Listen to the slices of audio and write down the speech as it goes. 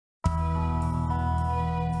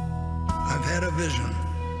had a vision.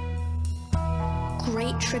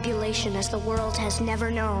 Great tribulation as the world has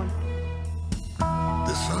never known.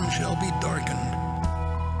 The sun shall be darkened.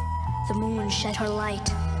 The moon shed her light,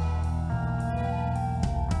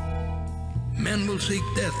 Men will seek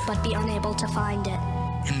death but be unable to find it.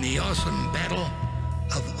 in the awesome battle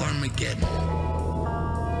of Armageddon.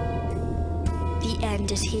 The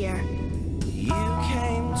end is here. You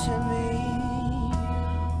came to me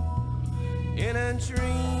in a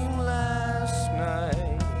dream last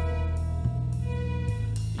night.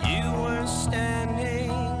 You were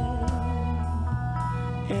standing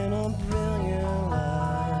in a brilliant light.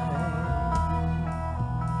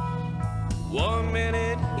 1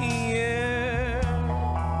 minute here,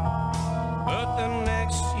 but the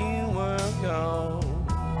next you were gone.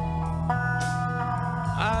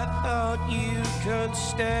 I thought you could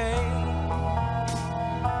stay,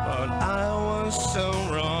 but I was so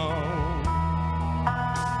wrong.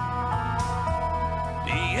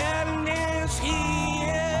 The end is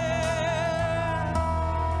here,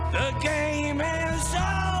 the game is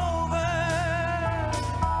over.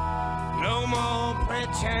 No more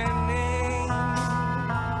pretending,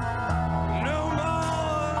 no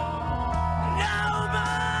more, no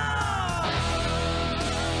more.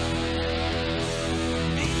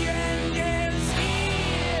 The end is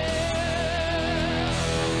here,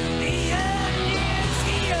 the end is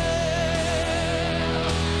here,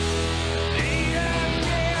 the end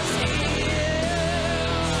is here,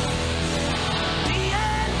 the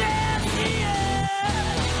end is here.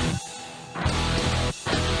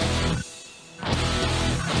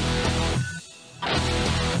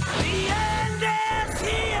 The end is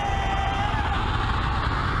here.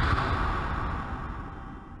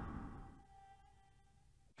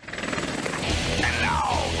 And now,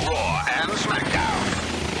 Raw and SmackDown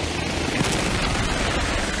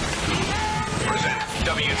present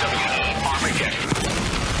WWE Armageddon.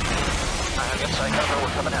 Yes, I know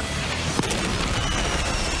we're coming in.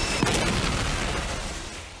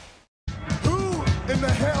 Who in the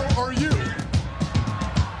hell are you?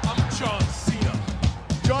 I'm John Cena.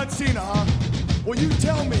 John Cena, huh? Well, you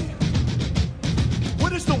tell me,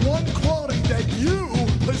 what is the one quality that you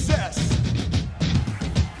possess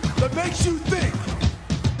that makes you think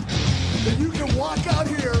that you can walk out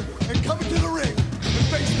here and come into the ring and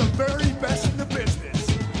face the very best in the business?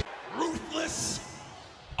 Ruthless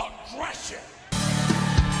aggression.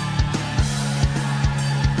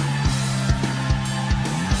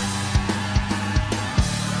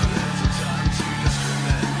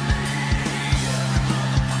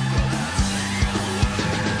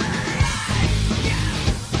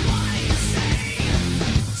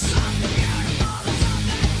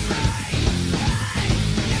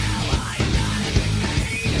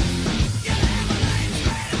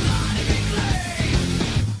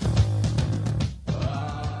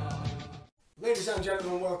 Ladies and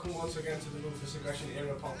gentlemen, welcome once again to the Ruthless Aggression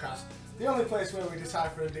Era podcast, the only place where we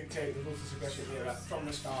decipher and dictate the Ruthless Aggression Era from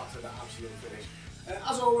the start to the absolute finish.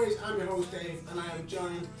 As always, I'm your host Dave, and I am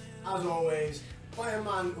joined, as always, by a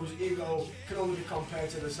man whose ego can only be compared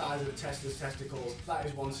to the size of a tester's testicles. That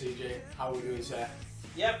is one CJ. How are we doing, sir?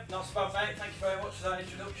 Yep, not so bad, mate. Thank you very much for that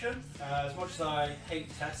introduction. As much as I hate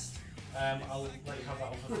test, I'll let you have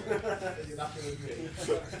that one for free. You'd have to agree.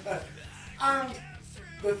 And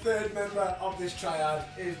the third member of this triad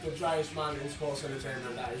is the driest man in sports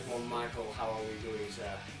entertainment. That is one Michael. How are we doing,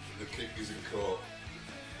 sir? The king is in court.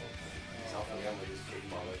 He's off again with his king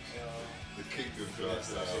bollocks. The king of dry Yes,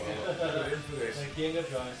 style. that's it. We're in for this. The king of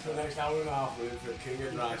dry. For the next hour and a half, we're in for King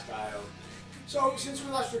of Dry style. So, since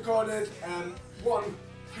we last recorded, one,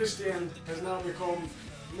 Christian has now become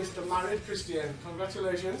Mr. Married. Christian,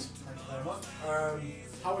 congratulations. Thank you very much.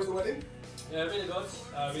 How was the wedding? Yeah, really good.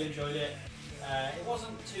 I really enjoyed it. It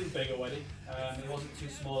wasn't too big a wedding. It wasn't too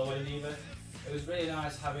small a wedding either. It was really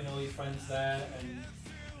nice having all your friends there, and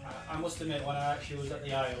I must admit, when I actually was at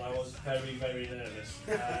the aisle, I was very, very nervous.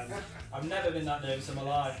 I've never been that nervous in my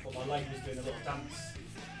life, but my leg was doing a little dance,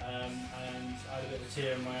 and I had a bit of a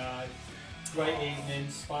tear in my eye. Great evening,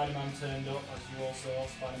 Spider-Man turned up, as you all saw,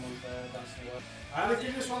 Spider-Man dancing away. And if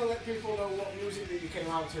you just want to let people know what music that you came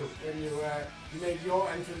out to when you made your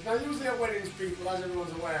entrance. Now, usually at weddings, people, as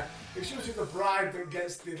everyone's aware, it's usually the bride that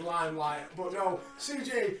gets the limelight. But no,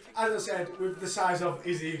 CJ, as I said, with the size of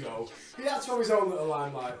his ego, he had to have his own little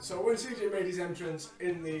limelight. So when CJ made his entrance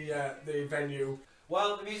in the venue,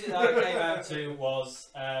 well, the music that I came out to was,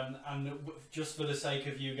 and just for the sake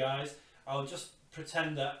of you guys, I'll just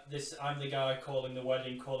pretend that I'm the guy calling the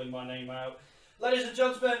wedding, calling my name out. Ladies and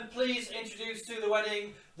gentlemen, please introduce to the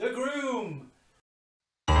wedding, the groom.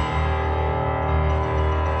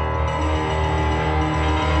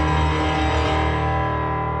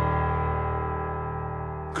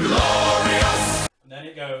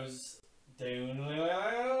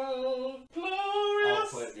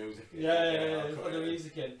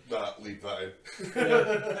 leave that in.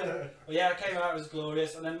 Well, yeah, I came out, it was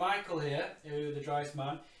glorious. And then Michael here, who the driest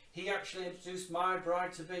man, he actually introduced my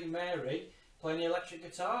bride-to-be, Mary, playing the electric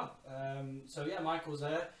guitar. So yeah, Michael's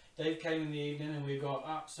there. Dave came in the evening and we got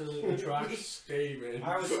absolutely trashed. Steaming.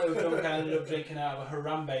 I was so drunk I ended up drinking out of a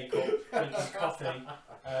Harambe cup, drinking coffee,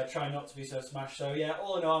 trying not to be so smashed. So yeah,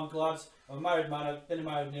 all in all, I'm glad. I'm a married man, I've been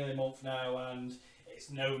married nearly a month now, and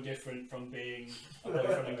it's no different from being a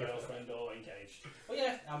boyfriend and girlfriend or engaged. But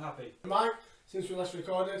yeah, I'm happy. Mike, since we last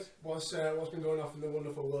recorded, what's been going off in the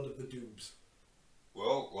wonderful world of the Doobs?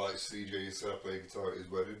 Well, like CJ said, I played guitar at his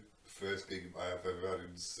wedding. First gig I have ever had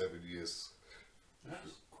in 7 years. Nice.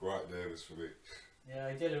 Quite nervous for me. Yeah,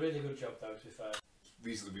 he did a really good job though, to be fair.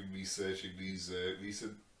 Recently been researching these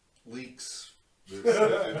recent leaks.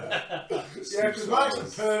 Yeah, because Mike's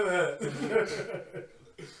a pervert.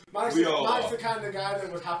 Mike's the kind of guy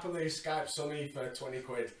that would happily Skype Sonny for 20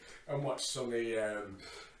 quid and watch Sonny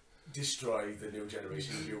destroy the new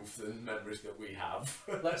generation of youth and memories that we have.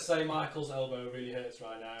 Let's say Michael's elbow really hurts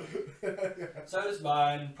right now. So does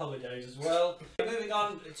mine, probably Dave's as well. Moving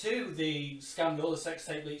on to the scandal, the sex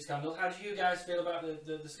tape leak scandal. How do you guys feel about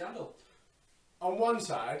the scandal? On one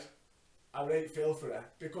side, I rate feel for her,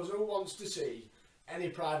 because who wants to see any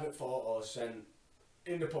private photos sent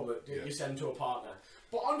in the public that you send to a partner?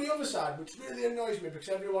 But on the other side, which really annoys me, because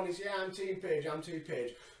everyone is, yeah, I'm Team Paige,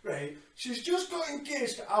 right? She's just got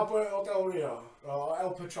engaged to Alberto Del Rio, or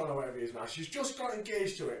El Patron, or whatever he is now. She's just got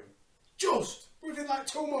engaged to him. Just! Within like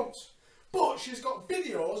 2 months. But she's got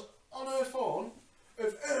videos on her phone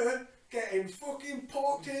of her getting fucking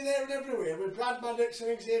poked here, there and everywhere with Brad Maddox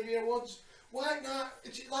and Xavier Woods. Why not?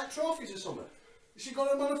 It's like trophies or something. She got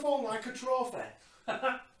them on her phone like a trophy.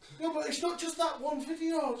 No, but it's not just that one video. Do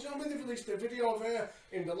you know what I mean? They've released a video of her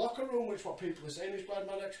in the locker room, which what people are saying is Brad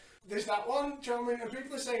Maddox. There's that one, do you know what I mean? And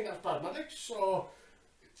people are saying that's Brad Maddox, so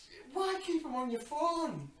why keep him on your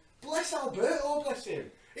phone? Bless Alberto, bless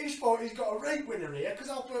him. He's thought he's got a rape winner here, because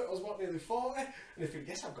Alberto's what, nearly 40? And they think,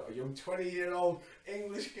 yes, I've got a young 20-year-old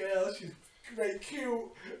English girl, she's very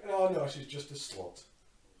cute. And oh no, she's just a slut.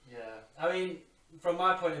 Yeah, I mean, from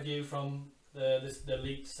my point of view, from the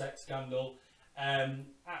leaked sex scandal, I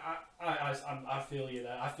feel you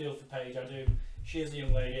there. I feel for Paige. I do. She is a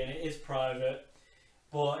young lady, and it is private,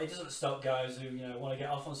 but it doesn't stop guys who want to get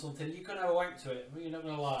off on something. You can have a wank to it. You're not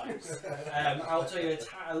gonna lie. I'll tell you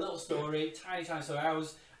a little story, tiny story. I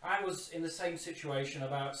was in the same situation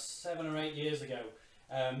about 7 or 8 years ago.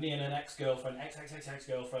 Me and an ex-girlfriend,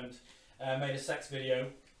 ex-girlfriend, made a sex video.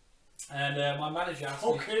 And my manager asked me...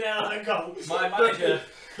 Okay, now I go. My manager...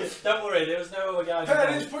 Don't worry, there was no other guys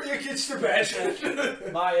Parents, put your kids to bed.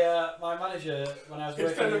 My manager, when I was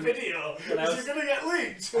working... It's for the video. Is it going to get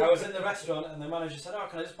leaked? I was in the restaurant and the manager said, oh,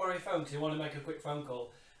 can I just borrow your phone? Because he wanted to make a quick phone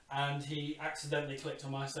call. And he accidentally clicked on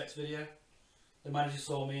my sex video. The manager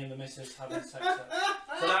saw me and the missus having sex.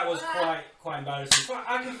 So that was quite embarrassing. So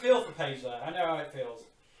I can feel for Paige there. I know how it feels.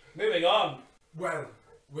 Moving on. Well,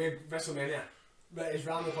 we're WrestleMania. It's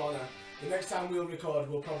round the corner. The next time we'll record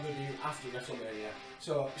will probably be after WrestleMania.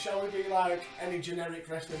 So, shall we be like any generic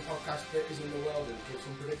wrestling podcast that is in the world and give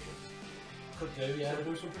some predictions? Could do, yeah. Shall we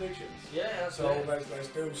do some predictions? Yeah, that's so it. let's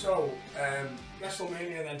do. So,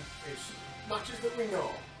 WrestleMania then, it's matches that we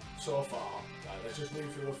know so far. Right, let's just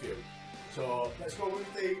read through a few. So, let's go with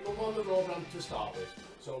we'll go on the Raw brand to start with.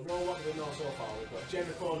 So, Raw, what do we know so far? We've got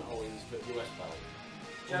Jericho and Owens for the US belt.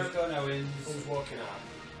 Jericho and Owens. Who's walking out?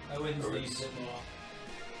 Owens needs it more.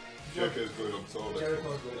 Jericho's going on tour.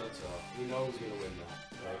 Jericho's going on tour. We know who's going to win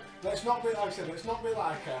that. Right. Let's not be, like I said, let's not be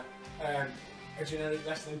like a generic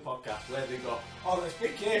wrestling podcast where they go, oh, let's be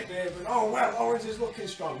kayfabe and oh well, Owens is looking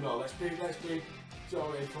strong. No, let's be, do you know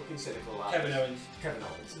what I mean, fucking cynical. Like Kevin Owens. Kevin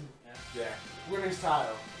Owens. Yeah. Women's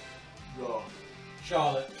title. Raw.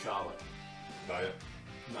 Charlotte. Nia.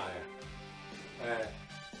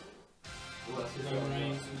 Who else is Roman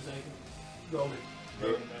Reigns was taken. Roman.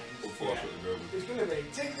 Unfortunately, Roman. It's going to be.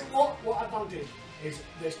 What advantage is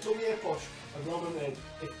this 2-year push of Roman Reigns?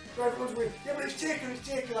 Everyone's going, yeah, but it's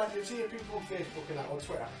taken, like you see people on Facebook and that, on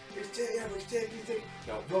Twitter. It's taken.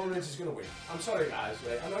 No, Roman Reigns is going to win. I'm sorry, guys.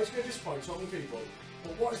 Right? I know it's going to disappoint so many people,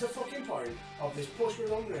 but what is the fucking point of this push with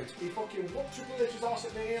Roman Reigns? He fucking whooped Triple H's arse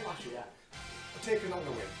at Mania last year. Taker's not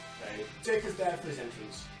going to win. Right? Taker's there for his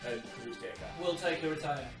entrance, and because it's Taker. Will Taker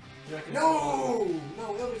retire? No,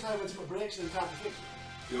 he'll retire when he breaks and can't fix it.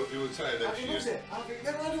 He'll retire next year. I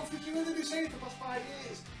don't think you will be saying for the past 5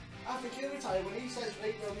 years. I think he'll retire when he says,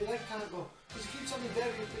 right, well, my leg can't go. Because he keeps having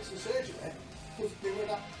very good bits of surgery. Because they were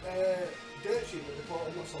that dirt sheet that they put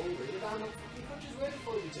on not so hungry. They ran up fucking crutches ready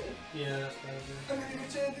before he returned. Yeah, that's crazy. And then he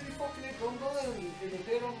returned and he fucking hit Rumble and he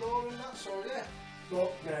appeared on Raw and that, so yeah.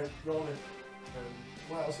 But no, Roman.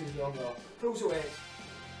 What else is wrong though? Cruiserweight.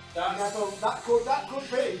 Neville, that could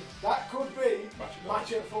be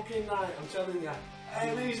match at fucking night, I'm telling you.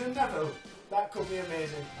 Aries and Neville, that could be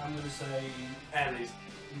amazing. I'm going to say Aries.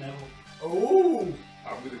 Neville. Ooh!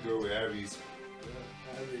 I'm going to go with Aries.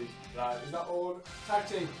 Aries. Right, is that all? Tag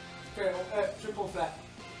team, triple threat.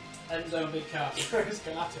 Enzo and Big Cass. It's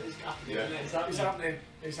happening, Yeah.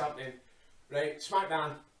 It's happening. Right,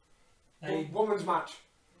 SmackDown. Hey. Women's match.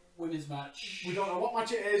 Women's match. We don't know what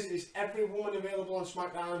match it is. It's every woman available on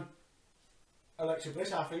SmackDown. Alexa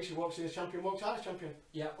Bliss, I think she walks in as champion, walks out as champion.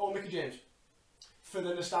 Yeah. Or Mickie James. For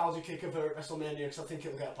the nostalgia kick of her at WrestleMania, because I think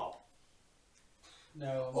it'll get a pop.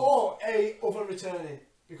 No. Or a other returning.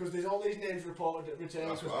 Because there's all these names reported that return.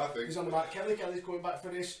 That's what I think. There's on about Kelly's coming back for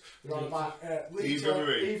this. They're on about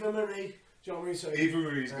Lita, Eva Marie. Do you know what I mean? So Eva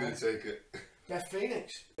Marie's going to take it. Beth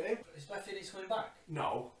Phoenix. Is Beth Phoenix coming back?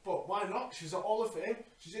 No, but why not? She's at Hall of Fame.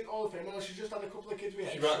 She's in Hall of Fame, and she's just had a couple of kids with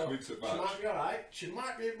her. She might come into the match. She might be alright. She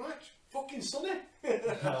might be a match. Fucking Sunny.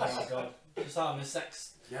 Oh my god. Just having a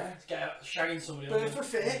sex. Yeah. Get out shagging somebody. Bertha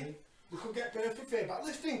Faye. We could get Bertha Faye back.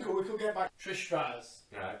 Let's think we could get back. Trish Stratus.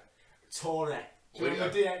 Right. Torre. Oh, yeah.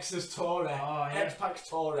 DX's Torre. Oh, yeah. X-Pac's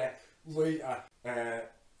Torre. Lita.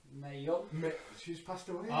 Mae Young. She's passed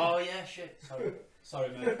away. Oh yeah, shit. Sorry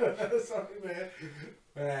mate. Sorry,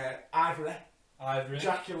 mate. Ivory.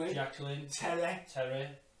 Jacqueline. Terry.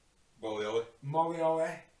 Molly Holly.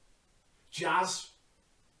 Jazz.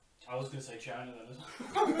 I was going to say China then as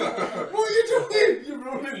well. What are you doing? You're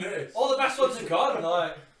ruining this. All the best ones are gone,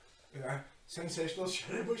 like. Yeah. Sensational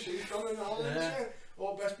Sherry, but she's gone and all that shit.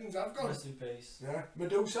 All best things I've gone. Rest in peace. Yeah.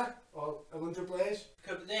 Medusa or Alundra Blaze.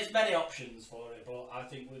 There's many options for it, but I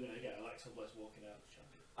think we're going to get Alexa Bliss walking out as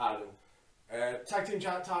champion. I don't. Tag team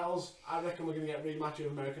titles. I reckon we're going to get a rematch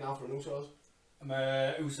of American Alpha and Usos.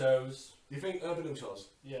 Usos. Do you think Urban Usos?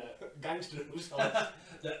 Yeah. Gangster Usos.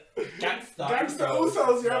 Gangster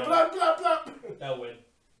Usos, yeah. Blah, blah, blah. They'll win.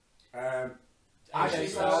 AJ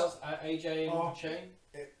Styles. AJ and Shane.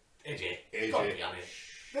 AJ. Gotta be on it.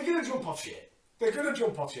 They're going to jump off shit.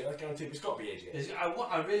 I guarantee. It's got to be AJ.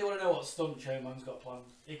 I really want to know what stunt Shane Man's got planned.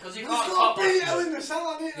 Because he It's can't got top to be that. Hell in the Cell,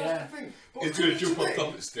 I think Yeah. that's the thing. But He's going to jump on top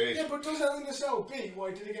of the stage. Yeah, but does Hell in the Cell beat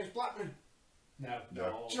what he did against Blackman? No. Do you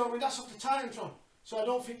know what I mean? That's up to Titantron. So I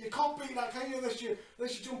don't think you can't beat that, can you? Unless you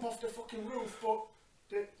jump off the fucking roof. But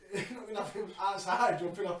you're not going to have him outside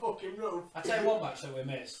jumping off the fucking roof. I tell you one match that we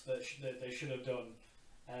missed that they should have done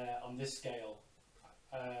on this scale.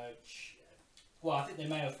 Well, I think they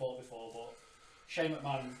may have fought before, but Shane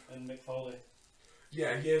McMahon and Mick Foley.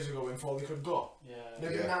 Yeah, years ago when Foley could go. Yeah.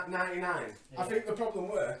 Maybe 99. Yeah. I think the problem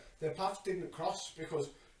were their paths didn't cross because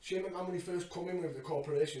Shane McMahon when he first come in with the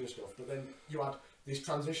corporation and stuff, but then you had this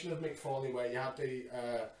transition of Mick Foley where you had the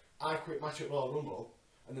I Quit match at Royal Rumble,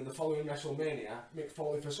 and then the following WrestleMania, Mick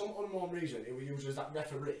Foley for some unknown reason he was used as that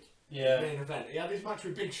referee. Yeah. Main event. He had his match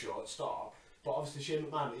with Big Show at start, but obviously Shane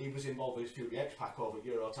McMahon he was involved with his feud with X-Pac over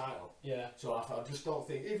Euro title. Yeah. So I just don't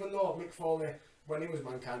think, even though Mick Foley when he was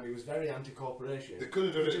Mankind he was very anti-corporation. They could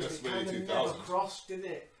have done it in It WrestleMania kind of 2000. never crossed, did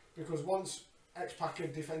it? Because once X-Pac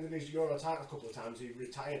had defended his Euro title a couple of times, he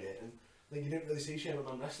retired it, and then you didn't really see Shane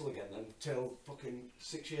McMahon wrestle again until fucking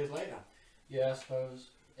 6 years later. Yeah, I suppose.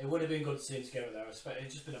 It would have been good to see him together there. It's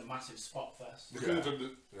just been a massive spot fest. They could have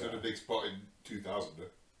done a big spot in 2000.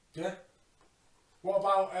 Yeah. What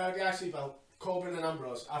about the IC belt? Corbin and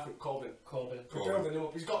Ambrose. I think Corbin. We're building him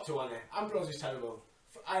up. He's got to, hasn't he? Ambrose is terrible.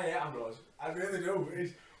 I hate Ambrose. I really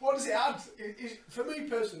do. What does it add? For me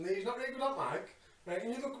personally, he's not really good on mic. Right?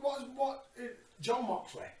 And you look at what John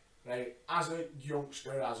Moxley, right? As a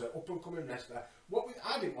youngster, as an up and coming wrestler,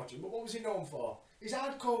 I didn't watch him, but what was he known for? His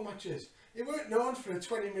hardcore matches. He weren't known for a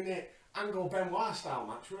 20-minute Angle Benoit style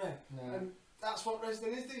match, were he? No. And that's what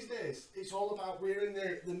wrestling is these days. It's all about we're in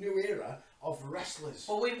the new era of wrestlers.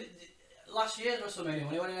 But last year's WrestleMania,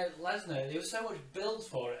 when he went against Lesnar, there was so much build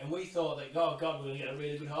for it, and we thought that, oh God, we're going to get a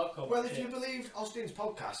really good hardcore Well, match if you here. believed Austin's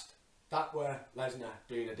podcast, that were Lesnar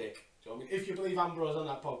being a dick. Do you know what I mean? If you believe Ambrose on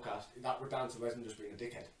that podcast, that were down to Lesnar just being a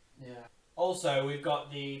dickhead. Yeah. Also, we've got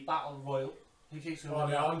the Battle Royal. Who keeps going? Oh,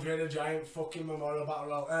 the Andre the Giant fucking Memorial Battle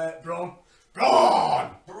Royal. Braun!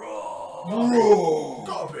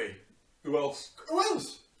 Gotta be. Who else? Who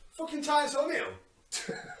else? Fucking Titus O'Neil.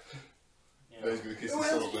 Yeah. He's going to kiss Who the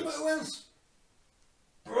else? son of Who else?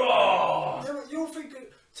 Braun! Yeah, but you'll think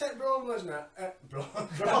take Braun Lesnar. Braun.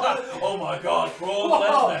 Oh my God, Braun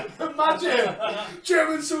Lesnar! Imagine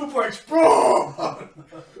German suplex. Braun.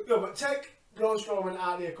 No, but take Braun Strowman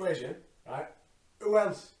out of the equation, right? Who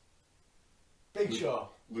else? Big Show.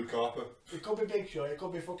 Luke Harper. It could be Big Show. It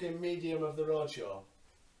could be fucking medium of the road show.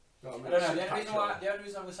 You know what I don't know. Sit The only, back, reason chill. why, the only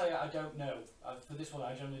reason I'm going to say I don't know, for this one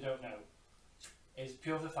I generally don't know, is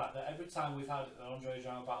pure the fact that every time we've had an Andre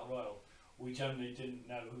Giant Battle Royal, we generally didn't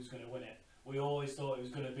know who's going to win it. We always thought it was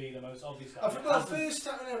going to be the most obvious guy. I think, well, first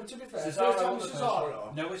time, no, to be fair, Cesaro first time won the first Cesaro.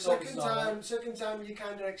 one. No, it's second time you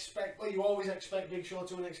kind of expect, well, you always expect Big Show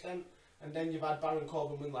to an extent, and then you've had Baron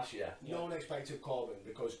Corbin win last year. Yeah. No one expected Corbin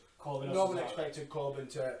because Corbin no or one Cesaro. expected Corbin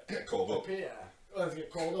to Get called up. appear. Well, to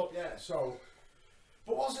get called up, yeah. So,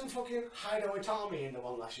 but wasn't fucking Hideo Itami in the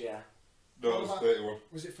one last year? No, it was 31.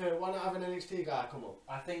 Was it for why not have an NXT guy come up?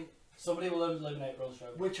 I think somebody will eliminate Braun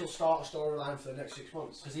Strowman. Which will start a storyline for the next 6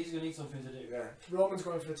 months. Because he's going to need something to do. Yeah. Roman's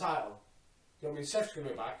going for the title. You know what I mean? Seth's going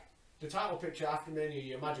to be back. The title picture after Mania,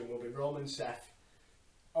 you imagine, will be Roman, Seth,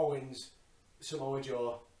 Owens, Samoa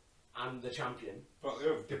Joe, and the champion. But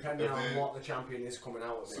yeah, Depending on what the champion is coming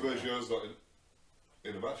out of it. Samoa Joe's not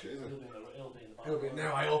in the match, is He'll it? be in the He'll be,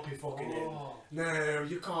 no, I hope he fucking Oh. in. No,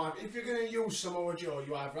 you can't. If you're going to use Samoa Joe,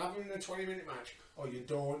 you either have him in a 20-minute match or you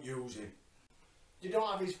don't use him. You don't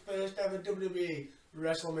have his first ever WWE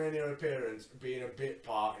WrestleMania appearance being a bit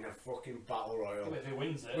part in a fucking battle royal. But if he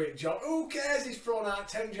wins it, Wait, who cares? He's thrown out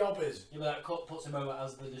 10 jobbers. yeah, but that cut puts him over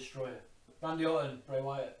as the Destroyer. Randy Orton, Bray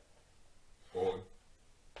Wyatt. Orton.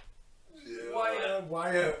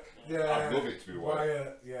 Wyatt. Yeah. I'd love it to be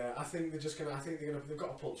Wyatt. Yeah. I think they're just gonna. They've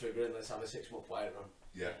got to pull trigger and let's have a 6-month Wyatt run.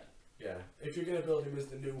 Yeah. Yeah. If you're gonna build him as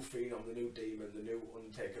the new Phenom, the new Demon, the new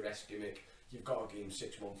Undertaker-esque gimmick, you've got to give him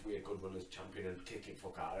 6 months with a good run as champion and kicking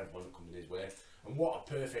fuck out of everyone that comes in his way. And what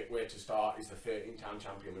a perfect way to start is the 13-time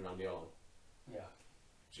champion with Randy Orton. Yeah.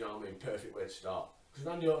 Do you know what I mean? Perfect way to start. Because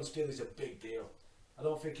Randy Orton still is a big deal. I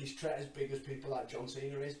don't think he's treated as big as people like John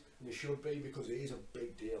Cena is, and he should be because he is a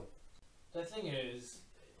big deal. The thing is,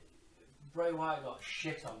 Bray Wyatt got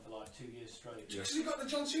shit on for like 2 years straight. Because he got the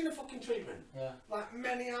John Cena fucking treatment. Yeah. Like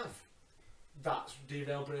many have. That's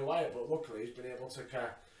derailed Bray Wyatt, but luckily he's been able to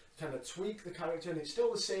kind of tweak the character, and it's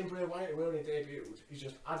still the same Bray Wyatt who only debuted. He's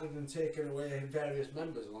just added and taken away various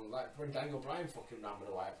members along, like when Daniel Bryan fucking ran with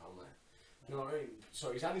the Wyatt family. You know what I mean?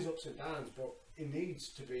 So he's had his ups and downs, but he needs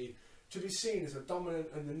to be seen as a dominant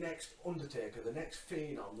and the next Undertaker, the next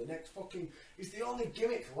Phenom, the next fucking. He's the only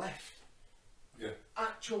gimmick left. Yeah.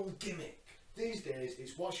 Actual gimmick. These days,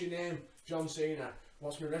 it's what's your name? John Cena.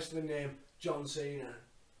 What's my wrestling name? John Cena.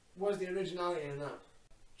 Where's the originality in that?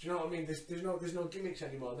 Do you know what I mean? There's no gimmicks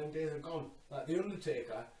anymore. Them days are gone. Like the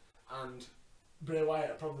Undertaker and Bray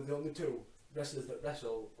Wyatt are probably the only two wrestlers that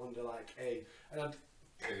wrestle under like a.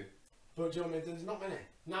 But do you know what I mean? There's not many.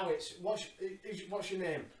 Now it's what's your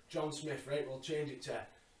name? John Smith, right? We'll change it to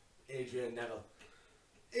Adrian Neville.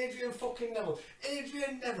 Adrian fucking Neville.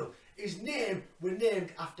 Adrian Neville. His name was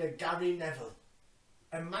named after Gary Neville,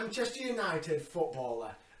 a Manchester United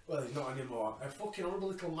footballer. Well, he's not anymore. A fucking horrible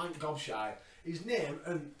little mank gobshite. His name,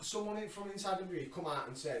 and someone from inside WWE come out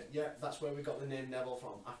and said, yeah, that's where we got the name Neville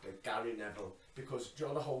from, after Gary Neville. Because, do you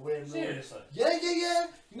know the whole Wayne Rooney? Seriously? Yeah.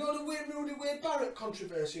 You know the Wayne Rooney, Wade Barrett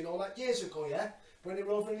controversy and all that years ago, yeah? When they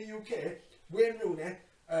were over in the UK, Wayne Rooney,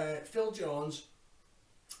 Phil Jones,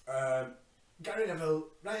 Gary Neville,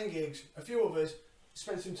 Ryan Giggs, a few others,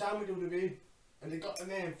 spent some time with WWE, and they got the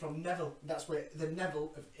name from Neville. That's where the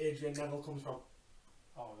Neville of Adrian Neville comes from.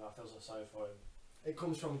 Oh, I feel so sorry for him. It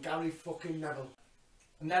comes from Gary fucking Neville.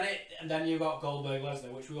 And then you got Goldberg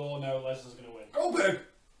Lesnar, which we all know Lesnar's going to win. Goldberg!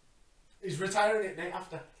 He's retiring it night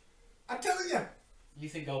after. I'm telling you! You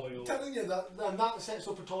think Goldberg will I'm telling you that, and that sets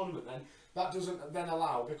up a tournament then. That doesn't then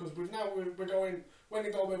allow, because we're going, when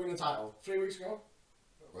did Goldberg win the title? 3 weeks ago?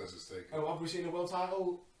 Where's it taken? Oh, have we seen a world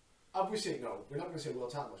title? Have we seen, no, we're not going to say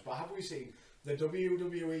world title much, but have we seen the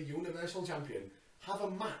WWE Universal Champion have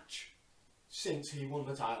a match since he won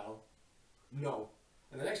the title? No.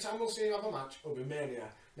 And the next time we'll see him have a match will be Mania.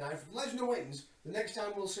 Now, if Lesnar wins, the next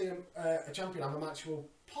time we'll see him, a champion have a match will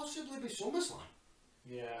possibly be SummerSlam.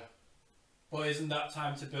 Yeah. But isn't that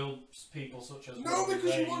time to build people such as... No,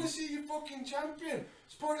 because you want to see your fucking champion.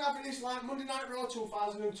 It's probably having this like Monday Night Raw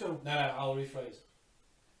 2002. No, I'll rephrase.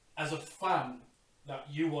 As a fan, that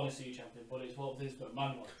you want to see your champion, but it's what Vince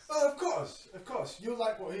McMahon wants. Oh, of course. You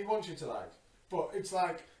like what he wants you to like. But it's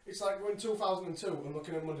like we're in 2002 and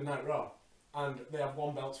looking at Monday Night Raw, and they have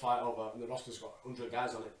one belt to fight over, and the roster's got 100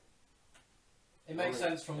 guys on it. It makes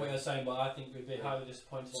sense from what you're saying, but I think we'd be highly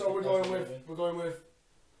disappointed. So we're going with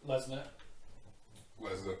Lesnar.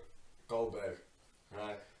 Goldberg.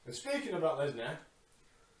 Right. And speaking about Lesnar,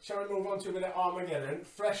 shall we move on to a bit of Armageddon?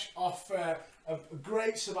 Fresh off a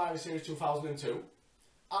great Survivor Series 2002.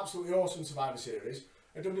 Absolutely awesome Survivor Series.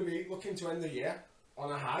 A WWE looking to end the year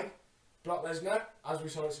on a high. Brock Lesnar, as we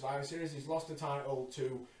saw at Survivor Series, he's lost the title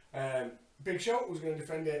to Big Show, who's going to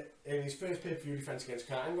defend it in his first pay-per-view defence against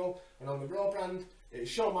Kurt Angle. And on the Raw brand, it's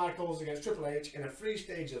Shawn Michaels against Triple H in a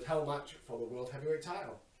 3-stage of hell match for the World Heavyweight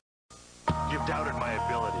title. You've doubted my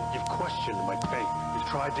ability. You've questioned my faith. You've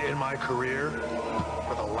tried to end my career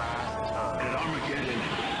for the last time. And at Armageddon,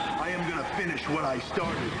 I am going to finish what I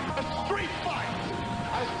started. A street fight!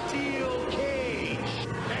 A steel cage!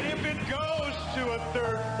 And if it goes to a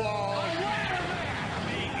third fall,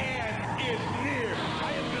 the end is near.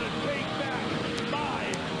 I am going to take back my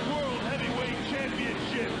World Heavyweight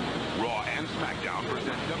Championship. Raw and SmackDown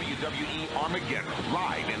present WWE Armageddon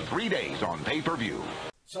live in 3 days on pay-per-view.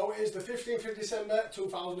 So it is the 15th of December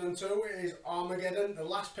 2002. It is Armageddon, the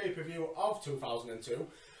last pay-per-view of 2002.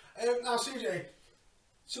 Now, CJ,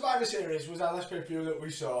 Survivor Series was our last pay-per-view that we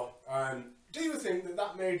saw. Do you think that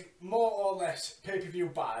that made more or less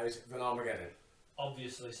pay-per-view buys than Armageddon?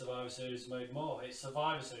 Obviously, Survivor Series made more. It's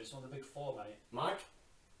Survivor Series, it's one of the big four, mate. Mike?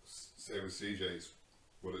 Same with CJ's.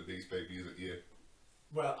 What did these pay-per-views at year?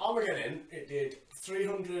 Well, Armageddon, it did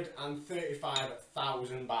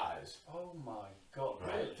 335,000 buys. Oh my god,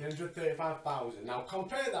 Right, really? 335,000. Now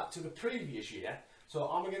compare that to the previous year. So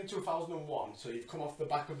Armageddon 2001, so you've come off the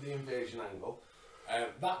back of the invasion angle.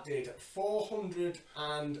 That did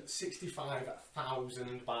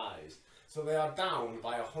 465,000 buys. So they are down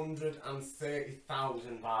by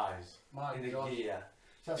 130,000 buys in a God. year.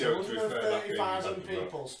 So that's Yeah, to be fair, that game 130,000 was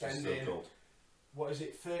people still spending, cold. what is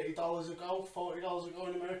it, $30 a go, $40 a go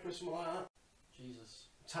in America or something like that? Jesus.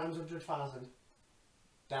 Times 100,000.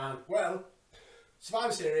 Down. Well,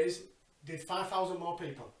 Survivor Series did 5,000 more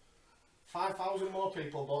people. 5,000 more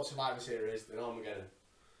people bought Survivor Series than Armageddon.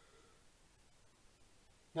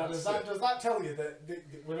 Now, does that tell you that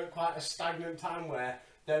we're at quite a stagnant time where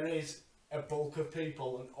there is a bulk of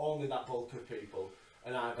people and only that bulk of people,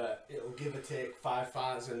 and either it'll give or take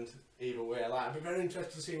 5,000 either way? Like, I'd be very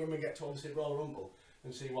interested to see when we get to obviously Royal Rumble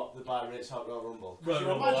and see what the buy rates are at Royal Rumble. Royal you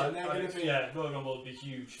Rumble, imagine they're going to be Royal Rumble would be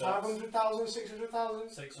huge. 500,000, 600,000?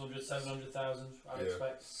 600, 700,000, I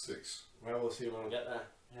expect. 6. Well, we'll see when we get there.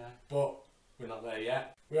 Yeah. But we're not there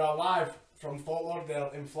yet. We are live from Fort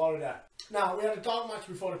Lauderdale in Florida. Now, we had a dark match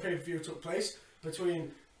before the pay-per-view took place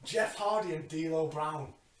between Jeff Hardy and D'Lo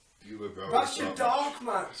Brown. D'Lo Brown. That's your dark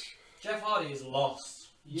match. Jeff Hardy is lost.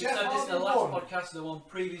 You Jeff said this in the Hardy last won. podcast and the one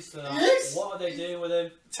previous to that. Yes. What are they doing with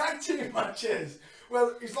him? Tag team matches.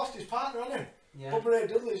 Well, he's lost his partner, hasn't he? Yeah. Bubba Ray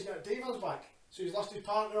Dudley's got Devon's back. So he's lost his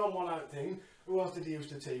partner on one out thing. Who else did he used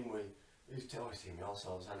to team with? He's always teamed with all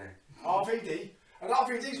sorts, hasn't he? RVD. And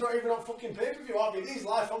RVD's not even on fucking pay-per-view. RVD's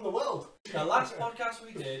live from the world. The last podcast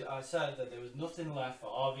we did, I said that there was nothing left for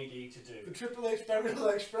RVD to do. The Triple H Burial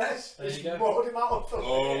Express. There you It's go. mowed him out of the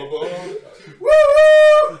All way. aboard.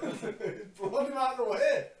 Woo! Blown him out of the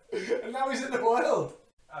way. And now he's in the world.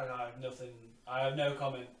 I have nothing. I have no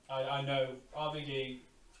comment. I know RVD.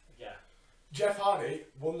 Yeah. Jeff Hardy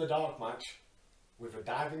won the dark match with a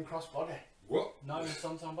diving crossbody. What? Not even a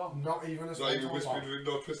Swanton Bomb. Not even a Not swanton even bomb. whispering with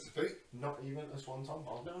no twisted feet? Not even a swanton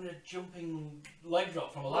bomb. Not even a jumping leg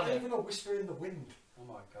drop from a Not ladder. even a whisper in the wind. Oh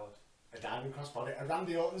my god. A diving crossbody. A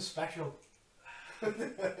Randy Orton special.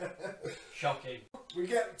 Shocking. We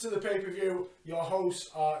get to the pay-per-view. Your hosts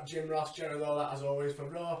are Jim Ross, Jerry Lawler as always for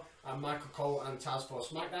Raw, and Michael Cole and Taz for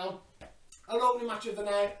SmackDown. Our opening match of the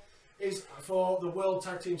night is for the World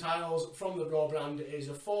Tag Team titles from the Raw brand. It is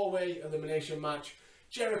a 4-way elimination match.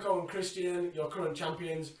 Jericho and Christian, your current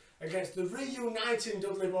champions, against the reuniting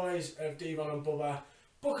Dudley Boys of Devon and Bubba,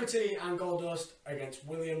 Booker T and Goldust against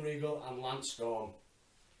William Regal and Lance Storm.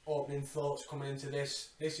 Opening thoughts coming into this.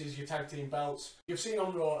 This is your tag team belts. You've seen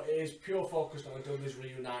on Raw, it is pure focused on the Dudleys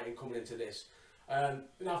reuniting coming into this.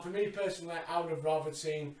 Now for me personally, I would have rather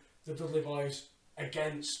seen the Dudley Boys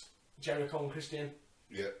against Jericho and Christian.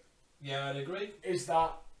 Yeah. Yeah, I'd agree. Is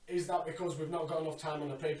that because we've not got enough time on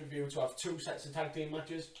the pay-per-view to have 2 sets of tag team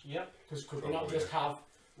matches? Yep. Because could we not Probably, just have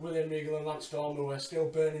William Regal and Lance Storm who are still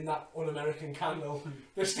burning that un-American candle?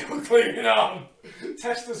 They're still clinging on.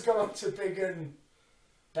 Tester's gone on to bigger and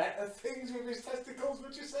better things with his testicles,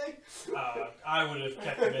 would you say? I would have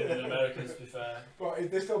kept them in than Americans, to be fair.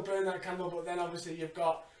 But they still burn that candle, but then obviously you've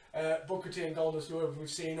got Booker T and Goldust, who we've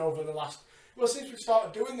seen over the last... Well, since we've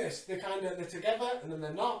started doing this, they're together, and then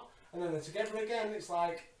they're not, and then they're together again. It's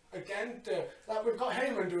like, again, like we've got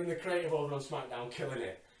Heyman doing the creative over on SmackDown, killing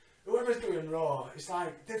it. Whoever's doing Raw, it's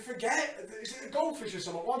like, they forget, it's a goldfish or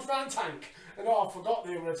something, one round tank, and I forgot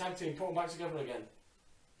they were a tag team, put them back together again.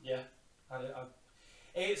 Yeah.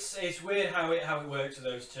 It's weird how it works with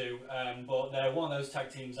those two, but they're one of those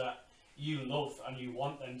tag teams that you love and you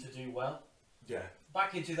want them to do well. Yeah.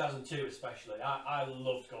 Back in 2002 especially, I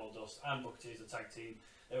loved Goldust and Booker T as a tag team.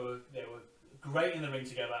 They were great in the ring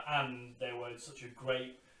together, and they were such a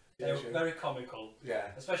great. They were very comical.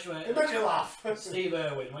 Yeah. Especially when it made you laugh. Steve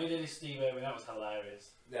Irwin, when he did his Steve Irwin, that was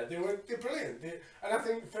hilarious. Yeah, they're brilliant. And I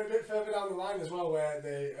think for a bit further down the line as well, where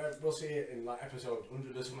they we'll see it in like episode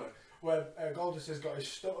 100 or something, where Goldust has got his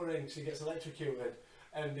stuttering, so he gets electrocuted,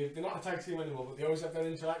 and they're not a tag team anymore, but they always have their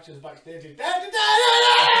interactions backstage. I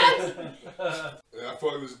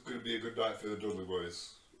thought it was going to be a good night for the Dudley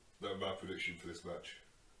Boys. That was my prediction for this match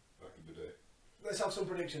back in the day. Let's have some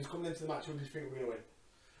predictions coming into the match. Who do you think we're going to win?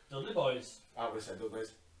 Dudley Boys. I would have said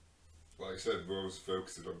Dudleys. Like I said, Rose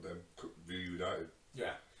focusing on them reunited.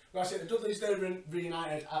 Yeah. Well, I said the Dudleys, they were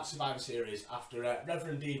reunited at Survivor Series after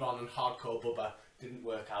Reverend Devon and Hardcore Bubba didn't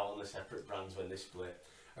work out on the separate brands when they split.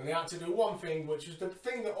 And they had to do one thing, which was the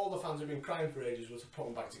thing that all the fans have been crying for ages, was to put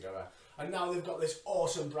them back together. And now they've got this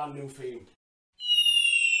awesome brand new theme.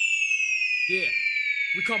 Yeah,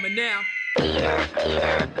 we coming now.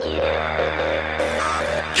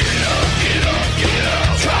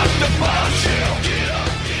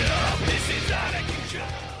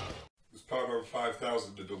 It's Paramount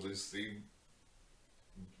 5000, the Dudley's theme.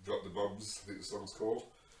 Drop the Bombs, I think the song's called.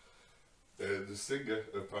 The singer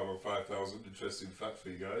of Paramount 5000, interesting fact for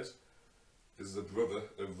you guys, is the brother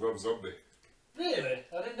of Rob Zombie. Really?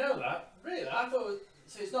 I didn't know that. Really? I thought it was,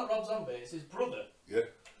 so it's not Rob Zombie, it's his brother. Yeah.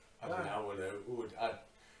 I don't know.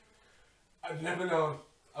 I'd never known.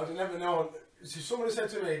 I'd have never known. So someone said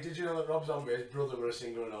to me, did you know that Rob Zombie's brother were a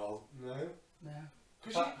singer and all? No. No.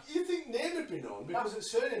 Because you think name would be known, because it's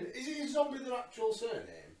surname. Is it Zombie their actual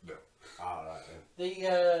surname? No. Ah, right then. The,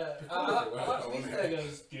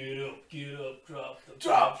 goes, get up,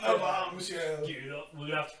 drop the bombs, yeah. Get up. We're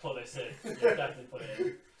going to have to put this in. We'll definitely put it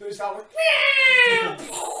in. So it's that one.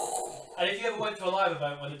 And if you ever went to a live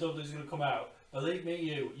event when the Dudleys are going to come out, believe me,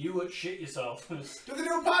 you would shit yourself. Do they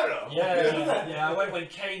do a pyro? Yeah, I went when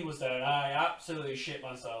Kane was there and I absolutely shit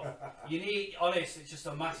myself. You need, honest, it's just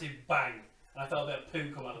a massive bang. And I felt a bit of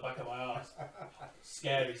poo come out the back of my arse.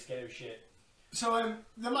 Scary shit. So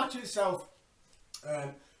the match itself,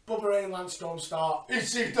 Bubba Ray and Lance Storm start.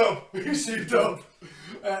 He's seeved up.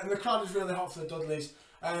 And the crowd is really hot for the Dudleys.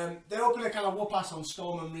 They open a kind of whoop ass on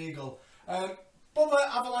Storm and Regal. Bubba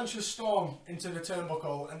avalanches Storm into the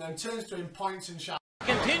turnbuckle and then turns to him, points and shouts.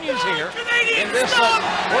 Continues here in this World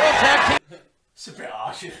Tag Team. It's a bit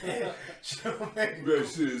harsh, isn't it?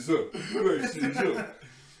 Racism.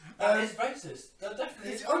 It's racist. That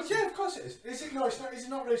definitely is. Oh yeah, of course it is. Is it? No, it's not. Is it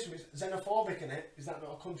not racist? It's xenophobic in it. Is that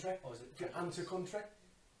not a country? Or is it anti-country?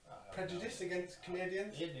 Prejudice against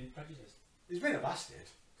Canadians? He had been prejudiced. He's been a bastard.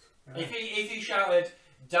 If he shouted,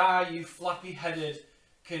 "Die, you flappy-headed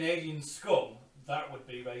Canadian scum," that would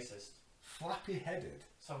be racist. Flappy-headed?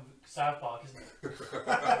 Some South Park, isn't it?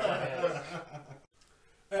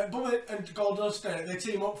 Bubba and Goldust, they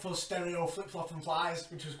team up for Stereo Flip-Flop and Flies,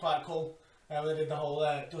 which was quite cool. They did the whole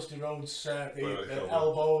Dusty Rhodes, the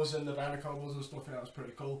elbows and the banana combos and stuff, and that was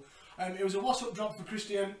pretty cool. It was a what's-up drop for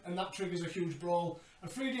Christian, and that triggers a huge brawl. A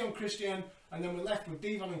 3D on Christian, and then we're left with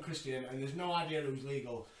Devon and Christian, and there's no idea who's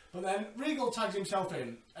legal. But then Regal tags himself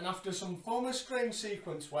in, and after some form of strange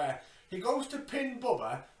sequence where he goes to pin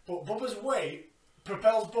Bubba, but Bubba's weight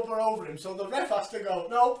propels Bubba over him, so the ref has to go,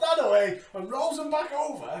 no, that away, and rolls him back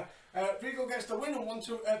over. Regal gets the win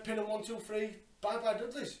and pin and 1, 2, 3, bye-bye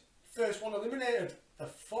Dudleys. First one eliminated. The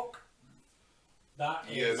fuck? That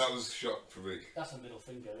was a shock for me. That's a middle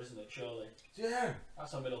finger, isn't it, surely? Yeah.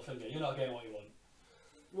 That's a middle finger. You're not getting what you want.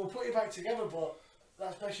 We'll put you back together, but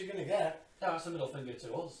that's the best you're going to get. Yeah, that's a middle finger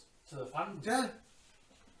to us, to the fans. Yeah.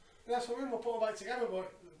 That's what I mean, we'll put them back together,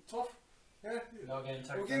 but tough. Yeah. Not getting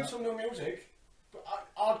we'll give him some new music. But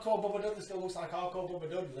Hardcore Bubba Dudley still looks like Hardcore Bubba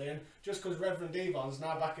Dudley, and just because Reverend Devon's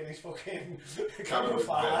now back in his fucking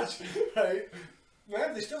camouflage, right?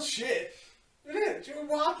 Man, they're still shit, isn't it? Do you know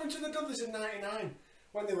what happened to the Dudleys in '99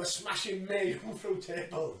 when they were smashing me through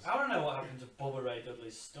tables? I don't know what happened to Bubba Ray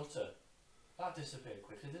Dudley's stutter. That disappeared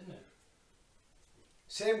quickly, didn't it?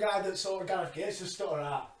 Same guy that saw Gareth Gates' stutter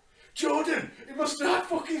out. Jordan! He must have had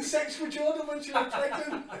fucking sex with Jordan when she was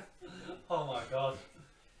pregnant. Oh my god.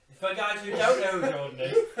 For guys who don't know who Jordan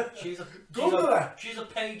is, she's a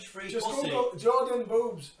page-free Just pussy. Google Jordan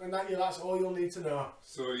boobs, and that's all you'll need to know.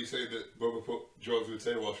 So are you saying that Bubba put Jordan through the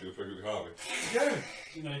table while she was pregnant with Harvey? Yeah.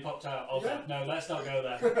 You know, he popped out. Oh, yeah. No, let's not go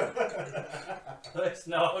there. Let's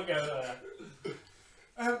not go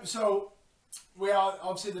there. So, we are,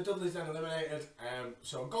 obviously the Dudleys then eliminated.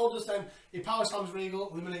 So Goldust then, he power slams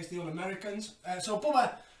Regal, eliminates the Un-Americans. So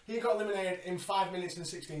Bubba, he got eliminated in 5 minutes and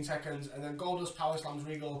 16 seconds, and then Goldust power slams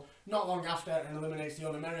Regal not long after and eliminates the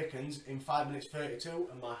Un-Americans in 5 minutes 32,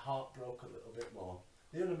 and my heart broke a little bit more.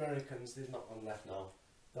 The Un-Americans, there's not one left now.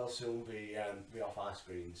 they'll soon be off our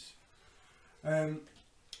screens.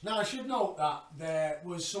 Now I should note that there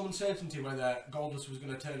was some uncertainty whether Goldust was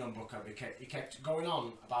going to turn on Booker. He kept going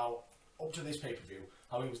on about up to this pay-per-view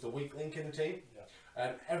how he was the weak link in the team.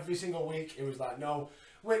 Yeah. Every single week it was like no,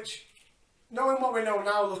 which knowing what we know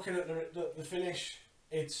now, looking at the finish,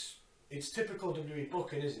 it's typical WWE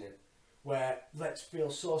booking, isn't it? Where let's feel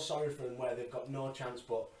so sorry for them where they've got no chance,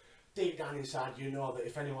 but deep down inside you know that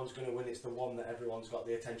if anyone's going to win, it's the one that everyone's got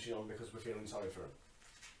the attention on because we're feeling sorry for them.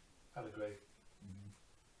 I'd agree.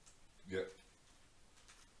 Yeah.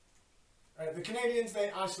 The Canadians,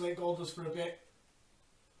 they isolate Goldust for a bit.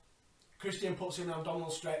 Christian puts him in an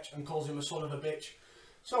abdominal stretch and calls him a son of a bitch.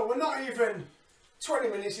 So we're not even 20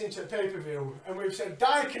 minutes into the pay-per-view and we've said,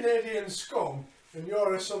 die Canadian scum and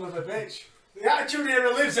you're a son of a bitch. The Attitude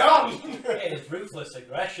Era lives on! It is ruthless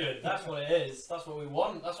aggression. That's what it is. That's what we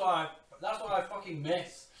want. That's what I fucking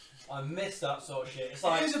miss. I miss that sort of shit. It's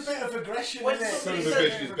like, it is a bit of aggression, when isn't it? Son of a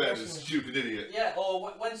bitch is better than stupid idiot. Yeah,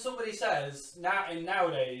 or when somebody says,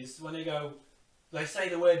 nowadays, when they say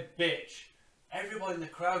the word bitch, everybody in the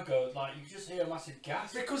crowd goes, like, you just hear a massive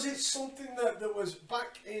gasp. Because it's something that was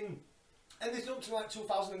back in, and it's up to like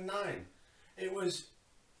 2009. It was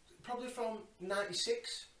probably from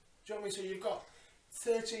 96. Do you know what I mean? So you've got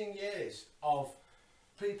 13 years of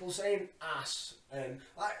people saying ass, and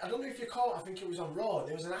like, I don't know if you caught, I think it was on Raw,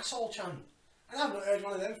 there was an asshole chant, and I've not heard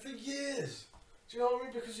one of them for years. Do you know what I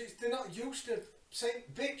mean? Because they're not used to saying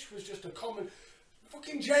bitch was just a common,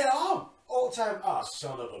 fucking JR all the time,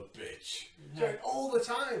 son of a bitch. Yeah. All the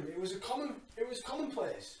time. It was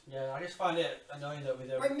commonplace. Yeah, I just find it annoying that we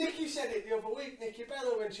don't. When Nikki said it the other week, Nikki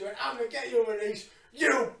Bella, when she went, I'm gonna get you, Maurice,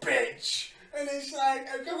 you bitch! And it's like,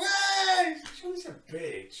 I go, hey! She was a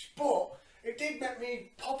bitch. But it did make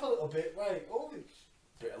me pop a little bit, like, oh, it's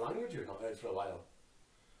a bit of language you've not heard for a while.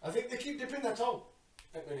 I think they keep dipping their toe.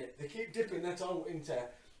 At the minute. They keep dipping their toe into,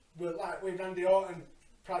 with Randy Orton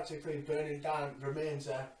practically burning down remains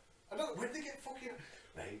there. I don't know, where did they get fucking...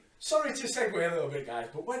 Right. Sorry to segue a little bit, guys,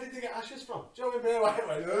 but where did they get ashes from? Do you know when Bray Wyatt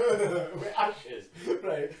went, with ashes?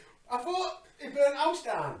 Right. I thought he burned house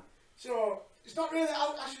down. So... It's not really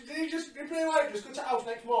ashes. Did Bray Wyatt just go to house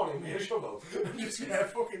next morning with a shovel and just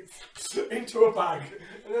get fucking into a bag?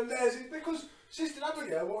 And then there's it, because Sister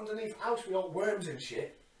Abigail were underneath house with all worms and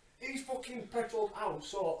shit. He's fucking petroled house,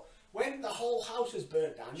 so when the whole house is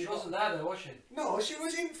burnt down... She wasn't there though, was she? No, she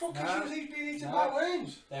was in fucking... No. She was being eaten by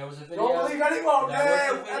worms. There was a video... Don't believe anyone!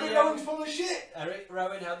 Eric Rowan's full of shit! Eric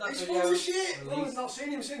Rowan had that He's video... full of shit! We've not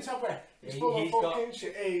seen him since, have we? He's full of fucking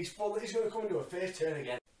shit. He's going to come and do a face turn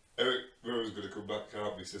again. Eric Rowan's going to come back,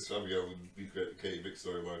 can't be Sister Abigail and recreate the Katie Vick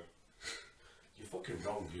storyline. You're fucking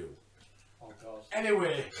wrong, you. Oh god.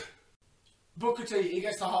 Anyway, Booker T, he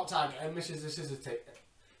gets the hot tag and misses the scissor kick.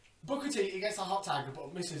 Booker T, he gets the hot tag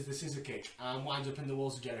but misses the scissor kick and winds up in the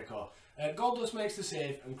walls of Jericho. Goldust makes the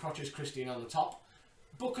save and crotches Christian on the top.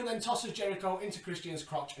 Booker then tosses Jericho into Christian's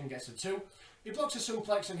crotch and gets a 2. He blocks a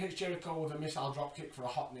suplex and hits Jericho with a missile dropkick for a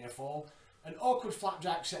hot near fall. An awkward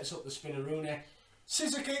flapjack sets up the spinneroonie.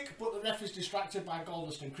 Scissor kick, but the ref is distracted by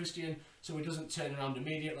Goldust and Christian, so he doesn't turn around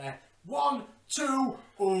immediately. 1, 2,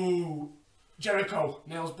 ooh. Jericho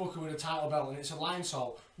nails Booker with a title belt and it's a line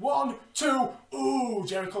salt. 1, 2, ooh.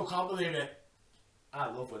 Jericho can't believe it. I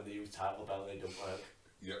love when they use title belt and they don't work.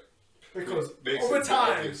 Yep. Because Makes other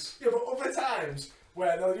times, but other times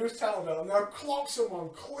where they'll use title belt and they'll clock someone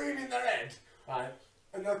clean in their head, right,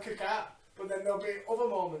 and they'll kick out. But then there'll be other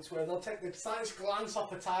moments where they'll take the slightest glance off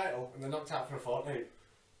the title and they're knocked out for a fortnight.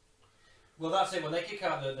 Well, that's it. When they kick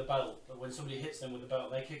out the belt, when somebody hits them with the belt,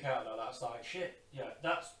 they kick out. Now that's like shit. Yeah,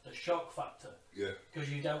 that's the shock factor. Yeah. Because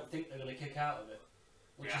you don't think they're going to kick out of it,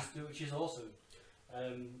 which is awesome.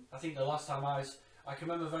 I think the last time I can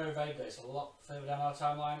remember very vaguely. It's a lot further down our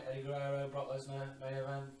timeline. Eddie Guerrero, Brock Lesnar main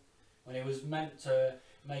event, when it was meant to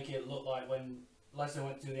make it look like when Lesnar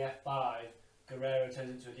went to the F5. Guerrero turns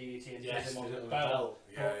into a DDT and throws him on the belt.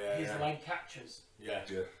 His leg catches. Yeah.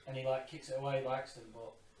 And he like kicks it away by accident.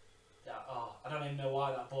 But I don't even know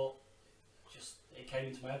why that. But just it came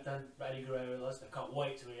into my head then. Eddie Guerrero, Lesnar. Can't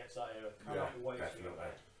wait till he gets that era. Can't wait. Definitely.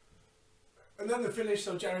 And then the finish.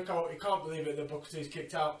 So Jericho, he can't believe it that Booker T's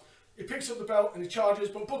kicked out. He picks up the belt and he charges,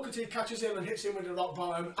 but Booker T catches him and hits him with the rock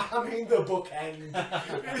bottom. I mean the bookend.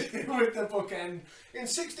 With the bookend. In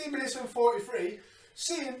 16 minutes and 43.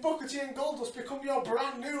 Seeing Booker T and Goldust become your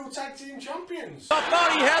brand new tag team champions. I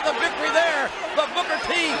thought he had the victory there, but Booker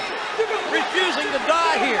T refusing to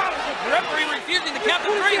die here. The referee refusing to count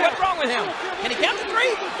to 3. What's wrong with him? Can he count to 3?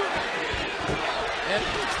 And,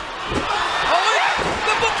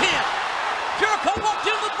 the bookend. Jericho walked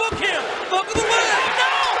in with bookend. Look at the leg.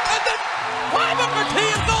 No! And then why Booker T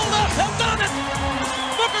is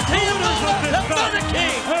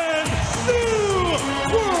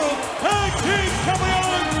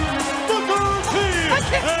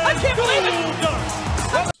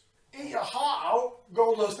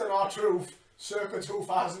R-Truth, circa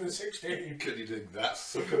 2016. Can you dig that,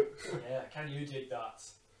 sucker? Yeah, can you dig that?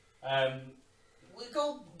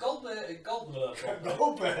 Goldberg.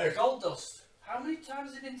 Goldust. How many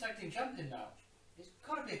times has he been tag team champion now? It's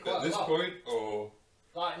got to be quite a lot. At this point, or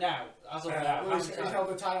like now, as of now. Well, he's held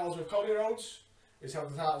the titles with Cody Rhodes. He's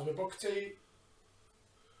held the titles with Booker T.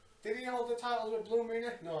 Did he hold the titles with Blue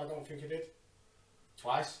Meanie? No, I don't think he did.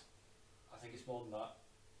 Twice. I think it's more than that.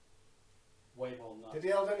 Way more than that. Did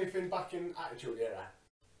he hold anything back in Attitude Era?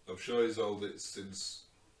 I'm sure he's held it since.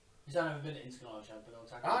 He's never been Intercontinental Champion or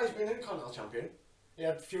tag team. He's been Intercontinental Champion. He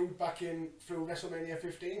had a feud back in through WrestleMania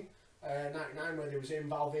 15, 99, where there was him,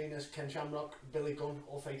 Val Venus, Ken Shamrock, Billy Gunn,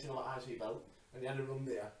 all fighting on the IC belt, and he had a run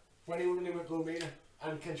there. When he was running with Blue Meanie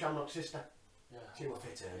and Ken Shamrock's sister. Yeah. She was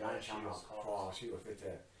fitter, yeah, Ryan Shamrock. Oh, she was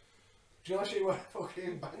fitter. Do you know she was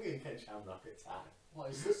fucking banging Ken Shamrock at the time? What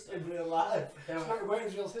is this? In real life. Yeah. It's not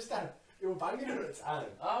Wayne's real sister. You were banging her at the time.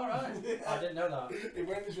 Oh, right. Yeah. I didn't know that. It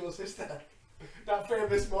Wayne's real sister. That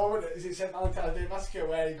famous moment is it St. Valentine's Day Massacre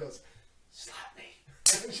where he goes, slap me.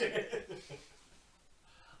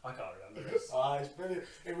 I can't remember this. It's brilliant.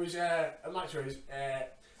 It was a match where I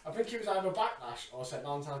think it was either Backlash or St.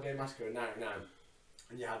 Valentine's Day Massacre in 99.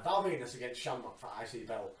 And you had Val Venus against Shamrock for IC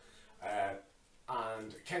belt.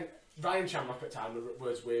 And Ryan Shamrock at the time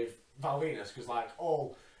was with Val Venus because like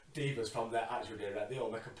all divas from their Attitude Era, they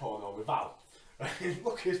all make a porno with Val.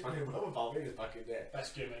 Luckiest man who were with Val Venus back in the day.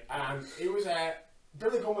 Best gimmick. And he was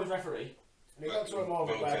Billy Gunn was referee. And he got to a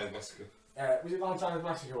moment where Massacre. was it Valentine's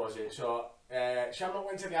Massacre, was it? So Shamrock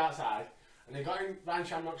went to the outside and they got in Ryan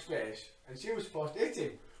Shamrock's face and she was supposed to hit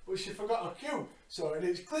him, but she forgot her cue. So, and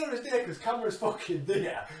it's clear as day because camera's fucking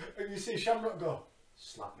there and you see Shamrock go,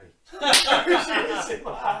 slap me. She hits him.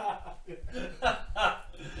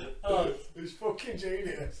 It's fucking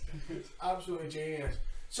genius. It's absolutely genius.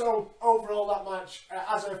 So, overall that match,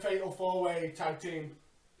 as a fatal 4-way tag team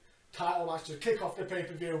title match to kick off the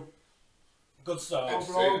pay-per-view. Good start.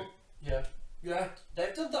 Overall, yeah. Yeah.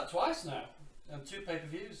 They've done that twice now. And 2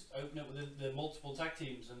 pay-per-views, open up with the multiple tag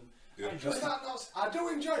teams. And yeah. I do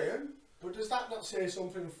enjoy them, but does that not say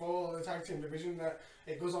something for the tag team division that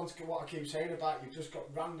it goes on to what I keep saying about you've just got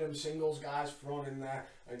random singles guys thrown in there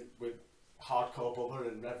and with Hardcore Bubba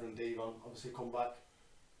and Reverend Devon obviously come back?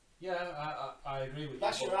 Yeah, I agree with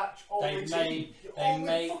That's you. your only team. They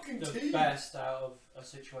made the best out of a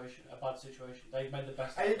situation, a bad situation. They've made the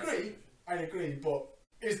best out of a situation. I agree, but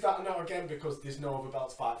is that not again because there's no other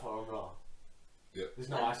belt to fight for on Raw? Yeah. There's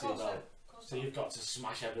no IC belt. So you've got to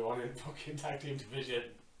smash everyone in the fucking tag team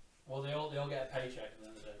division. Well, they all get a paycheck at the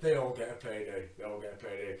end of the day. They all get a payday. They all get a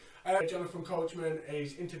payday. Jonathan Coachman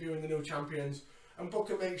is interviewing the new champions, and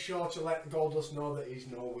Booker makes sure to let Goldust know that he's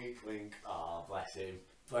no weak link. Ah, bless him.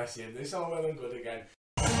 Bless him. It's all well and good again.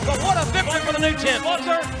 But what a victory for the new champ.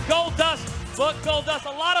 Booker, Goldust, Book Goldust.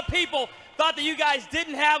 A lot of people thought that you guys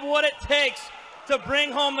didn't have what it takes to bring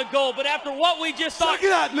home the gold. But after what we just saw... Check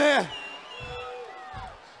it out, man.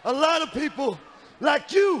 A lot of people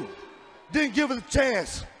like you didn't give it a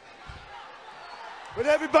chance. But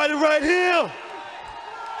everybody right here,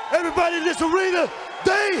 everybody in this arena,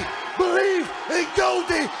 they believe in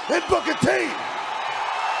Goldie and Booker T.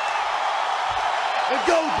 And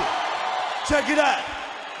Goldie, check it out.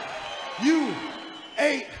 You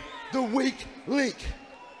ain't the weak link.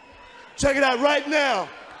 Check it out right now.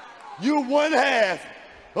 You're one half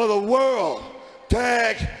of the World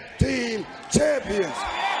Tag Team Champions.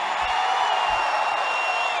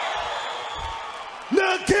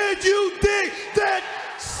 Now can you dig that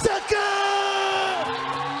sucker?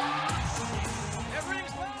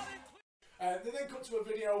 They then cut to a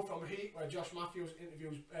video from Heat where Josh Matthews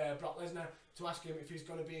interviews Brock Lesnar to ask him if he's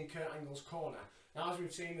going to be in Kurt Angle's corner. Now, as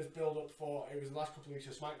we've seen, there's build-up for, it was the last couple of weeks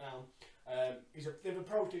of SmackDown, they've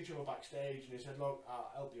approached each other backstage and he said, look,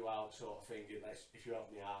 I'll help you out, sort of thing, if you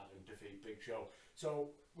help me out and defeat Big Show.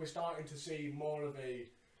 So we're starting to see more of a,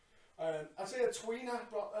 I'd say a tweener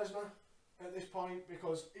Brock Lesnar at this point,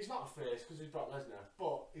 because he's not a face because he's Brock Lesnar,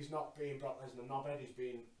 but he's not being Brock Lesnar knobhead, he's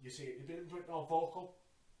been a bit more vocal.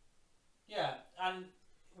 Yeah, and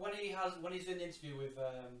when he's in the interview with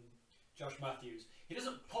Josh Matthews, he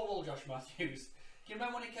doesn't pummel Josh Matthews. Do you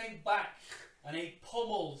remember when he came back and he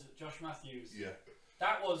pummeled Josh Matthews? Yeah.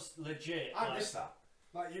 That was legit. I missed that.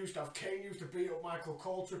 Like, used to have Kane used to beat up Michael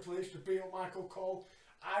Cole, Triple H used to beat up Michael Cole,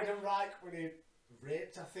 Heidenreich when he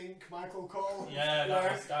raped, I think, Michael Cole. Yeah,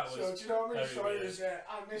 that was. So do you know what I mean? So weird. it was.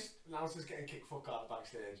 I missed announcers getting kicked fuck out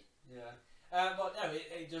backstage. Yeah. But no,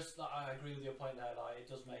 it just, I agree with your point there, like, it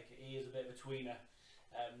does make it, he is a bit of a tweener.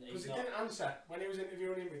 Because he didn't answer, when he was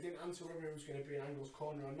interviewing him, he didn't answer whether he was going to be in Angle's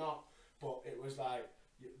corner or not, but it was like,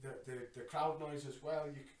 the crowd noise as well.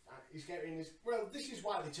 He's getting his. Well, this is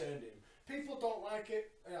why they turned him. People don't like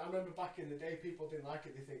it. I remember back in the day, people didn't like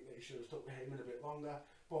it. They think that he should have stuck with Heyman a bit longer.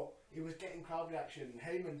 But he was getting crowd reaction.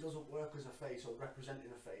 Heyman doesn't work as a face or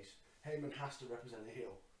representing a face. Heyman has to represent a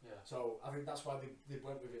heel. Yeah. So I think that's why they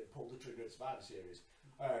went with it, pulled the trigger at Survivor Series.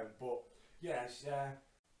 But yes,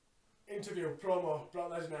 interview promo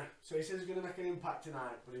Brock Lesnar. So he says he's going to make an impact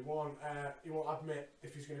tonight, but he won't admit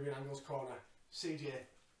if he's going to be in Angle's corner. CJ,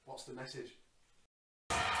 what's the message?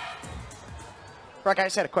 Brock, I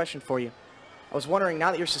just had a question for you. I was wondering,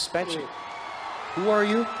 now that your suspension... Who are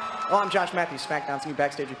you? Oh, I'm Josh Matthews, SmackDown's new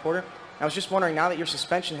backstage reporter. I was just wondering, now that your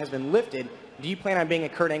suspension has been lifted, do you plan on being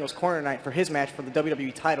at Kurt Angle's corner tonight for his match for the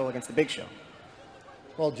WWE title against The Big Show?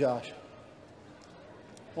 Well, Josh,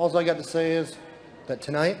 all I got to say is that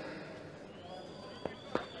tonight,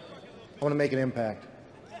 I want to make an impact.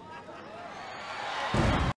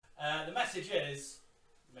 The message is,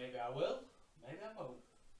 maybe I will, maybe I won't.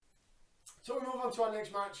 So we move on to our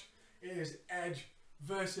next match. It is Edge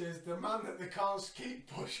versus the man that they can't keep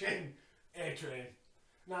pushing, A-Train.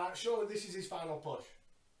 Now, surely this is his final push.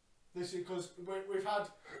 This is because we've had,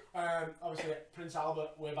 obviously, Prince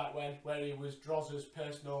Albert way back when, where he was Droz's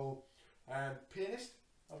personal pianist,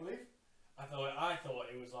 I believe. I thought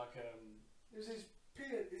it was like It was his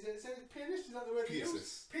pianist. Is it pianist? Is that the word they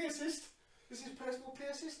use? Pianist. This is his personal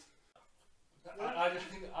pianist.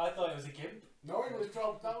 I thought it was a gimp. No, it was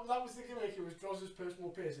Droz. That was the gimmick. It was Droz's personal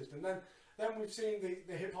pianist, and then we've seen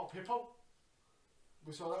the hip hop.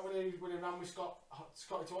 We saw that when he ran with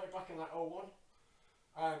Scotty Toy back in like 01.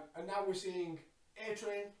 And now we're seeing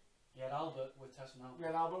A-Train. You had Albert with Test and Albert. We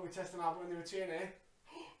had Albert with Test and Albert when they were TNA.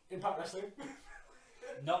 Impact Wrestling.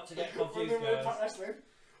 Not to get confused, when they were guys. Impact Wrestling.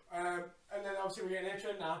 And then obviously we're getting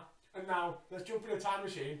A-Train now. And now let's jump in a time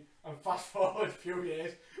machine and fast forward a few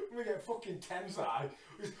years. We get fucking Tensai.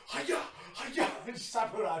 Who's hiya, hiya, and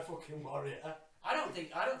samurai fucking warrior. I don't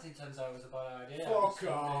think Tensai was a bad idea. Fuck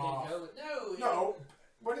off. No.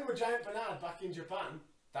 When they were Giant Bernard back in Japan,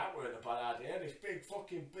 that weren't a bad idea. This big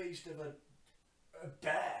fucking beast of a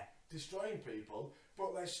bear destroying people.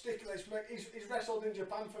 But let's make. He's wrestled in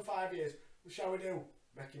Japan for 5 years. What shall we do?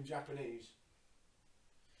 Make him Japanese.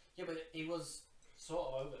 Yeah, but he was sort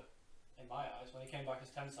of over. In my eyes, when he came back as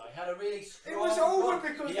Tensai, he had a really strong. It was over run.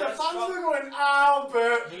 because the fans were going,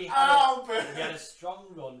 Albert. He had a strong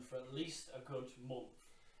run for at least a good month,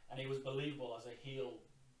 and he was believable as a heel,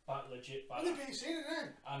 legit. Well, they beat Cena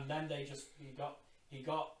then. And then he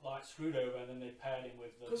got like screwed over, and then they paired him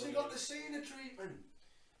with the. Because he got the Cena treatment.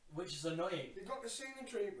 Which is annoying. He got the Cena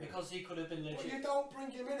treatment. Because he could have been legit. But you don't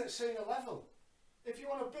bring him in at Cena level. If you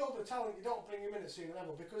want to build a talent, you don't bring him in at Cena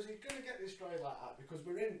level because he's going to get destroyed like that. Because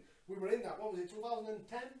we were in that. What was it? 2010,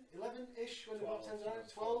 11-ish when they got 10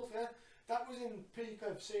 12. Yeah, that was in peak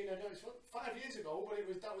of Cena. No, it's 5 years ago, but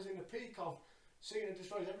that was in the peak of Cena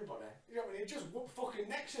destroys everybody. You know what I mean? He just whooped fucking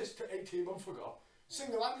Nexus 18 months ago.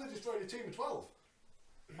 Single-handedly destroyed a team of 12.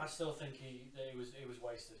 I still think it was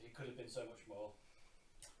wasted. He could have been so much more.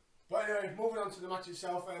 But anyway, moving on to the match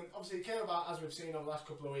itself. Obviously, it came about as we've seen over the last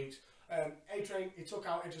couple of weeks. A-Train, he took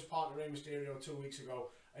out Edge's partner Rey Mysterio 2 weeks ago,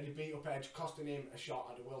 and he beat up Edge, costing him a shot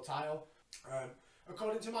at the world title.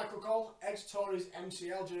 According to Michael Cole, Edge tore his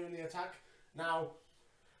MCL during the attack. Now,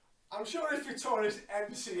 I'm sure if he tore his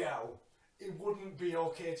MCL, it wouldn't be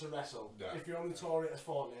okay to wrestle if he only tore it a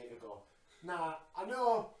fortnight ago. Now, I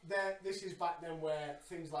know that this is back then where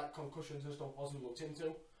things like concussions and stuff wasn't looked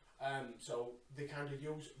into, so they kind of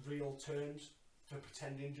use real terms for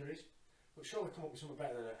pretend injuries. But surely come up with something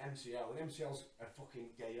better than an MCL. An MCL's a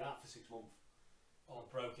fucking get you out for 6 months. Or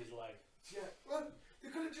broke his leg. Yeah, well, they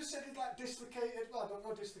could have just said it's like dislocated. Well, I don't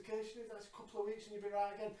know, dislocation. That's a couple of weeks and you'll be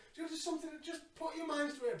right again. Just something that just put your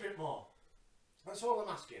minds to it a bit more. That's all I'm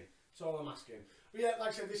asking. That's all I'm asking. But yeah,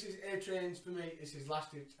 like I said, this is A-Train's for me. This is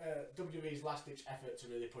WWE's last-ditch effort to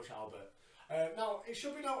really push Albert. Now, it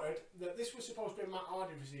should be noted that this was supposed to be Matt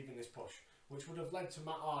Hardy receiving this push, which would have led to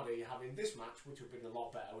Matt Hardy having this match, which would have been a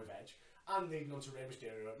lot better with Edge, and leading on to Rey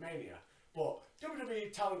Mysterio at Mania. But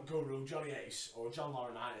WWE talent guru Johnny Ace, or John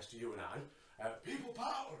Laurinaitis to you and I, people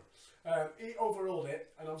power, he overruled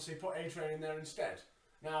it and obviously put A-Train in there instead.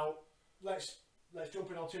 Now, let's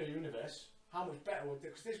jump in Alternate Universe. How much better would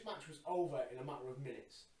it, because this match was over in a matter of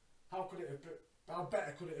minutes. How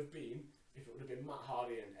better could it have been if it would have been Matt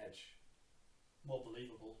Hardy and Edge? More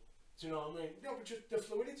believable. Do you know what I mean? No, but just the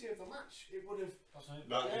fluidity of the match, it would have... That's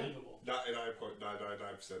believable.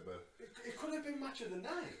 99.999% there. It could have been match of the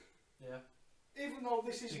night. Yeah. Even though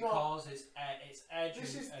this is because it's Edge.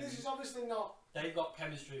 This is obviously not... They've got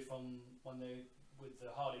chemistry from when they with the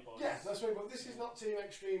Hardy Boys. Yeah, That's right, but this is not Team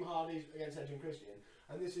Extreme Hardys against Edge and Christian,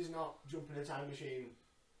 and this is not jumping a time machine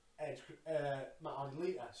Edge, Matt Hardy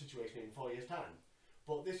Lita situation in 4 years' time.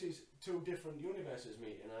 But this is two different universes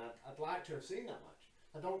meeting, and I'd like to have seen that match.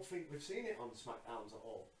 I don't think we've seen it on SmackDowns at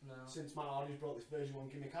all since Matt Hardy's brought this version 1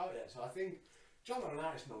 gimmick out yet. So I think John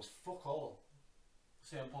Laurinaitis knows fuck all.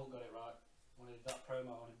 CM Punk got it right when he did that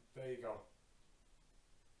promo on him. There you go.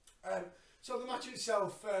 So the match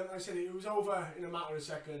itself, like I said, it was over in a matter of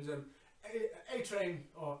seconds. A-Train,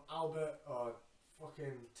 or Albert, or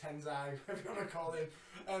fucking Tenzai, whatever you want to call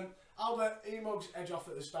him. Albert, he mugs Edge off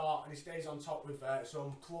at the start and he stays on top with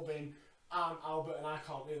some clubbing and Albert and I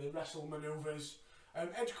can't really wrestle manoeuvres.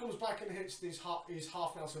 Edge comes back and hits his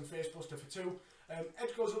half Nelson facebuster for 2.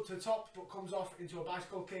 Edge goes up to the top but comes off into a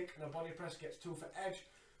bicycle kick and a body press gets 2 for Edge.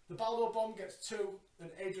 The Baldo bomb gets 2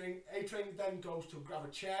 and A-Train then goes to grab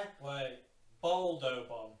a chair. Wait, Baldo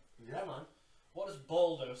bomb? Yeah, man. What does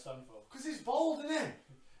Baldo stand for? Because he's bald, isn't he?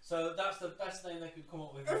 So that's the best name they could come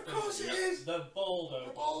up with. Of course it is! The Baldo.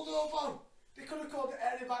 The Baldo bomb. They could have called it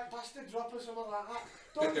Airy Back Bastard Drop or something like that.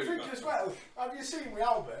 Don't you think as well, have you seen with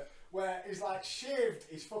Albert, where he's like shaved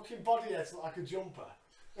his fucking body head to look like a jumper?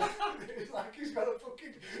 It's like he's got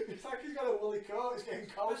a woolly coat, it's getting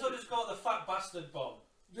cold. So just call it the Fat Bastard bomb.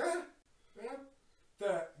 Yeah.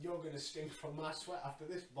 You're going to stink from my sweat after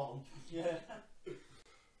this bomb. Yeah.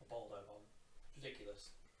 A Baldo bomb. Ridiculous.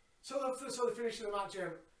 So the finish of the match,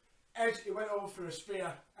 Edge, he went over for a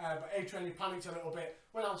spear, but A-Train, he panicked a little bit,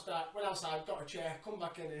 went outside, got a chair, come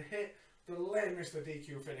back in and hit the lamest of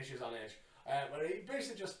DQ finishes on Edge, where he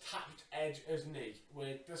basically just tapped Edge's knee.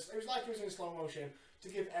 It was like he was in slow motion to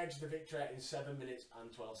give Edge the victory in 7 minutes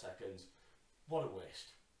and 12 seconds. What a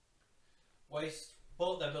waste. Waste,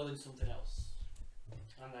 but they're building something else.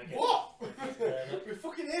 And what? With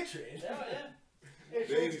fucking A-Train? Yeah.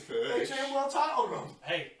 A-Train world title run.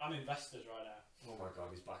 Hey, I'm invested right now. Oh my god,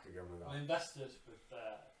 he's back again with that. I'm invested with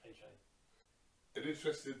A-Train. An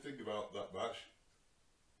interesting thing about that match,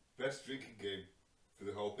 best drinking game for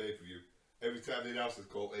the whole pay-per-view. Every time the announcer's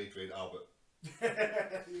called A-Train Albert.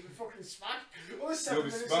 You'll be fucking smashed. Well, 7 You'll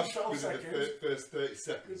be minutes and smashed 12 within seconds. the first 30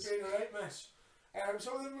 seconds. It's been a right mess.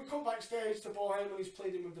 So then we come backstage to Paul Heyman. He's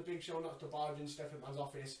pleading with the Big Show not to barge in Stephanie McMahon's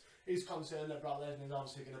office. He's concerned that Brock Lesnar is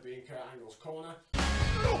obviously going to be in Kurt Angle's corner.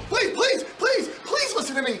 No, please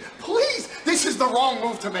listen to me. Please, this is the wrong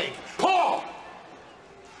move to make. Paul!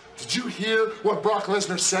 Did you hear what Brock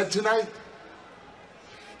Lesnar said tonight?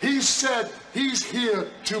 He said he's here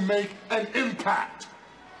to make an impact.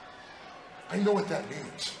 I know what that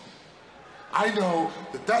means. I know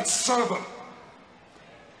that son of a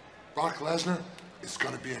Brock Lesnar is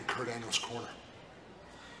going to be in Kurt Angle's corner.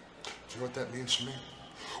 Do you know what that means to me?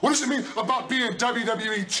 What does it mean about being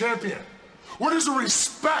WWE champion? Where does the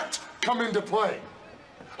respect come into play?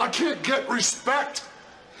 I can't get respect.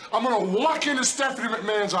 I'm going to walk into Stephanie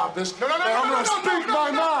McMahon's office and I'm going to speak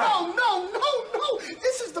my mind. No.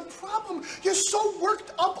 This is the problem. You're so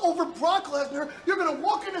worked up over Brock Lesnar, you're going to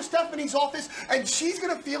walk into Stephanie's office and she's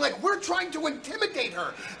going to feel like we're trying to intimidate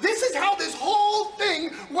her. This is how this whole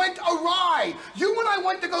thing went awry. You and I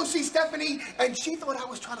went to go see Stephanie and she thought I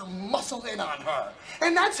was trying to muscle in on her.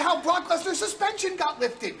 And that's how Brock Lesnar's suspension got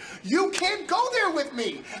lifted. You can't go there with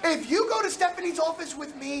me. If you go to Stephanie's office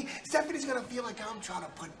with me, Stephanie's going to feel like I'm trying to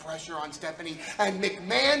put pressure on Stephanie, and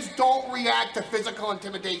McMahons don't react to physical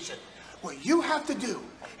intimidation. What you have to do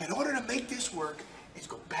in order to make this work is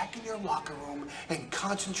go back in your locker room and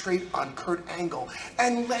concentrate on Kurt Angle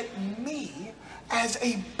and let me, as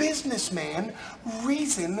a businessman,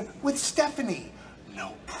 reason with Stephanie.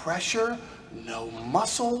 No pressure, no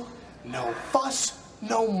muscle, no fuss,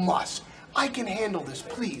 no muss. I can handle this,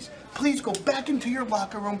 please. Please go back into your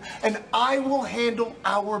locker room and I will handle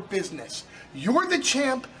our business. You're the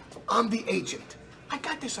champ, I'm the agent. I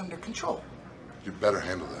got this under control. You better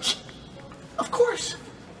handle this. Of course.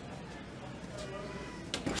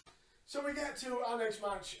 So we get to our next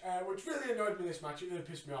match, which really annoyed me this match. It really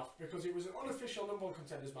pissed me off because it was an unofficial number one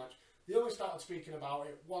contenders match. They only started speaking about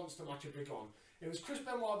it once the match had begun. It was Chris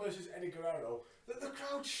Benoit versus Eddie Guerrero that the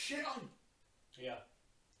crowd shit on. Yeah.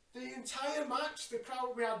 The entire match, the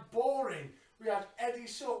crowd, we had boring. We had Eddie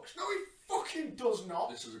sucks. No, he fucking does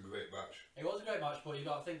not. This was a great match. It was a great match, but you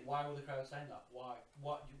got to think, why were the crowd saying that? Why?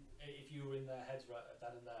 If you were in their heads right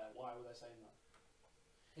then and there, why were they saying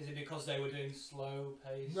that? Is it because they were doing slow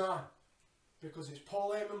pace? No, because it's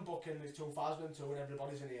Paul Heyman booking in 2002 and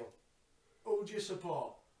everybody's an heel. Who do you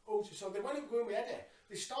support? So they weren't going with Eddie.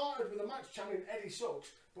 They started with a match chanting Eddie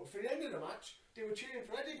sucks, but for the end of the match, they were cheering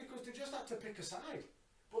for Eddie because they just had to pick a side.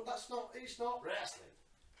 But it's not wrestling.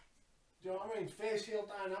 Do you know what I mean? Face heel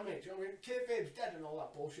dynamic. Do you know what I mean? Kayfabe's dead and all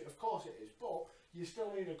that bullshit. Of course it is, but you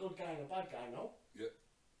still need a good guy and a bad guy, no? Yeah.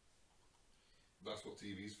 That's what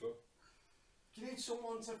TV's for. You need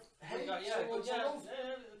someone to hate, yeah, someone to love.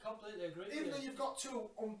 Yeah, completely agree. Even though you've got two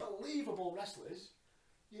unbelievable wrestlers,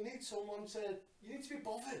 you need someone to. You need to be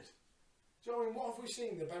bothered. Do you know what I mean? What have we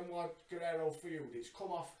seen? The Benoit Guerrero feud. It's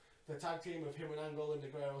come off the tag team of him and Angle and the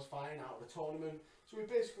Guerreros fighting out of the tournament. So we've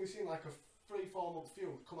basically seen like a 3-4 month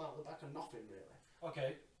feud come out of the back of nothing, really.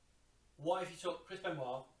 Okay. What if you took Chris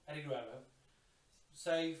Benoit, Eddie Guerrero,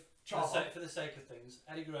 for the sake of things,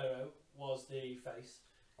 Eddie Guerrero was the face,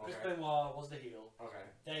 Chris Benoit was the heel. Okay.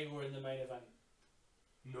 They were in the main event.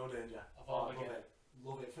 No danger. Of Armageddon.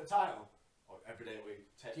 Love it. For the title. Or every day we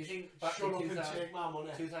take. Do you think back shut in up 2000, and take my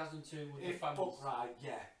money? 2002 with if the fans? booked right,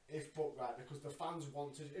 yeah. If booked right, because the fans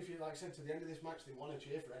want to. If you like I said to the end of this match, they want to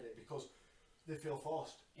cheer for Eddie because they feel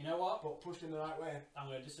forced. You know what? But pushed in the right way. I'm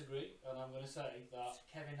going to disagree, and I'm going to say that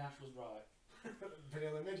Kevin Nash was right.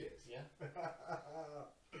 Vanilla midgets. Yeah.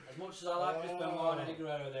 As much as I like Chris Benoit and Eddie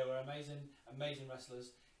Guerrero, they were amazing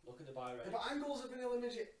wrestlers. Look at the buy rate. Yeah, but Angle's a vanilla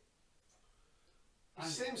midget.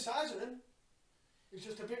 He's the same size as him. He's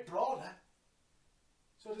just a bit broader.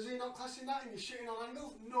 So does he not class in that and you're shitting on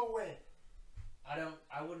Angle? No way.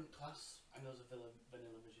 I wouldn't class Angle as a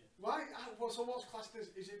vanilla midget. Why? Well, so what's classed as?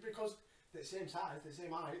 Is it because they're the same size, they're the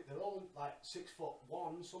same height, they're all like 6'1",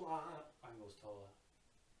 something like that? Angle's taller.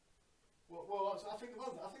 Well, I think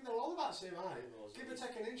they're all about the same height. Give or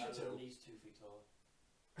take an inch or two. At least 2 feet taller.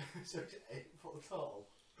 So it's 8 foot tall.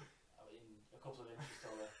 I mean, a couple of inches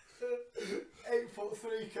taller.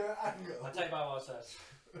 8'3" Kurt Angle. I take back what I said.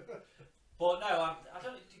 But no, I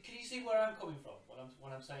don't. Can you see where I'm coming from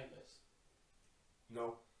when I'm saying this?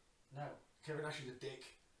 No. No. Kevin Nash is a dick.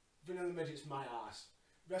 Vanilla midget's my ass.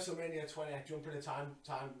 WrestleMania 20, jumping a time.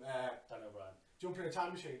 Daniel Bryan. Jumping a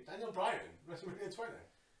time machine. Daniel Bryan. WrestleMania 20.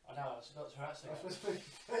 I know. I forgot to harass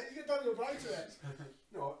You get Daniel Bryan to it.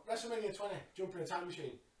 No, WrestleMania 20, jumping a time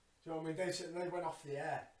machine. Do you know what I mean? They went off the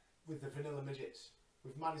air with the vanilla midgets,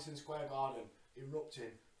 with Madison Square Garden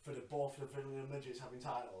erupting for both the vanilla midgets having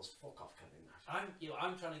titles. Fuck off, Kevin Nash.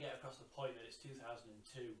 I'm trying to get across the point that it's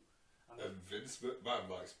 2002. And Vince McMahon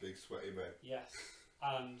likes big sweaty men. Yes,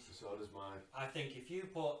 and so does mine. I think if you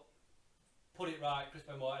put it right, Chris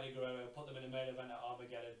Benoit, Eddie Guerrero, put them in the main event at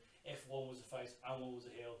Armageddon. If one was a face and one was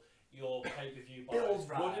a heel, your pay-per-view buys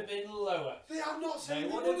would have been lower. I'm not saying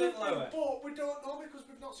they would have been lower, but we don't know because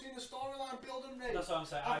we've not seen the storyline build and rate. That's what I'm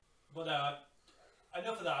saying. But no,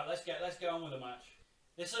 enough of that. Let's get on with the match.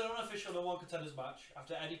 This is an unofficial No. 1 contenders match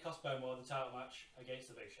after Eddie cost Benoit the title match against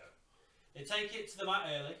the Big Show. They take it to the mat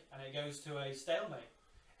early and it goes to a stalemate.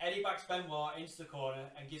 Eddie backs Benoit into the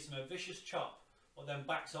corner and gives him a vicious chop, but then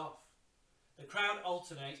backs off. The crowd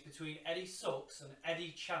alternates between Eddie sucks and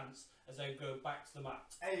Eddie chants as they go back to the mat.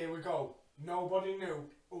 Hey, here we go. Nobody knew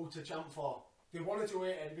who to chant for. They wanted to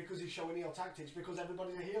hate Eddie because he's showing heel tactics, because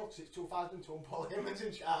everybody's a heel, because it's 2002 and Paul Heyman's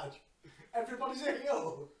in charge. Everybody's a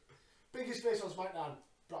heel. Biggest face on SmackDown,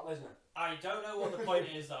 Brock Lesnar. I don't know what the point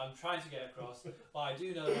is that I'm trying to get across, but I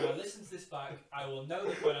do know that when I listen to this back, I will know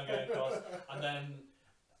the point I'm getting across, and then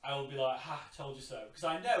I will be like, ha, told you so. Because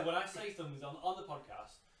I know when I say things on the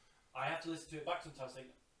podcast, I have to listen to it back sometimes and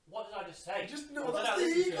think, what did I just say? Just no, that's the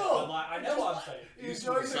ego. I'm like, I know what I'm saying. He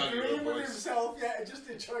enjoys agreeing with himself, yeah, just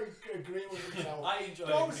enjoy agreeing with himself. I enjoy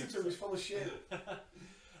Don't listen to him, he's full of shit.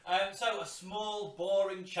 So a small,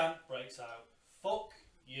 boring chant breaks out. Fuck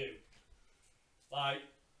you. Like,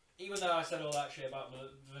 even though I said all that shit about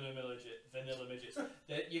vanilla midgets,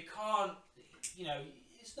 that you can't, you know,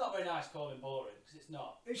 it's not very nice calling boring, because it's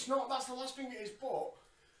not. It's not, that's the last thing it is, but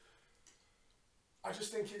I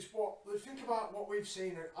just think it's think about what we've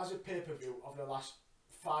seen as a pay-per-view of the last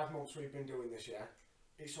 5 months we've been doing this year.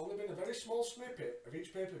 It's only been a very small snippet of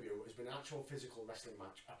each pay-per-view has been an actual physical wrestling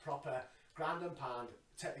match, a proper ground and pound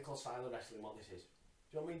technical style of wrestling, what this is.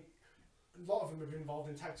 Do you know what I mean? A lot of them have been involved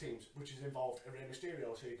in tag teams, which has involved a Rey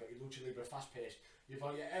Mysterio, so you've got your Lucha Libre fast-paced. You've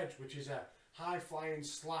got your Edge, which is a high-flying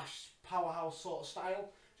 / powerhouse sort of style.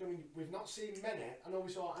 Do you know what I mean? We've not seen many. I know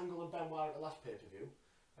we saw Angle and Benoit at the last pay-per-view.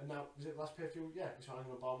 And now, was it the last pay-per-view? Yeah, we saw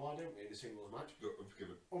Angle and Benoit, didn't we, in the singles match?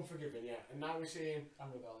 Unforgiven. Unforgiven, yeah. And now we're seeing...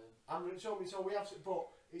 And Rebellion. So we have... But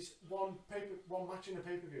it's one match in a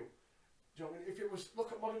pay-per-view. Do you know what I mean? If it was...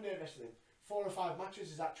 Look at modern day wrestling. 4 or 5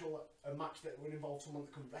 matches is actual a match that would involve someone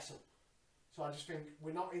that can wrestle. So I just think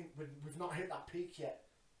we've not hit that peak yet.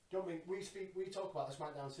 Do you know what I mean? We talk about the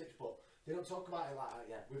SmackDown 6, but they don't talk about it like that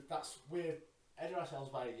yet. We're ahead of ourselves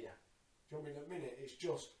by a year. Do you know what I mean? At the minute, it's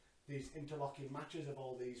just these interlocking matches of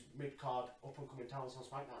all these mid-card up-and-coming talents on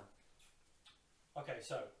SmackDown. Okay,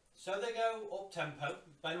 so So they go up tempo.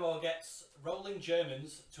 Benoit gets rolling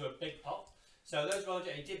Germans to a big pop. So those rolling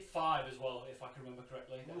Germans, he did 5 as well, if I can remember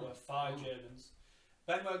correctly. There were 5 Germans.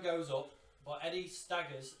 Benoit goes up, but Eddie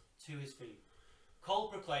staggers to his feet. Cole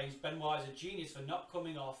proclaims Benoit is a genius for not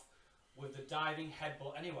coming off with the diving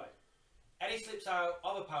headbutt anyway. Eddie slips out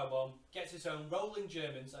of a powerbomb, gets his own rolling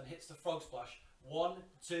Germans and hits the frog splash. 1,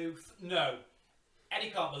 2, no.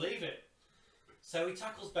 Eddie can't believe it. So he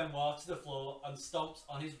tackles Benoit to the floor and stomps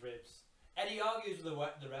on his ribs. Eddie argues with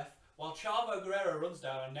the ref, while Chavo Guerrero runs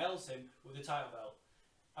down and nails him with the title belt.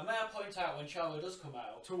 And may I point out, when Chavo does come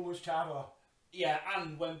out... Too much Chavo. Yeah,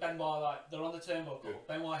 and when Benoit, like, they're on the turnbuckle,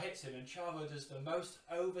 Benoit hits him and Chavo does the most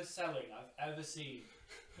overselling I've ever seen.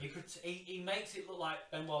 He makes it look like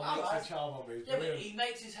Benoit makes Chavo moves. Yeah, but he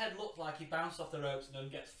makes his head look like he bounced off the ropes and then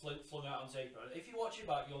gets flung out on tape. If you watch it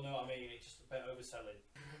back, you'll know what I mean. It's just a bit overselling.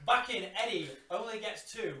 Back in, Eddie only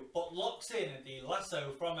gets 2, but locks in the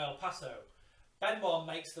lasso from El Paso. Benoit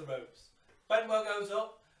makes the ropes. Benoit goes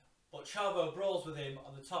up, but Chavo brawls with him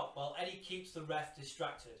on the top while Eddie keeps the ref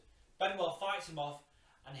distracted. Benoit fights him off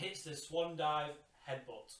and hits the swan dive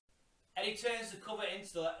headbutt. Eddie turns the cover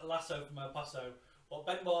into the lasso from El Paso, but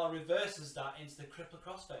Benoit reverses that into the crippler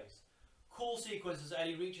crossface. Cool sequence as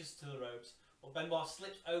Eddie reaches to the ropes, but Benoit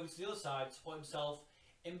slips over to the other side to put himself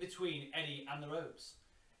in between Eddie and the ropes.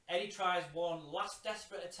 Eddie tries one last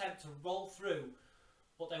desperate attempt to roll through,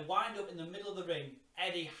 but they wind up in the middle of the ring.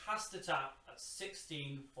 Eddie has to tap at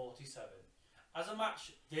 16:47. As a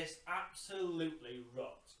match, this absolutely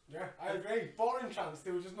rocked. Yeah, I agree. Boring chance,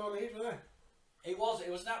 there was just no need for it. It was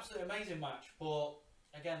an absolutely amazing match, but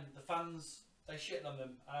again, the fans, they shit on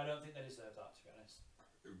them, and I don't think they deserve that, to be honest.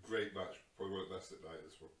 Great match, probably one of the best at night,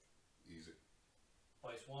 this one. Easy.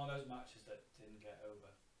 But it's one of those matches that didn't get over.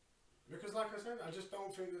 Because like I said, I just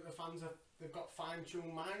don't think that the fans they've got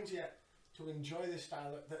fine-tuned minds yet to enjoy this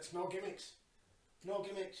style that's no gimmicks. No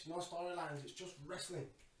gimmicks, no storylines, it's just wrestling.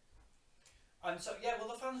 And so, yeah, well,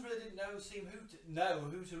 the fans really didn't know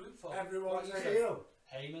who to root for. Everyone's a heel.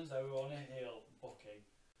 Heyman's everyone a heel booking.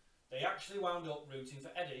 They actually wound up rooting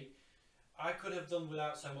for Eddie. I could have done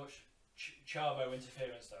without so much Chavo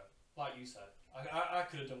interference, though. Like you said, I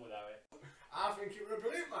could have done without it. I think it was a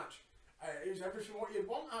brilliant match. It was everything what you'd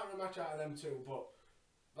want out of a match out of them two, but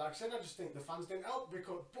like I said, I just think the fans didn't help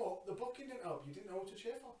but the booking didn't help. You didn't know who to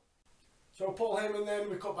cheer for. So Paul Heyman then,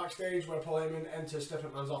 we cut backstage where Paul Heyman enters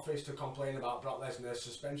Stephanie McMahon's office to complain about Brock Lesnar's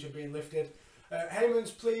suspension being lifted.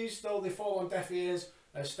 Heyman's pleased, though they fall on deaf ears,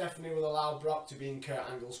 as Stephanie will allow Brock to be in Kurt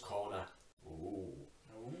Angle's corner. Ooh.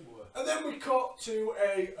 And then we cut to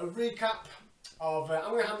a recap of,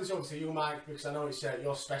 I'm going to hand this over to you, Mike, because I know it's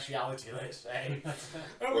your speciality, let's say.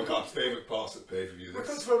 One of our favourite parts of pay-per-view. We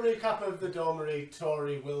come to a recap of the Domery,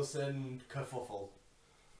 Tori Wilson kerfuffle.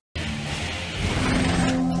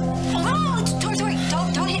 Oh, Tori,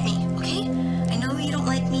 don't hit me, okay? I know you don't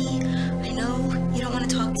like me. I know you don't want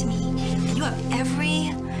to talk to me. And you have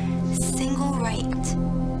every single right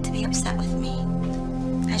to be upset with me.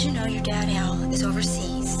 As you know, your dad, Al, is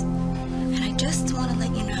overseas. And I just want to let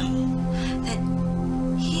you know that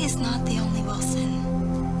he is not the only Wilson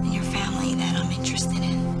in your family that I'm interested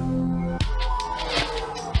in.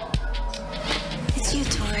 It's you,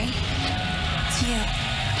 Tori. It's you.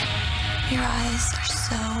 Your eyes are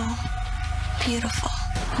so beautiful.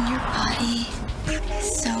 And your body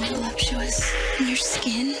is so voluptuous. And your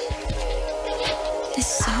skin is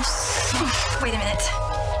so soft. Wait a minute.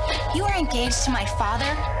 You are engaged to my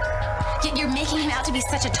father? Yet you're making him out to be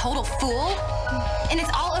such a total fool? And it's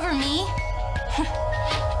all over me?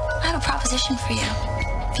 I have a proposition for you.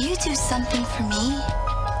 If you do something for me,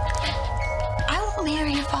 I will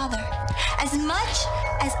marry your father. As much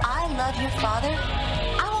as I love your father,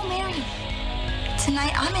 I will marry you.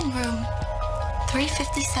 Tonight, I'm in room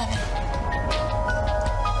 357.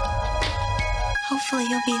 Hopefully,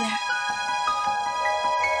 you'll be there.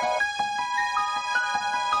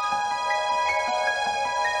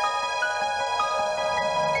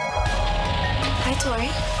 Hi, Tori.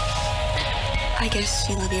 I guess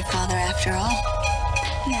you love your father after all.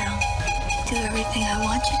 Now, do everything I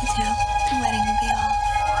want you to do, letting him be all.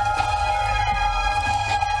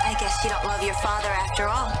 I guess you don't love your father after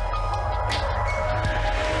all.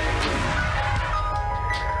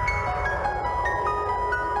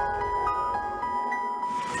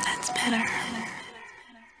 That's better.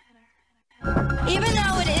 Even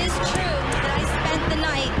though it is true that I spent the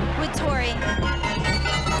night with Tori,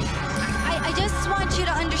 I just want you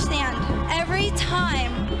to understand, every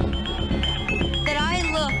time that I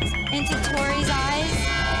looked into Tori's eyes,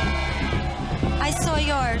 I saw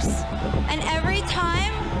yours. And every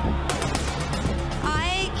time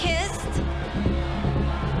I kissed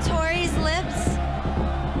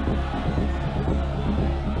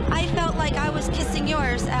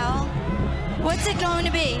Al. What's it going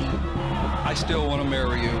to be? I still want to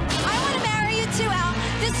marry you. I want to marry you too, Al.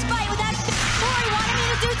 Despite what that Tori wanted me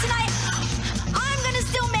to do tonight, I'm going to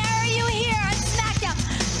still marry you here on SmackDown.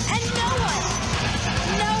 And no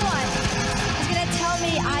one is going to tell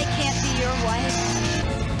me I can't be your wife.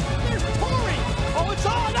 There's Tori! Oh, it's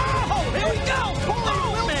on! Oh, here we go! Tori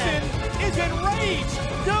Wilson is enraged!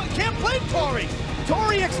 Can't blame Tori!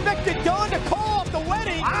 Tori expected Dawn to call off the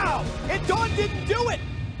wedding! Wow! And Dawn didn't do it!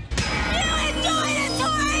 You enjoyed it,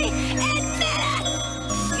 Tori! Admit it!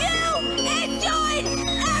 You enjoyed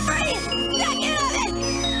every second of it!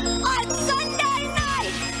 On Sunday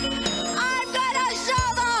night, I'm gonna show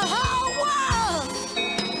the whole world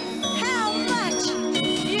how much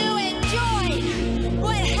you enjoyed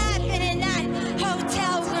what happened in that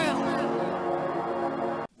hotel room.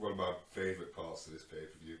 One of my favourite parts of this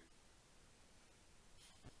pay-per-view.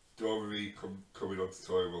 Dawn Marie coming on to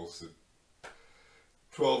Tori Wilson.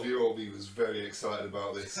 12-year-old me was very excited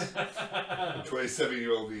about this. And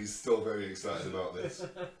 27-year-old me is still very excited about this.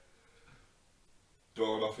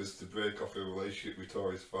 Dawn offers to break off a relationship with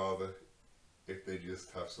Tori's father if they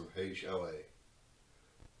just have some HLA.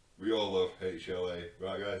 We all love HLA,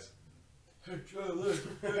 right guys?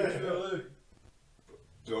 HLA.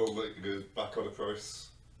 Dawn goes back on a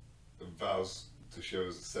promise and vows to show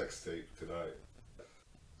us a sex tape tonight.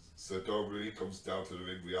 So Dawn Marie comes down to the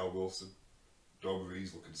ring with Al Wilson. Dawn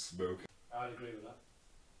Marie's looking smoky. I'd agree with that.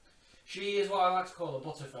 She is what I like to call a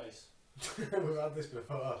butterface. We've had this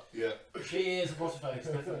before. Yeah. She is a butterface,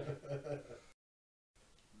 definitely.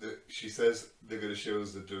 She says they're going to show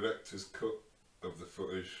us the director's cut of the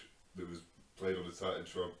footage that was played on the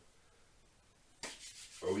Titantron.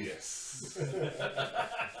 Oh yes.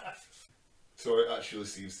 Tori actually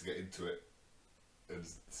seems to get into it. And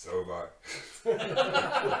so am I.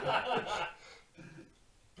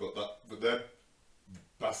 But then,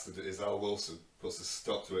 bastard it is Al Wilson puts a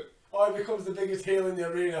stop to it. Oh, he becomes the biggest heel in the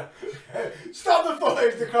arena. Stop the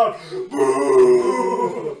footage, the crowd.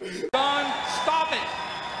 Boo! Don, stop it!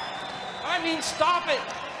 I mean, stop it!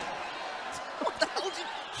 What the hell did you...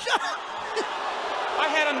 Shut up! I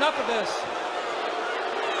had enough of this.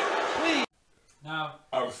 Please. Now,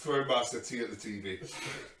 I was throwing my settee at the TV.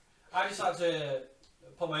 I just had to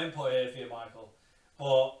put my input here for you, Michael.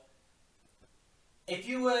 But if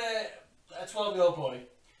you were a 12-year-old boy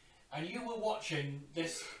and you were watching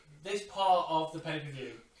this part of the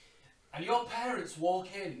pay-per-view and your parents walk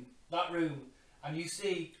in that room and you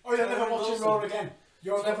see... Oh, you're never watching Raw again.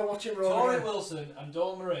 You're never watching Raw Tori again. Wilson and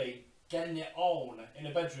Dawn Marie getting it on in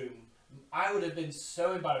a bedroom, I would have been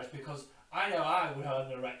so embarrassed because I know I would have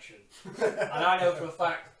had an erection. And I know for a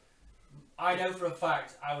fact I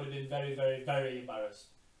would have been very, very, very embarrassed.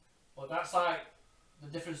 But that's like the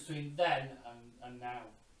difference between then and now.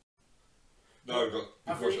 No,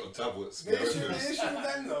 we've watched it on tablets. The issue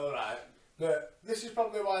then though, right, that this is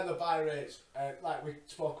probably why the buy rates, like we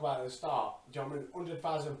spoke about at the start, do you know what I mean,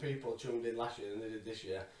 100,000 people tuned in last year than they did this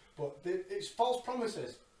year, but it's false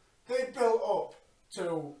promises. They built up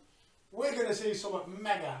to, we're going to see something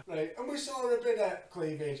mega, right, and we saw a bit of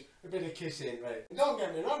cleavage, a bit of kissing, right, and don't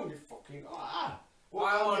get me wrong, you fucking,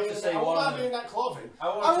 I wanted to say one of them. In that clothing. I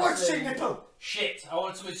want want to to see see nipple. Shit. I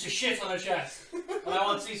want someone to shit on her chest. And I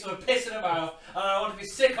want to see someone piss in her mouth. And I want to be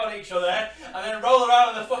sick on each other. And then roll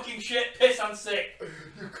around in the fucking shit, piss and sick.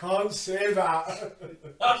 You can't say that.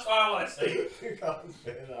 That's what I want to see. You can't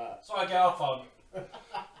say that. That's what I get off on.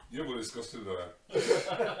 You're more disgusting than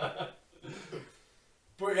I.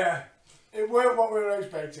 But yeah, it weren't what we were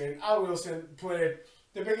expecting. Al Wilson played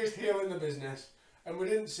the biggest heel in the business. And we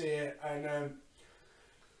didn't see it. And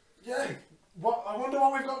yeah, I wonder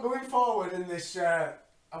what we've got going forward in this, I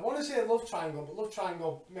want to say love triangle, but love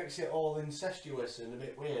triangle makes it all incestuous and a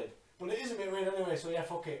bit weird. But it is a bit weird anyway, so yeah,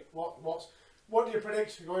 fuck it. What do you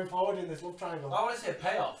predict going forward in this love triangle? I want to see a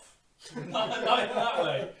payoff. not in that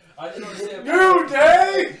way. I just want to see a New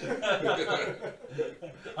Day!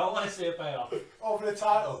 I want to see a payoff. Over the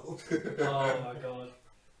title. Oh my god.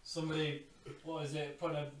 Somebody, what is it,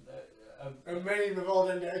 put a many we've all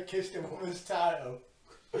done kissed a woman's title.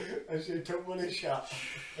 And she took money shot.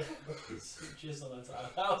 Jizz on the title.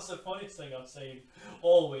 That was the funniest thing I've seen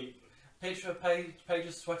all week. Picture of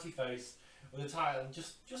Paige's sweaty face with a title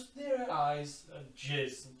just near her eyes and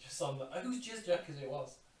jizz just on the. Whose jizz jack it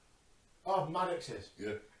was? Oh, Maddox's.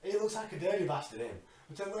 Yeah. He looks like a dirty bastard, him.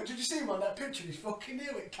 I tell you, did you see him on that picture? He's fucking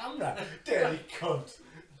here with camera. Dirty cunt.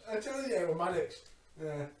 I tell you, with Maddox.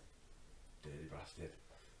 Dirty bastard.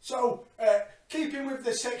 So, keeping with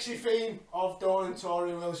the sexy theme of Dawn and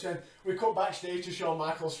Tori Wilson, we come backstage to show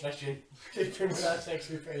Michael stretching. Keeping with that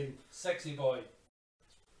sexy theme. Sexy boy.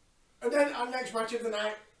 And then our next match of the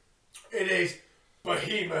night, it is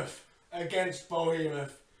Behemoth against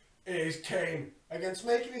Behemoth. It is Kane against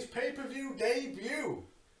making his pay-per-view debut.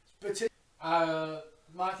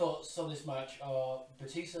 My thoughts on this match are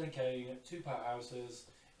Batista and Kane, two powerhouses.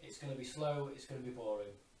 It's going to be slow, it's going to be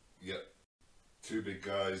boring. Yep. Two big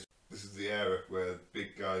guys. This is the era where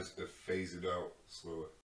big guys are phasing out slower.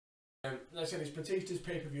 Like I said, it's Batista's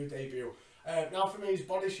pay-per-view debut. Now for me, his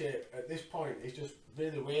body shape at this point is just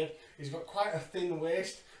really weird. He's got quite a thin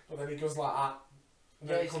waist, but then he goes like that, and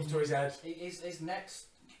then it comes to his head. His neck's...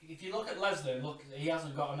 If you look at Lesnar, look, he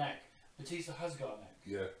hasn't got a neck. Batista has got a neck.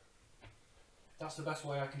 Yeah. That's the best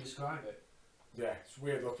way I can describe it. Yeah, it's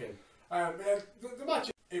weird looking. The match,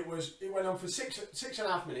 it went on for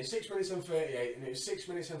 6.5 minutes, 6 minutes and 38, and it was 6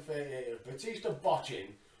 minutes and 38 of Batista botching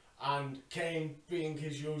and Kane being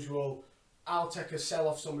his usual, I'll take a sell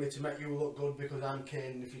off somebody to make you look good because I'm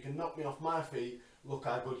Kane, and if you can knock me off my feet, look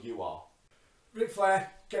how good you are. Ric Flair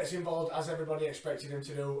gets involved as everybody expected him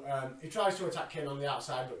to do. He tries to attack Kane on the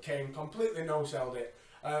outside, but Kane completely no-selled it.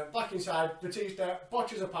 Back inside, Batista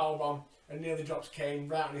botches a powerbomb and nearly drops Kane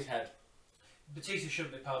right on his head. Batista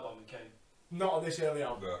shouldn't be powerbombing Kane. Not at this early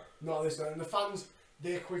on. No. Not at this early. And the fans,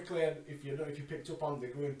 they quickly, if you picked up on, they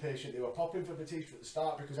grew impatient. They were popping for Batista at the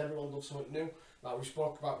start because everyone loves something new. Like we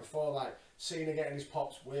spoke about before, like Cena getting his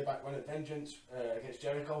pops way back when at Vengeance against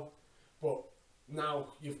Jericho. But now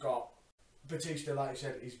you've got Batista, like I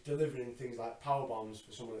said, he's delivering things like power bombs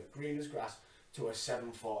for someone that's green as grass to a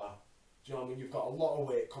 7-footer. Do you know what I mean? You've got a lot of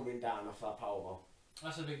weight coming down off that power bomb.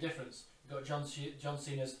 That's a big difference. You've got John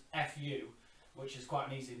Cena's FU, which is quite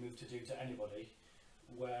an easy move to do to anybody.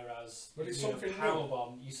 Whereas but it's you know, something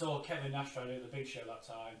powerbomb, you saw Kevin Nash try to do it at the Big Show that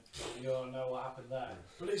time. You don't know what happened there.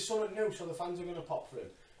 But it's something new, so the fans are going to pop for him.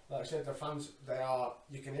 Like I said, the fans,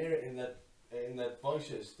 you can hear it in their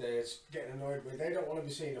voices. They're getting annoyed with. They don't want to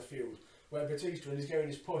be seeing a feud where Batista, when he's getting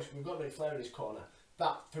his push, we've got Ric Flair in his corner.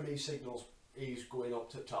 That for me signals he's going up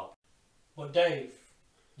to top. But Dave.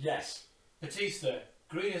 Yes. Batista,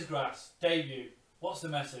 green as grass, debut. What's the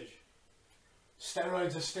message?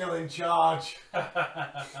 Steroids are still in charge.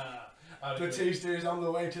 Batista is on the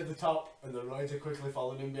way to the top, and the roids are quickly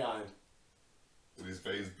following him behind. And his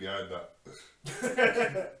face behind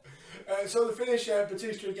that. So the finish,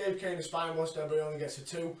 Batista gave Kane a spine buster, but he only gets a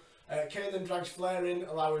 2. Kane then drags Flair in,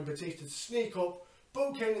 allowing Batista to sneak up,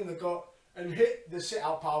 boot Kane in the gut, and hit the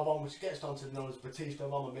sit-out powerbomb, which gets down to the nose. Batista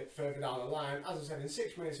bomb a bit further down the line, as I said, in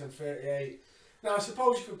 6 minutes and 38. Now, I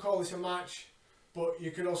suppose you could call this a match, but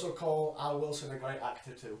you could also call Al Wilson a great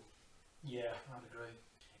actor too. Yeah, I'd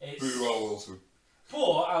agree. Boo Al Wilson.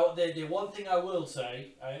 But the one thing I will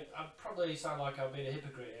say, I probably sound like I'm being a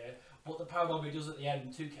hypocrite here, but the powerbomb he does at the end in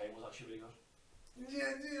 2K was actually really good.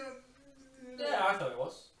 Yeah, I thought it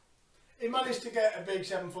was. He managed to get a big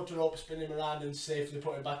 7-footer up, spin him around and safely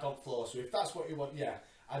put him back on floor. So if that's what you want, yeah,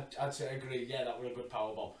 I'd say agree, yeah, that was a good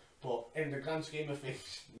powerbomb. But in the grand scheme of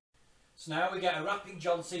things... So now we get a rapping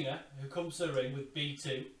John Cena, who comes to the ring with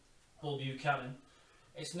B2, Bull Buchanan.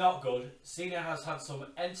 It's not good. Cena has had some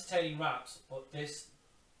entertaining raps, but this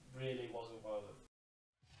really wasn't one of them.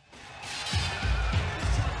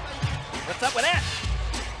 What's up with that?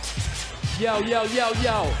 Yo, yo, yo,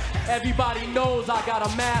 yo. Everybody knows I got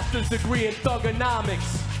a master's degree in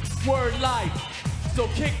thugonomics. Word life. So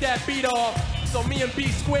kick that beat off so me and B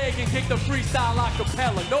Square can kick the freestyle a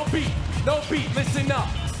cappella. No beat, listen up.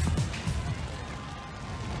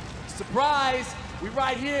 Surprise, we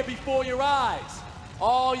right here before your eyes.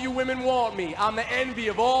 All you women want me. I'm the envy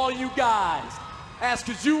of all you guys. That's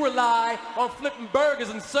 'cause you rely on flipping burgers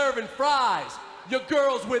and serving fries. Your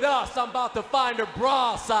girl's with us, I'm about to find her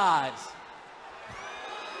bra size.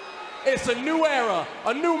 It's a new era,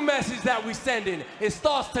 a new message that we sending. It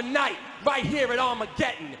starts tonight, right here at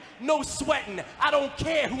Armageddon. No sweating, I don't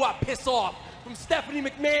care who I piss off. From Stephanie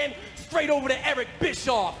McMahon, straight over to Eric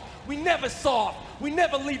Bischoff. We never soft, we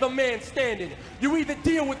never leave a man standing. You either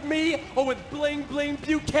deal with me or with Bling Bling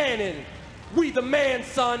Buchanan. We the man,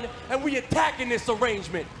 son, and we attacking this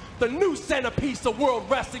arrangement. The new centerpiece of World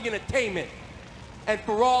Wrestling Entertainment. And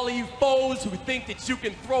for all of you foes who think that you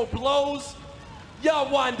can throw blows,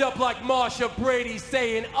 y'all wind up like Marsha Brady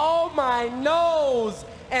saying, oh my nose,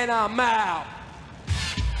 and I'm out.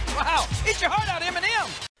 Wow, eat your heart out,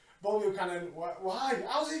 Eminem. Bull Buchanan, why?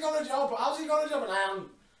 How's he got a job? How's he got a job? And I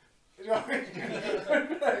am. You know what I mean?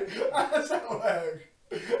 How does that work?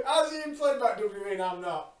 How's he employed by WWE and I'm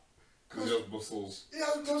not? Because he has muscles. He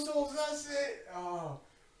has muscles, that's it. Oh,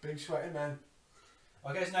 big sweaty man.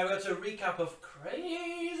 Okay, so now we're to a recap of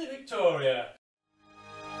Crazy Victoria.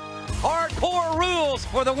 Hardcore rules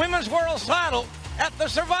for the Women's World title at the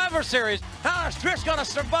Survivor Series. How is Trish going to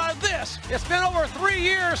survive this? It's been over 3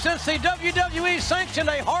 years since the WWE sanctioned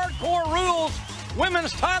a Hardcore Rules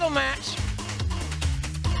women's title match.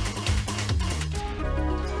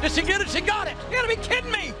 Did she get it? She got it. You gotta be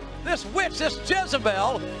kidding me. This witch, this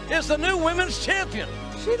Jezebel, is the new women's champion.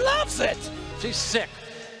 She loves it. She's sick.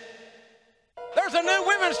 There's a new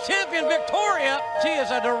women's champion, Victoria. She is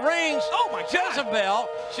a deranged Jezebel.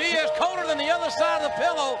 She is colder than the other side of the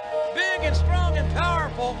pillow, big and strong and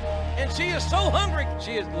powerful, and she is so hungry.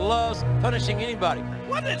 She loves punishing anybody.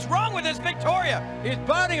 What is wrong with this Victoria? He's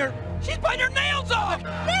biting her. She's biting her nails off.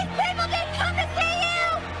 These people didn't come to see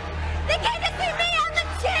you. They came to see me. I'm the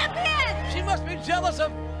champion. She must be jealous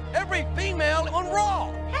of every female on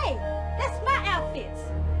Raw. Hey, that's my outfits.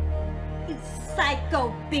 You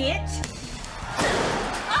psycho bitch.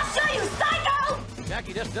 I'll show you, psycho!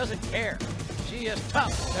 Jackie just doesn't care. She is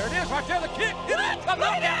tough. There it is, right there, the kick. It is a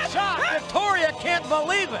knockout shot. Victoria can't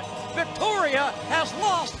believe it. Victoria has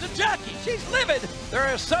lost to Jackie. She's livid. There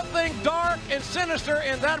is something dark and sinister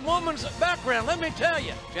in that woman's background, let me tell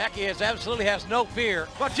you. Jackie absolutely has no fear,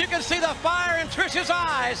 but you can see the fire in Trish's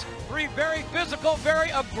eyes. 3 very physical, very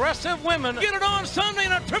aggressive women. Get it on Sunday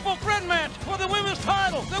in a triple threat match for the women's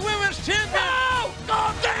title. The women's champion. No!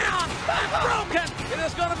 Go down! Broken! It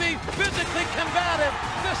is going to be physically combative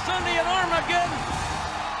this Sunday at Armageddon.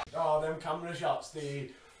 Oh, them camera shots. The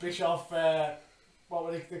Bischoff, what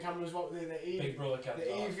were the cameras? What were they? The Big Brother cameras.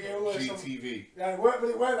 The E-View or something. GTV. Yeah, it weren't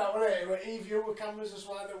that, were it? It were E-View cameras as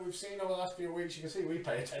well that we've seen over the last few weeks. You can see we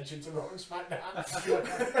pay attention to Raw and SmackDown.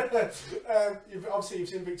 You've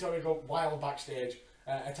seen Victoria go wild backstage,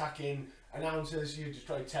 attacking announcers. You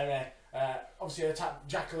destroyed Terry. Obviously attacked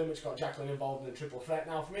Jacqueline, which got Jacqueline involved in a triple threat.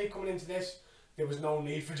 Now, for me, coming into this, there was no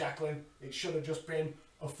need for Jacqueline. It should have just been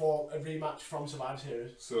a rematch from Survivor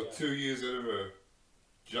Series. So 2 years in a row,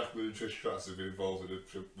 Jacqueline and Trish Stratus have been involved in a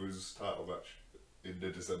women's title match in the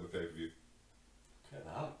December pay-per-view. Look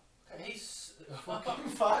at that. He's fucking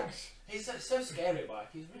facts. He's so scary at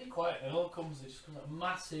back. He's really quiet, and it all comes. It just comes like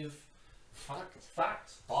massive fact.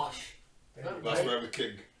 Bosh. That's where the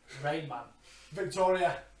king. Rain Man.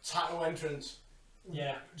 Victoria title entrance.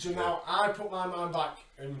 Yeah. So now I put my mind back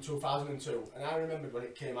in 2002, and I remembered when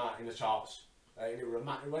it came out in the charts. It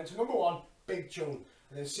went to #1, big tune,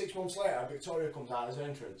 and then 6 months later, Victoria comes out as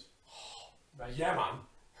entrance. Right. Yeah,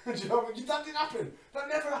 man. Do you know what I mean? That didn't happen. That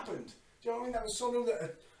never happened. Do you know what I mean? That was so new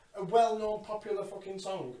that a well-known, popular fucking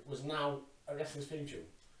song was now a wrestler's theme tune.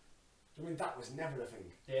 Do you mean that was never a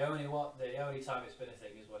thing? The only time it's been a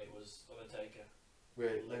thing is when it was Undertaker.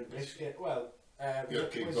 With Limp Bizkit. Well,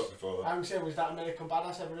 King Rock before that. I would say, was that American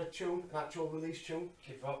Badass ever a tune, an actual release tune?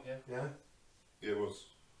 Kid Rock, yeah. Yeah. Yeah, it was.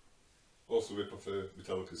 Also rip off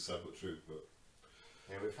Metallica's Sad But True, but...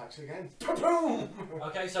 Here we facts again. Boom!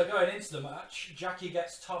 Okay, so going into the match, Jackie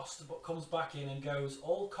gets tossed but comes back in and goes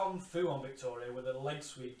all kung fu on Victoria with a leg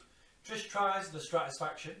sweep. Trish tries the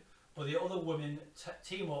Stratisfaction, but the other women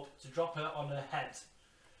team up to drop her on her head.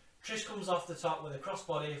 Trish comes off the top with a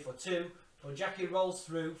crossbody for 2, but Jackie rolls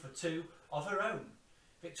through for 2 of her own.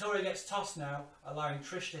 Victoria gets tossed now, allowing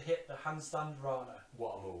Trish to hit the handstand Rana.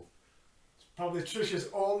 What a move. It's probably Trish's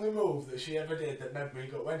only move that she ever did that made me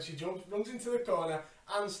go, when she runs into the corner,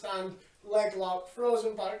 handstand, leg lock,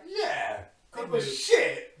 frozen back, yeah! It was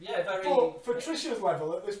shit! Yeah, very... But for Trish's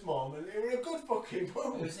level at this moment, it was a good fucking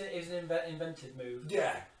move. It was an inventive move.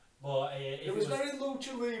 Yeah. But it was very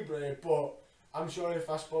lucha libre, but I'm sure if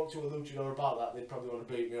I spoke to a luchador about that, they'd probably want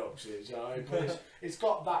to beat me up. So, you know, but it's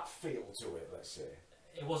got that feel to it, let's say.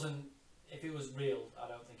 It wasn't... If it was real, I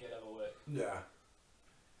don't think it'd ever work. Yeah.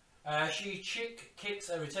 She kicks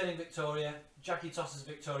a returning Victoria. Jackie tosses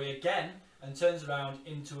Victoria again and turns around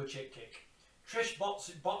into a chick kick. Trish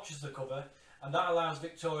botches the cover, and that allows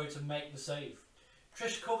Victoria to make the save.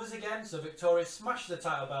 Trish covers again, so Victoria smashes the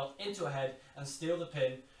title belt into her head and steals the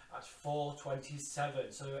pin at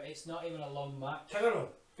 4:27. So it's not even a long match. No.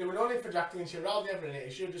 They were only for Jacqueline. She hardly ever in it.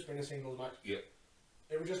 It should have just been a singles match. Yep.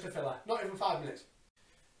 It was just a filler. Not even 5 minutes.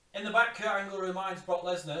 In the back, Kurt Angle reminds Brock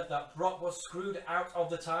Lesnar that Brock was screwed out of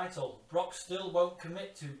the title. Brock still won't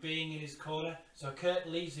commit to being in his corner, so Kurt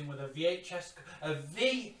leaves him with a VHS.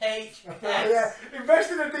 Yeah,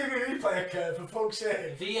 invest in a DVD player, Kurt, for fuck's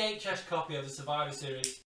sake. VHS copy of the Survivor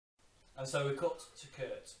Series. And so we cut to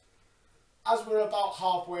Kurt. As we're about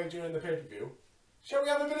halfway during the pay-per-view, shall we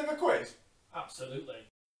have a bit of a quiz? Absolutely.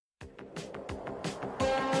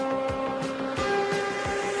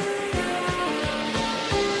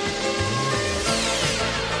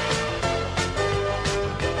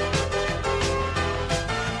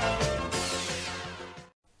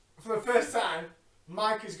 For the first time,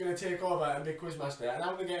 Mike is going to take over and be quizmaster, and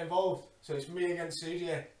I'm going to get involved. So it's me against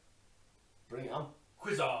CJ. Bring it on.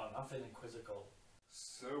 Quiz on. I'm feeling quizzical.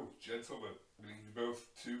 So, gentlemen, I'm going to give you both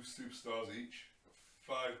 2 superstars each.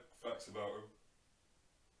 5 facts about them.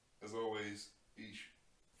 As always, each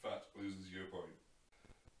fact loses you a point.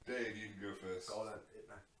 Dave, you can go first. Go on then, hit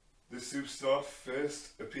me. This superstar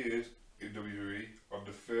first appeared in WWE on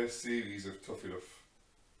the first series of Tough Enough.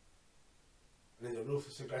 And then the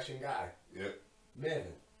Ruthless Aggression guy? Yep.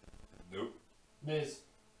 Maven? Nope. Miz?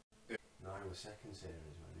 No, in the second series,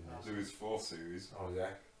 man. There is 4th series. Oh, yeah.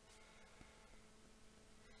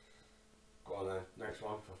 Go on then, next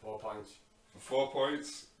one for 4 points. For 4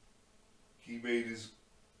 points, he made his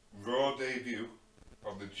Raw debut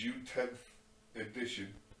on the June 10th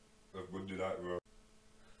edition of Monday Night Raw.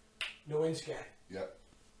 Nowinski? Yep.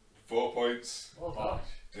 4 points. Oh, Bosh.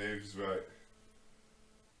 Dave's right.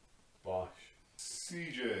 Bosh.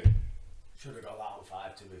 CJ. Should have got that on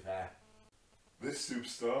 5, to be fair. This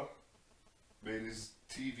superstar made his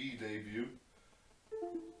TV debut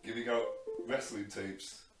giving out wrestling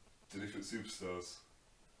tapes to different superstars.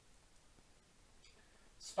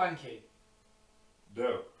 Spanky?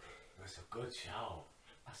 No. That's a good shout.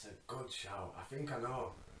 That's a good shout. I think I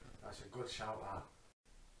know. That's a good shout, that.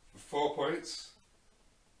 For 4 points,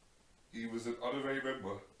 he was an honorary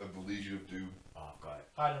member of the Legion of Doom. Oh, I've got it.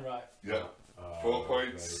 Hide and right. Yeah. 4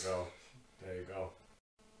 points. There you go. There you go.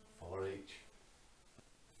 4 each.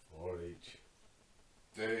 4 each.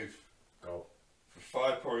 Dave. Go. For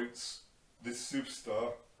 5 points, this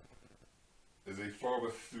superstar is a former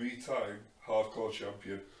 3-time hardcore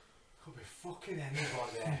champion. Could be fucking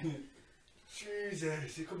anybody.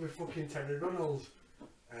 Jesus, it could be fucking Terry Runnels.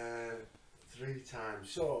 3 times.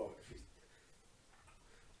 So, if it's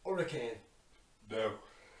Hurricane. No.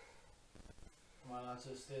 Am I allowed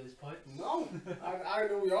to steal his point? No, I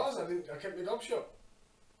know yours. I kept my gob shut.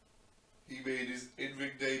 He made his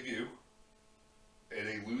in-ring debut in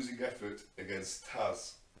a losing effort against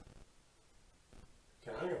Taz.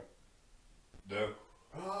 Can I go? No.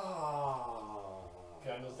 Oh.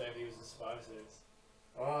 Candle's debut was in Survivor Series.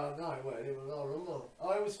 Oh, no, it wasn't. It was all Rumble.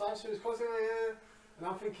 Oh, it was fine. So it was close to yeah. And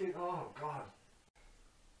I'm thinking, oh, God.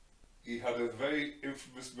 He had a very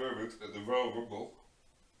infamous moment at the Royal Rumble,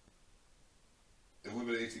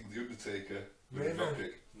 eliminating The Undertaker with a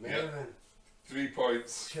dropkick. Maven. 3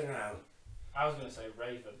 points. Fucking hell. I was going to say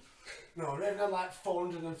Raven. No, Raven had like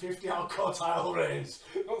 450 hardcore title reigns,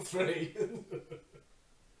 not 3.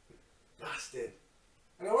 Bastard.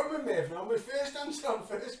 And I went with Maven on my first answer on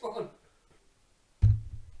first one.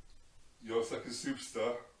 Your second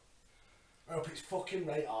superstar I hope it's fucking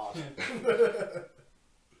right hard.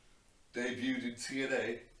 debuted in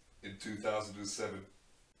TNA in 2007.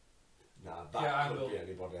 Nah, that could be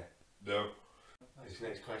anybody. No. This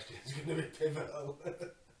next question is going to be pivotal.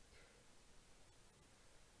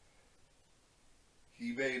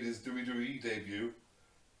 He made his WWE debut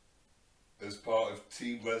as part of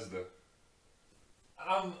Team Lesnar.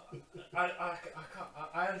 I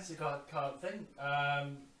honestly can't think.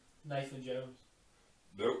 Nathan Jones.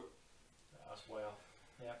 Nope. That's way off.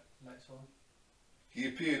 Yeah, next one. He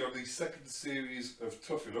appeared on the second series of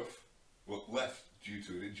Tough Enough, but left due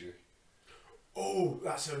to an injury. Oh,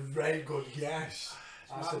 that's a very good guess.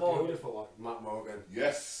 That's a beautiful one. Matt Morgan.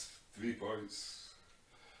 Yes, 3 points.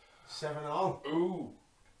 7-0. Ooh,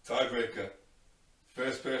 tiebreaker.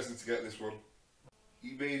 First person to get this one.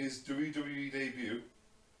 He made his WWE debut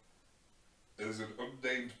as an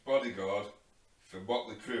unnamed bodyguard for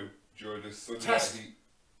Motley Crue during a Sunday Night Heat.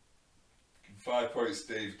 5 points,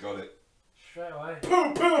 Dave got it. Straight away.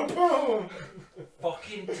 Boom, boom, boom!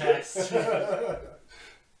 Fucking test.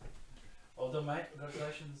 Well done, mate.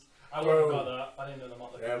 Congratulations. I wouldn't have got that. I didn't know the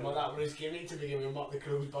Motley Crue. Yeah, well, that was giving to begin with Motley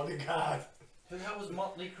Crue's bodyguard. Who the hell was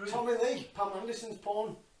Motley Crue? Tommy Lee, Pam Anderson's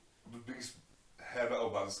pawn. The biggest hair metal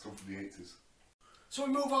bands come from the 80s. So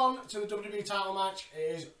we move on to the WWE title match.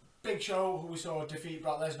 It is Big Show, who we saw defeat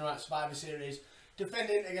Brock Lesnar at Survivor Series,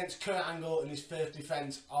 defending against Kurt Angle in his first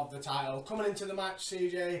defence of the title. Coming into the match,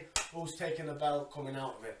 CJ, who's taking the belt coming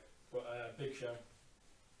out of it? But, Big Show.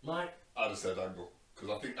 Mike? I'd have said Angle, because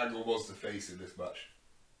I think Angle was the face in this match.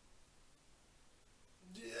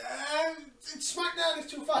 It's SmackDown,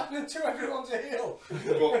 it's 2002, everyone's a heel.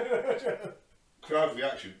 But crowd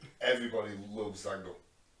reaction, everybody loves Angle.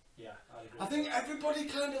 Yeah, I agree. I think everybody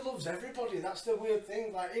kind of loves everybody. That's the weird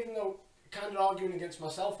thing. Like, even though kind of arguing against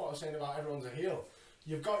myself, what I was saying about everyone's a heel.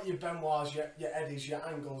 You've got your Benoits, your Eddies, your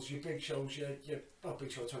Angles, your Big Shows, your well,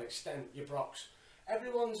 Big Show to an extent, your Brocks.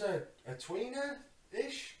 Everyone's a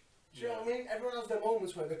tweener-ish. Do you know what I mean? Everyone has their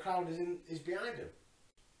moments where the crowd is behind them.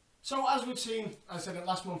 So, as we've seen, as I said it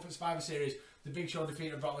last month at Survivor Series, the Big Show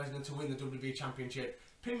defeated Brock Lesnar to win the WWE Championship,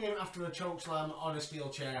 pinning him after a chokeslam on a steel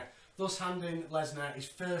chair. thus handing Lesnar his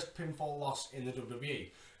first pinfall loss in the WWE.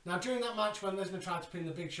 Now, during that match, when Lesnar tried to pin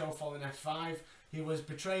the Big Show following F5, he was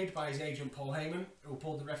betrayed by his agent Paul Heyman, who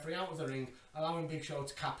pulled the referee out of the ring, allowing Big Show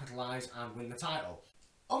to capitalise and win the title.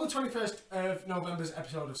 On the 21st of November's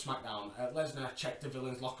episode of SmackDown, Lesnar checked the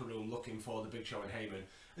villain's locker room looking for the Big Show and Heyman,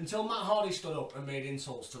 until Matt Hardy stood up and made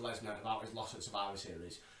insults to Lesnar about his loss at Survivor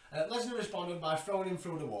Series. Lesnar responded by throwing him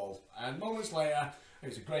through the wall, and moments later, it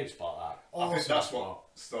was a great spot that. I think that's what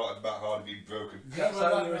started Matt Hardy being broken. Yeah,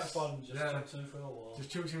 so he responded, just chucked him through a wall. Just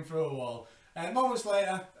chucked him through a wall. Moments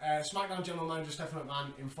later, SmackDown General Manager Stephanie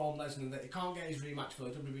McMahon informed Lesnar that he can't get his rematch for the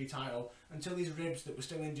WWE title until his ribs that were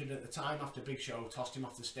still injured at the time after Big Show tossed him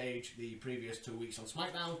off the stage the previous 2 weeks on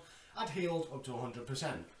SmackDown had healed up to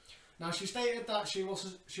 100%. Now, she stated that she will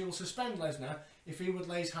suspend Lesnar if he would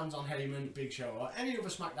lay his hands on Heyman, Big Show or any other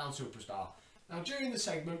SmackDown superstar. Now, during the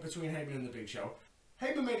segment between Heyman and the Big Show,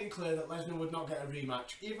 Heyman made it clear that Lesnar would not get a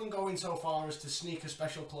rematch, even going so far as to sneak a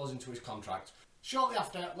special clause into his contract. Shortly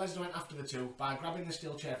after, Lesnar went after the two by grabbing the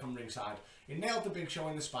steel chair from ringside. He nailed the Big Show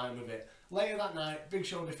in the spine with it. Later that night, Big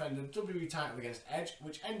Show defended the WWE title against Edge,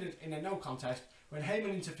 which ended in a no contest when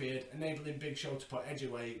Heyman interfered, enabling Big Show to put Edge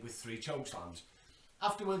away with 3 chokeslams.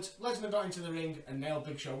 Afterwards, Lesnar got into the ring and nailed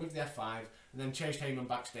Big Show with the F5, and then chased Heyman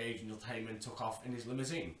backstage until Heyman took off in his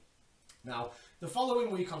limousine. Now, the following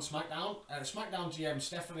week on SmackDown, SmackDown GM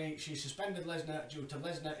Stephanie, she suspended Lesnar due to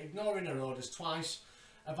Lesnar ignoring her orders twice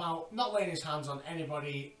about not laying his hands on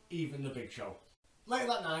anybody, even the Big Show. Later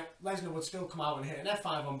that night, Lesnar would still come out and hit an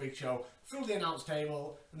F5 on Big Show through the announce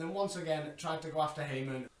table, and then once again tried to go after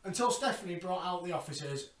Heyman, until Stephanie brought out the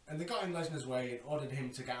officers and they got in Lesnar's way and ordered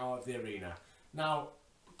him to get out of the arena. Now,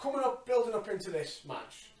 building up into this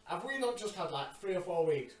match, have we not just had like 3 or 4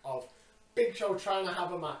 weeks of Big Show trying to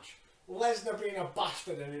have a match, Lesnar being a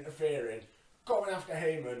bastard and interfering, going after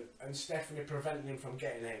Heyman, and Stephanie preventing him from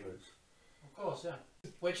getting Heyman? Of course, yeah.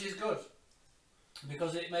 Which is good,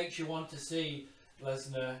 because it makes you want to see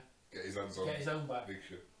Lesnar get his hands on his own back. Big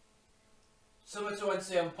Show. Similar to when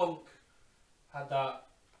CM Punk had that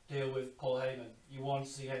deal with Paul Heyman. You want to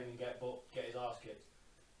see Heyman get his arse kicked.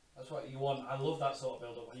 That's what you want. I love that sort of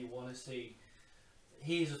build-up where you want to see.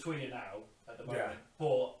 He's a tweener now at the moment,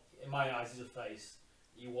 but in my eyes, he's a face.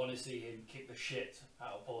 You want to see him kick the shit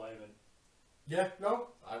out of Paul Heyman. Yeah, no,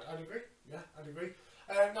 I'd agree. Yeah, I'd agree.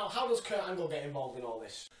 Now, how does Kurt Angle get involved in all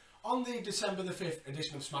this? On the December the 5th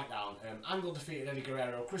edition of SmackDown, Angle defeated Eddie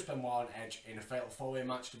Guerrero, Chris Benoit and Edge in a fatal 4-way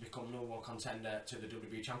match to become #1 contender to the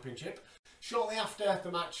WWE Championship. Shortly after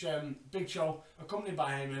the match, Big Show, accompanied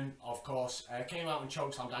by Heyman, of course, came out and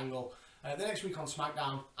chokeslammed Angle. The next week on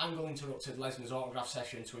SmackDown, Angle interrupted Lesnar's autograph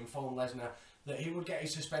session to inform Lesnar that he would get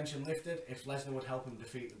his suspension lifted if Lesnar would help him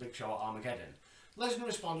defeat the Big Show at Armageddon. Lesnar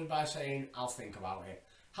responded by saying, "I'll think about it."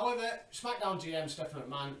 However, SmackDown GM Stephanie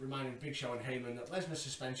McMahon reminded Big Show and Heyman that Lesnar's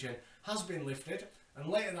suspension has been lifted, and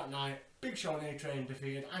later that night, Big Show and A-Train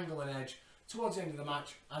defeated Angle and Edge. Towards the end of the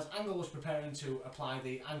match, as Angle was preparing to apply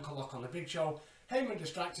the ankle lock on the Big Show, Heyman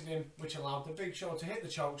distracted him, which allowed the Big Show to hit the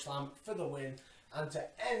chokeslam for the win, and to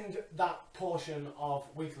end that portion of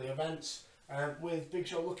weekly events, with Big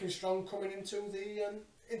Show looking strong coming into the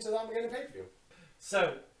Armageddon pay-per-view.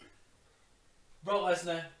 So, Brock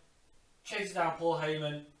Lesnar chases down Paul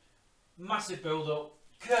Heyman, massive build-up.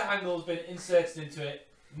 Kurt Angle's been inserted into it.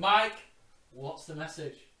 Mike, what's the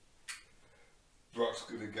message? Brock's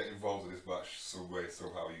going to get involved in this match some way,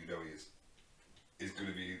 somehow. You know he is. He's going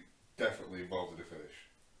to be definitely involved in the finish.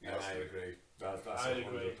 Yeah, I agree. That's I agree,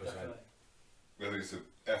 100%. definitely. Whether it's an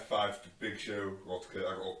F5 to Big Show or to Kurt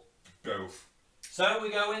Angle, both. So we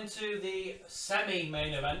go into the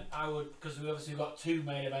semi-main event. Because we obviously got 2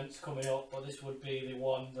 main events coming up, but this would be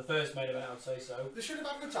the first main event, I would say so. They should have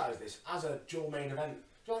advertised this as a dual main event.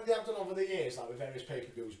 Do you know like they have done over the years, like with various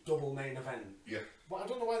pay-per-views, double main event? Yeah. But I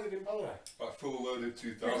don't know why they didn't bother. Like full loaded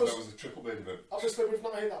 2000, Because that was a triple main event. Obviously, we've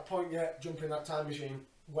not hit that point yet, jumping that time machine,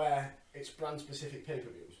 where it's brand-specific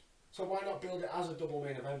pay-per-views. So why not build it as a double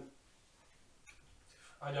main event?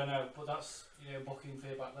 I don't know, but that's booking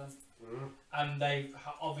fear back then. And they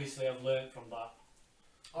obviously have learnt from that.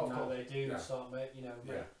 Oh, now cool. they do Yeah. start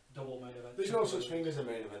double main events. There's no such thing as a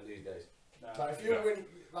main event these days. No. Like if you win,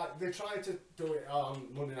 like they tried to do it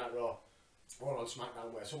on Monday Night Raw or on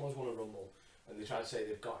SmackDown, where someone's won a Rumble and they try to say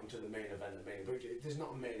they've got into the main event, but there's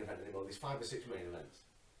not a main event anymore. There's 5 or 6 main events.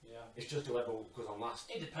 Yeah. It's just whoever goes on last.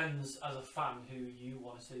 It depends as a fan who you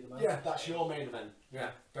want to see the most. Yeah, that's your main event.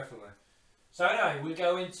 Yeah, definitely. So anyway, we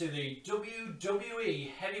go into the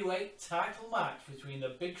WWE Heavyweight title match between the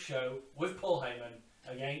Big Show with Paul Heyman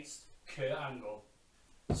against Kurt Angle.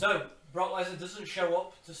 So, Brock Lesnar doesn't show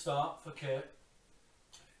up to start for Kurt.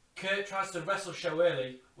 Kurt tries to wrestle Show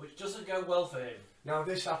early, which doesn't go well for him. Now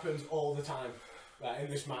this happens all the time, right,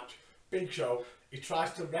 in this match. Big Show, he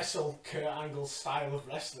tries to wrestle Kurt Angle's style of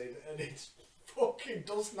wrestling, and it fucking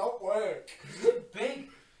does not work. Big.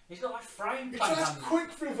 He's got like frying pan. He tries hands.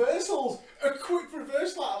 quick reversals, a quick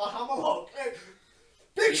reversal out of a hammerlock.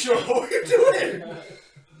 Big Show, what are you doing?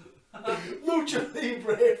 Lucha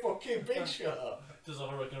Libre fucking Big Show. Does a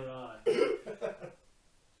hurricane ride.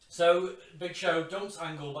 So Big Show dumps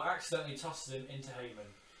Angle but accidentally tosses him into Heyman.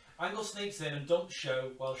 Angle sneaks in and dumps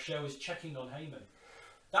Show while Show is checking on Heyman.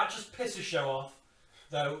 That just pisses Show off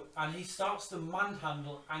though, and he starts to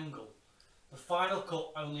manhandle Angle. The final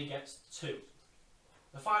cut only gets 2.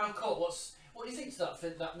 The final cut, what do you think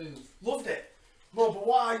to that move? Loved it. No, but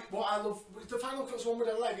what I love, the final cut's one with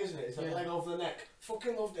a leg, isn't it? It's a Yeah. leg over the neck.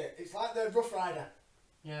 Fucking loved it. It's like the Rough Rider.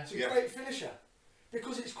 Yeah. It's a great finisher.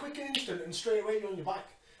 Because it's quick and instant and straight away you're on your back.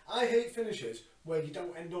 I hate finishers where you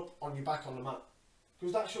don't end up on your back on the mat.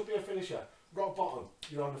 Because that should be a finisher. Rock bottom,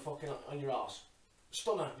 you're on the fucking, on your arse.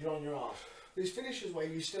 Stunner, you're on your arse. There's finishers where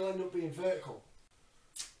you still end up being vertical.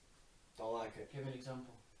 Don't like it. Give me an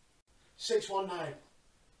example. 619.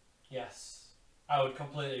 Yes. I would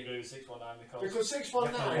completely agree with 619 Because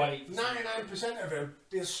 619, 99% of them,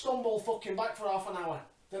 they'll stumble fucking back for half an hour.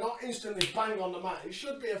 They're not instantly bang on the mat. It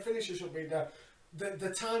should be a finisher, should be the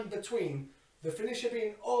time between the finisher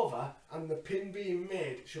being over and the pin being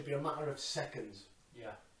made should be a matter of seconds.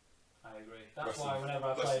 Yeah, I agree. That's why whenever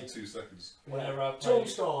I less play... than 2 seconds. Whenever I play...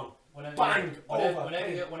 Tombstone. Bang! Over.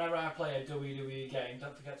 Whenever I play a WWE game,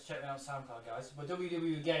 don't forget to check me out on SoundCloud, guys. But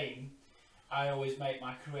WWE game, I always make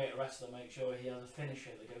my creator wrestler make sure he has a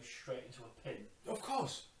finisher that goes straight into a pin. Of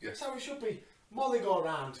course. Yes. That's how it should be. Molly go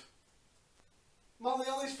round. Molly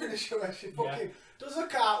always finisher where she fucking does a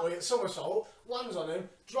cartwheel, somersault, lands on him,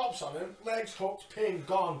 drops on him, legs hooked, pin,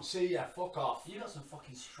 gone, see ya, fuck off. You got some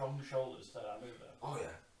fucking strong shoulders to that move though. Oh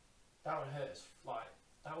yeah. That would hurt. Like,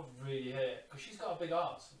 that would really hurt. Because she's got a big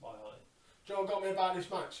arse, by Holly. Do you know what got me about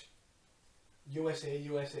this match? USA,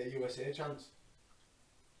 USA, USA chance.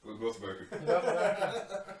 Well, North America. North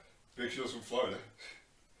America. Big Show's from Florida.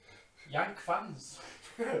 Yank fans.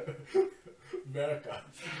 America.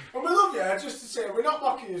 And we love you, just to say, we're not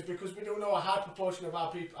mocking you because we don't know a high proportion of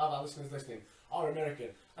our people, of our listeners listening, are American.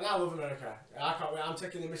 And I love America. I can't wait. I'm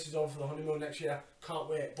taking the missus over for the honeymoon next year. Can't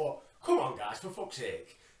wait. But come on, guys, for fuck's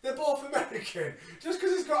sake. They're both American. Just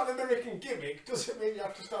because it's got an American gimmick doesn't mean you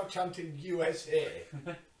have to start chanting USA.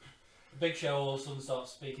 Big Show all of a sudden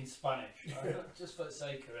starts speaking Spanish, right? Just for the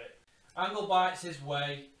sake of it. Angle bites his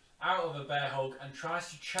way out of a bear hug and tries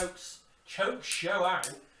to choke Show out.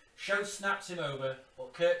 Show snaps him over,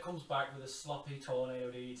 but Kurt comes back with a sloppy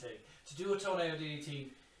tornado DDT. To do a tornado DDT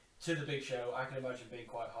to the Big Show, I can imagine being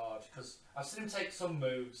quite hard, because I've seen him take some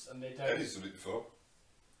moves and they don't... Eddie's done it before.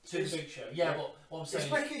 To the Big Show, yeah, but what I'm saying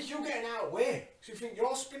it's making you getting out of the way. So you think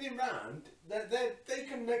you're spinning round, they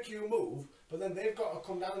can make you move, but then they've got to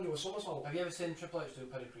come down and do a somersault. Have you ever seen Triple H do a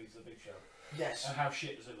pedigree to the Big Show? Yes. And how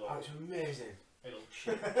shit does it look? Oh, it's amazing. It looks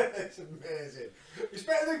shit. It's amazing. It's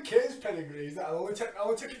better than Kane's pedigrees that I'll only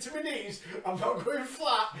take it to my knees. I'm not going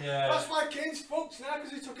flat. Yeah. That's why Kane's fucked now,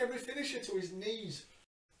 because he took every finisher to his knees.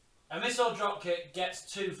 A missile dropkick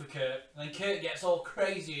gets 2 for Kurt, and then Kurt gets all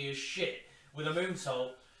crazy as shit with a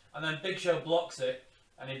moonsault, and then Big Show blocks it,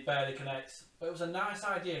 and he barely connects. But it was a nice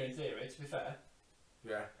idea in theory, to be fair.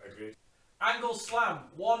 Yeah, agreed. Angle slam,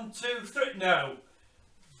 1, 2, 3, no!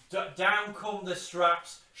 Down come the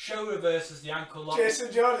straps, Show reverses the ankle lock.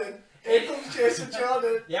 Jason Jordan. Here comes Jason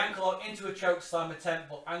Jordan. The ankle lock into a choke slam attempt,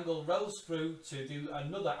 but Angle rolls through to do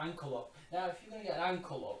another ankle lock. Now, if you're going to get an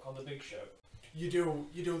ankle lock on the Big Show, You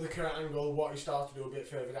do the Kurt Angle, what he started to do a bit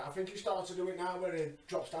further down. I think he starts to do it now where he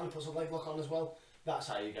drops down and puts a leg lock on as well. That's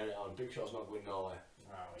how you get it on. Big Show's not going nowhere.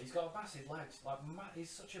 wow, he's got massive legs. Like, he's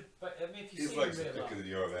such a... I mean, if you His see legs him are really thicker than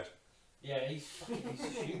your head. yeah, he's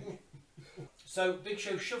huge. So, Big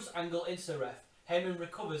Show shoves Angle into the ref. Heyman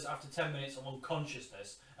recovers after 10 minutes of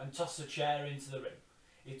unconsciousness and tosses a chair into the ring.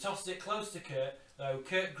 He tosses it close to Kurt, though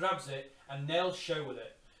Kurt grabs it and nails Show with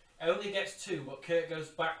it. It only gets 2, but Kurt goes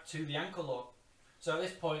back to the ankle lock. So at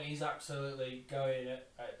this point, he's absolutely going at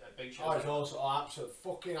Big Show. Oh, it's also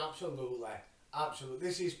absolutely. Absolutely.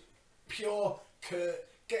 This is pure Kurt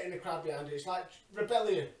getting the crowd behind it. It's like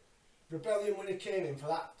Rebellion. Rebellion when he came in for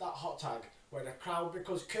that hot tag, where the crowd,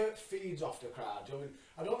 because Kurt feeds off the crowd. Do you know what I mean?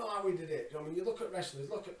 I don't know how he did it. Do you know what I mean? You look at wrestlers,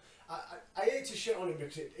 I hate to shit on him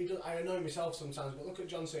because I annoy myself sometimes, but look at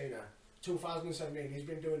John Cena, 2017, he's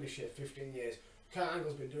been doing this shit 15 years. Kurt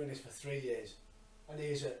Angle's been doing this for 3 years. and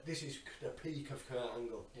this is the peak of Kurt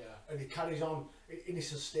Angle. Yeah. And he carries on, and he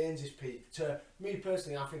sustains his peak. To me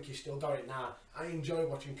personally, I think he's still got it now. I enjoy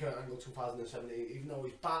watching Kurt Angle 2017, even though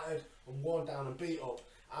he's battered and worn down and beat up.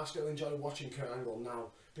 I still enjoy watching Kurt Angle now,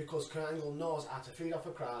 because Kurt Angle knows how to feed off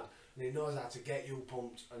a crowd, and he knows how to get you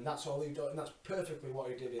pumped, and that's all he does, and that's perfectly what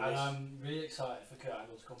he did in and this. I'm really excited for Kurt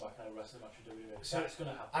Angle to come back and have a wrestling match with WWE. So That's going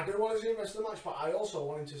to happen. I do want to see him wrestle the match, but I also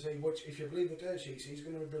wanted to see which, if you believe the dirt sheets, he's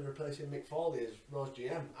going to be replacing Mick Foley as Rose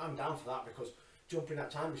GM. I'm down for that, because jumping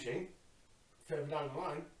that time machine, further down the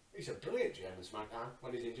line, he's a brilliant GM in SmackDown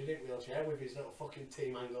when he's injured in wheelchair with his little fucking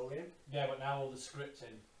team Angle in. Yeah, but now all the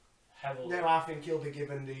scripting heavily. Now I think he'll be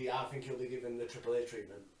given the Triple A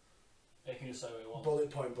treatment. They can just say what he wants.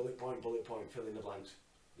 Bullet point, bullet point, bullet point, fill in the blanks.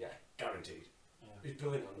 Yeah, guaranteed. Yeah. He's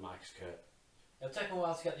brilliant on the mic, Kurt. It'll take a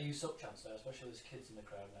while to get the use up chance though, especially there's kids in the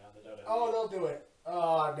crowd now. They don't. Oh, they'll do it.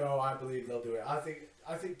 Oh no, I believe they'll do it. I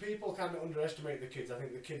think people can underestimate the kids. I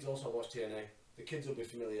think the kids also watch TNA. The kids will be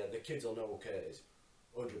familiar. The kids will know who Kurt is,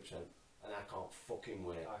 100%. And I can't fucking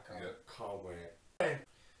wait. I can't. Can't wait.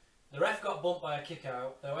 The ref got bumped by a kick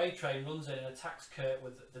out, though A-Train runs in and attacks Kurt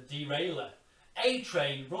with the derailer.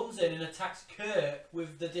 A-Train runs in and attacks Kurt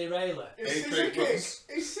with the derailer. It's scissor kick. It's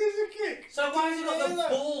scissor kick. So why has he got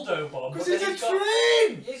the Baldo bomb? Because he's a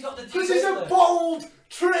train. He's got the Because he's a bold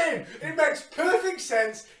train. It makes perfect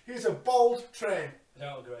sense. He's a bold train. I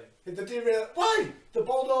don't agree. The derailer. Why? The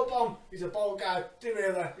Baldo bomb. He's a bold guy.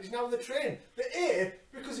 Derailer. He's now the train. The A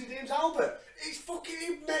because his name's Albert. It's fucking.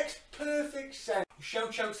 It makes perfect sense. Show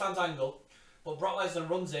chokes Sans Angle, but Brock Lesnar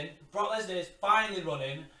runs in. Brock Lesnar is finally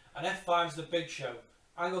running, and F5's the Big Show.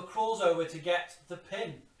 Angle crawls over to get the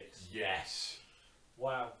pin. Yes.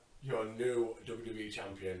 Wow. Your new WWE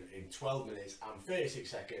champion in 12 minutes and 36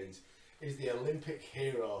 seconds is the Olympic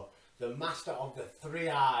hero, the master of the three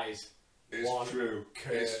eyes. It's true.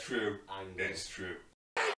 Kurt It's true. Angle. It's true.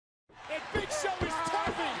 And Big Show is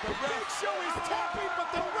tapping. Big Show is tapping, but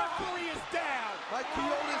the referee is down. Mike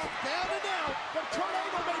Chioda's down and out. But Kurt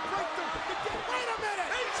Angle may break through. Wait a minute.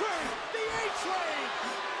 A-Train. The A-Train.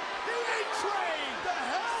 The A-Train. The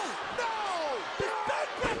hell? No. The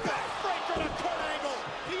backbreaker to Kurt Angle.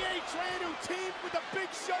 The A-Train who teamed with the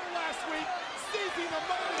Big Show last week, seizing the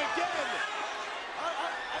moment again.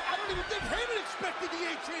 I don't even think Heyman expected the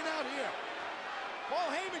A-Train out here. Paul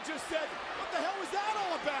Heyman just said, what the hell was that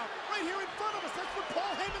all about? Right here in front of us, that's what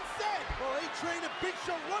Paul Heyman said. Well, A-Train and Big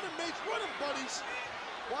Show running mates, running buddies.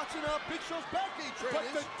 Watching Big Show's back, A-Train But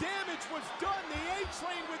the damage was done. The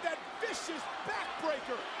A-Train with that vicious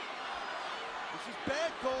backbreaker. This is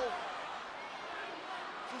bad, Cole.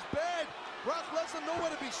 This is bad. Brock Lesnar nowhere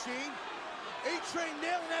to be seen. A-Train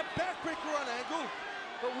nailing that backbreaker on Angle.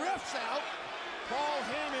 The ref's out. Paul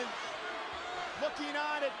Heyman looking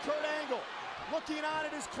on at Kurt Angle. Looking on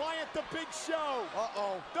at his client, the Big Show.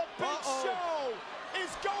 Uh-oh. The Big Show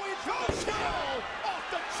is going for the kill off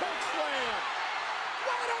the choke slam.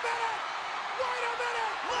 Wait a minute! Wait a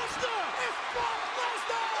minute! Lesnar! It's Brock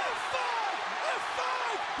Lesnar! F5! F5!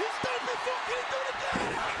 He's done it before. Can he do it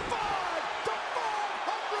again? F5 to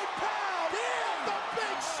 400 pounds. Yeah. The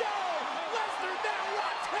Big Show. Lesnar now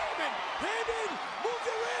watch Heyman. Heyman, move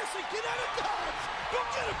your ass and get out of dodge. Don't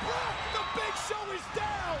get it, Brock. The Big Show is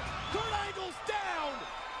down. Kurt Angle's down.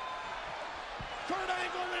 Kurt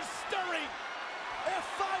Angle is stirring.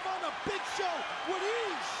 F5 on the Big Show with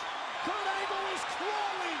ease. Kurt Angle is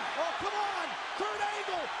crawling. Oh, come on. Kurt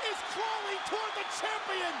Angle is crawling toward the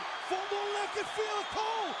champion. Full moon, I can feel it,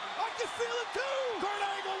 Cole. I can feel it too. Kurt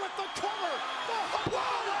Angle with the cover. The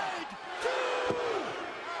hot leg.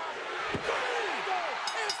 Kurt Angle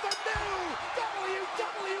is the new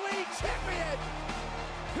WWE champion.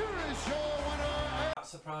 Here is your winner. That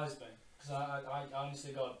surprised me, because I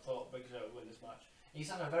honestly thought Big Show would win this match. He's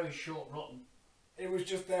had a very short run. It was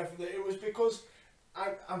just there for the. It was because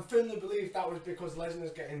I'm firmly believe that was because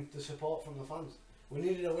Lesnar's getting the support from the fans. We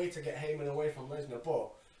needed a way to get Heyman away from Lesnar,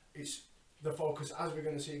 but it's the focus, as we're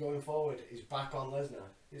going to see going forward, is back on Lesnar.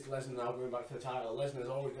 It's Lesnar now going back to the title. Lesnar's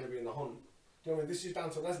always going to be in the hunt. Do you know what I mean? This is down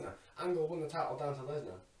to Lesnar. Angle won the title down to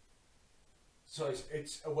Lesnar. So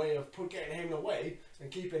it's a way of getting Heyman away and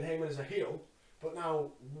keeping Heyman as a heel. But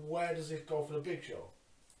now, where does it go for the Big Show?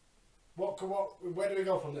 Where do we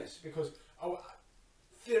go from this? Because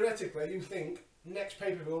theoretically, you think next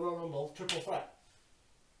pay-per-view Royal Rumble triple threat.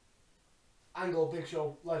 Angle, Big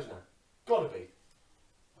Show, Lesnar. Gotta be.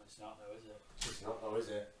 Well, it's not though, is it? It's not though, is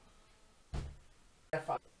it?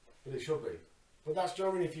 But it should be. But that's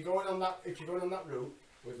Germany. If you're going on that route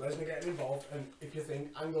with Lesnar getting involved, and if you think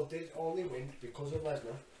Angle did only win because of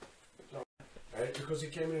Lesnar, right? Because he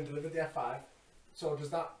came in and delivered the F5, so does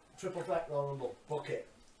that triple threat Royal Rumble book it?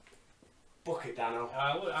 Book it, Dano.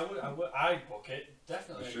 I'd book it.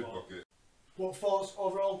 Definitely. You should book it. What thoughts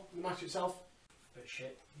overall, the match itself? Bit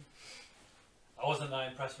shit. I wasn't that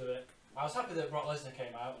impressed with it. I was happy that Brock Lesnar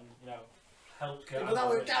came out and, you know, helped. Yeah, but that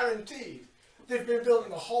was guaranteed. They've been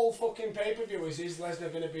building the whole fucking pay-per-view. Is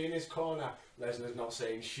Lesnar going to be in his corner? Lesnar's not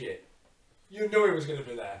saying shit. You knew he was going to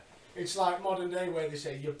be there. It's like modern day where they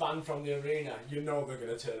say you're banned from the arena. You know they're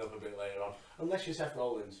going to turn up a bit later on. Unless you're Seth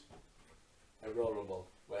Rollins. At Royal Rumble.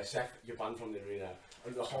 Where Seth, you're banned from the arena.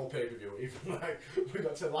 And the whole pay-per-view, even like, we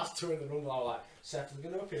got to the last two in the Rumble, I was like, Seth's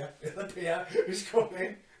going to appear. He'll appear. He's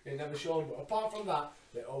coming. He never showed. But apart from that,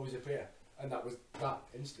 they always appear. And that was that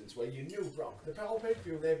instance where you knew Brock. The whole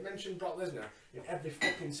pay-per-view, they've mentioned Brock Lesnar in every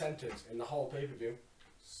fucking sentence in the whole pay-per-view.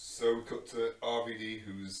 So we cut to RVD,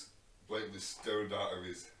 who's blatantly stoned out of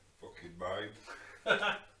his fucking mind.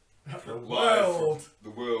 The world! The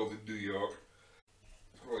world in New York.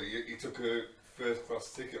 Well, he took a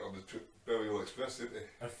first-class ticket on the Burial Express, didn't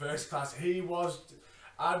he? A first-class. He was,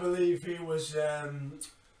 I believe he was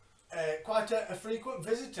quite a frequent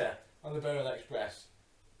visitor on the Burial Express.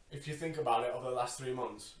 If you think about it, over the last 3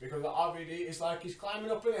 months. Because the RVD is like he's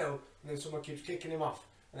climbing up an hill and then someone keeps kicking him off.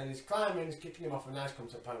 And then he's climbing, he's kicking him off, and now he's come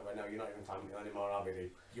to the point where no, you're not even climbing anymore, RVD.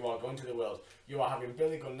 You are going to the world. You are having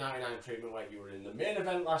Billy Gunn 99 treatment where you were in the main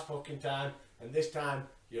event last fucking time, and this time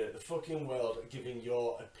you're at the fucking world giving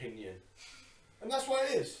your opinion. And that's what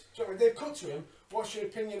it is. So they've cut to him. What's your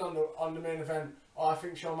opinion on the main event? Oh, I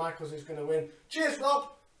think Shawn Michaels is going to win. Cheers, Rob!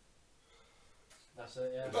 That's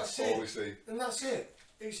it, yeah. That's all we see. And that's it.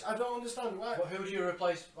 I don't understand why. But who do you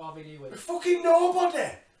replace RVD with? Fucking nobody!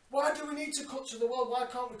 Why do we need to cut to the world? Why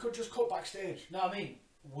can't we just cut backstage? No, I mean,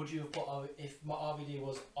 would you have put if RVD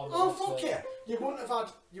was on the Oh roster? fuck yeah! You wouldn't have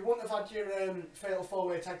had your fatal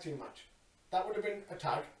 4-way tag team match. That would have been a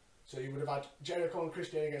tag. So you would have had Jericho and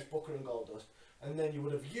Christian against Booker and Goldust, and then you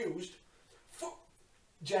would have used.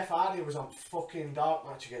 Jeff Hardy was on fucking dark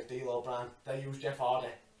match against D'Lo Brown. They used Jeff Hardy.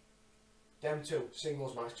 Them two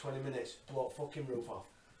singles match, 20 minutes, blow fucking roof off.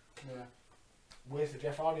 Yeah. Where's the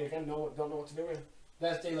Jeff Hardy again? Don't know what to do with him.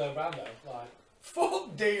 There's D'Lo Brown though. Like.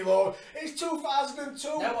 Fuck D'Lo. It's 2002.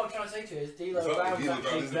 No, what I'm trying to say to you is D'Lo Brown's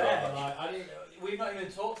actually there. Like, we've not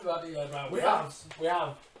even talked about D'Lo Brown. We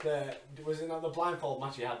have. Was it not the blindfold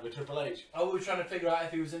match he had with Triple H? Oh, we were trying to figure out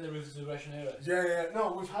if he was in the Ruthless Aggression era. Yeah.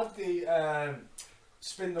 No, we've had the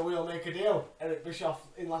spin the wheel, make a deal. Eric Bischoff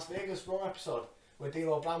in Las Vegas Raw episode where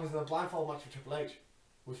D'Lo Brown was in the blindfold match with Triple H.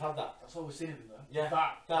 We've had that. That's all we've seen of him though. Yeah.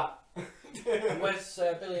 That. And where's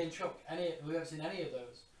Billy and Chuck? We haven't seen any of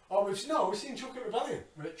those. Oh, we've seen Chuck at Rebellion.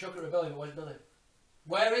 Chuck at Rebellion, but where's Billy?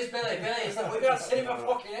 Where is Billy? We've not seen him for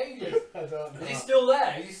fucking ages. I don't know. Is he still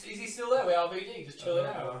there? Is he still there with RVD, just chilling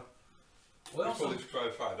out? Well, he's probably trying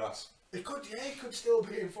to find us. He could still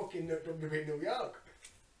be in fucking WWE New York.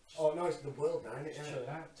 Oh no, it's the world now, isn't it? Chilling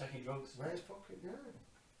out, taking drugs. Where's fucking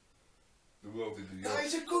The world in New York. That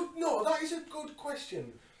is a good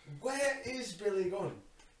question. Where is Billy Gunn?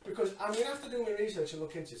 Because I'm going to have to do my research and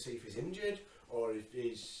look into see if he's injured or if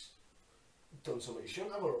he's done something he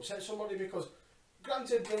shouldn't have or upset somebody. Because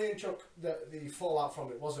granted, Billy and Chuck, the fallout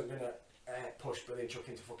from it wasn't going to push Billy and Chuck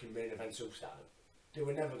into fucking main event superstardom. They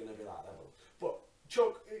were never going to be that level. But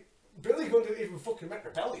Billy Gunn didn't even fucking make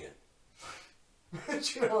Rebellion. Do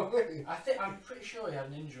you know what I mean? I'm pretty sure he had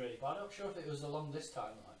an injury, but I'm not sure if it was along this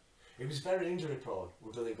timeline. He was very injury prone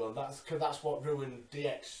with Billy Gunn. That's what ruined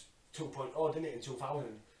DX 2.0, didn't it, in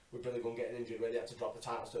 2000, with Billy Gunn getting injured where they had to drop the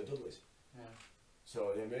titles to the Dudleys. Yeah.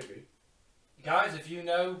 So, yeah, maybe. Guys, if you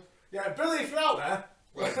know... Yeah, Billy, if you're out there,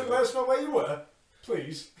 let us know where you were,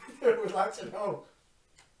 please. We'd like to know.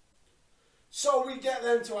 So we get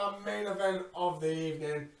then to our main event of the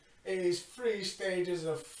evening. It is 3 stages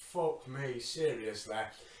of fuck me, seriously.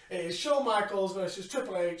 It is Shawn Michaels versus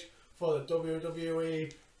Triple H for the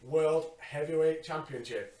WWE World Heavyweight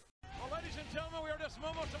Championship. Well, ladies and gentlemen, we are just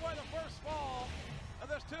moments away the first fall of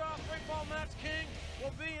this 2-out-3 fall match. King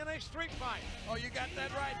will be in a street fight. Oh, you got that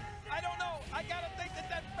right. I don't know. I gotta think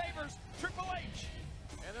that favors Triple H.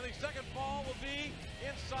 And then the second fall will be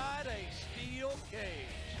inside a steel cage.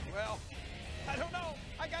 Well, I don't know.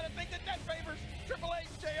 I gotta think that favors Triple H,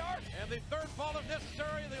 JR. And the third fall, if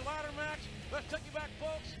necessary, the ladder match. Let's take you back,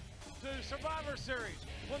 folks, to Survivor Series,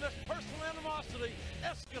 when this personal animosity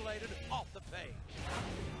escalated off the page.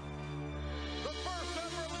 The first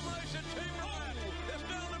ever Elimination Chamber match is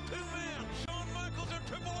down to 2 men, Shawn Michaels and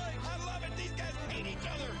Triple H. I love it. These guys hate each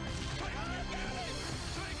other. Swing on it, Billy.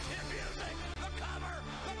 Swing tip music. The cover.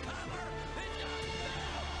 The cover. It's just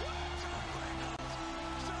now. Shawn Michaels.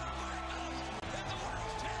 Shawn Michaels is the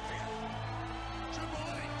world champion. Triple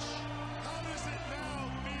H, how does it now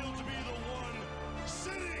feel to be the one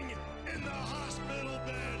sitting in the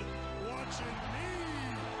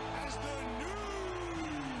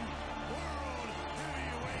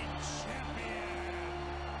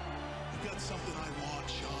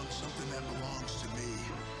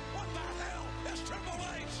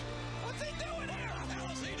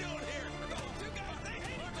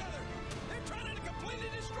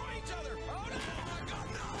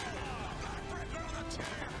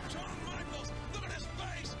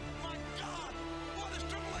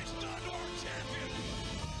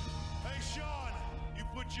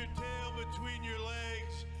your tail between your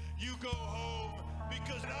legs, you go home,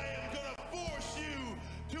 because I am gonna force you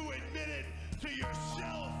to admit it to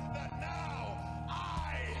yourself that now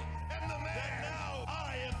I am the man. That now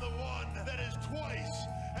I am the one that is twice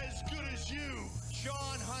as good as you.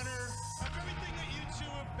 Sean Hunter, of everything that you two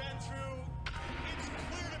have been through, it's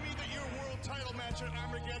clear to me that your world title match at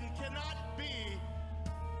Armageddon cannot be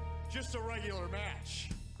just a regular match.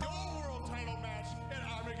 Your world title match at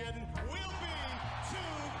Armageddon will be 2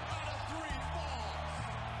 out of 3 falls.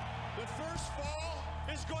 The first fall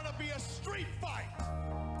is going to be a street fight.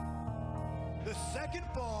 The second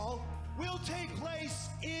fall will take place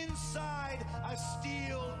inside a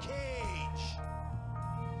steel cage.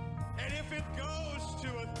 And if it goes to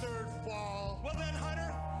a third fall, well then,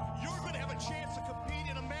 Hunter, you're going to have a chance to compete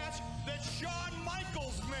in a match that Shawn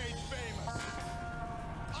Michaels made famous.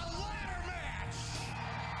 A ladder match!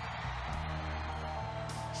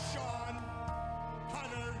 Shawn,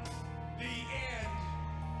 Hunter, the end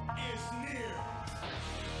is near.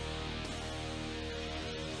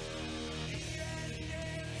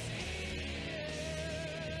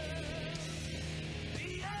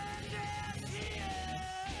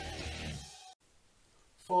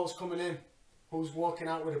 Fall's coming in. Who's walking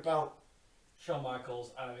out with a belt? Shawn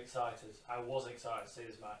Michaels, and I'm excited. I was excited to see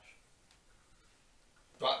this match.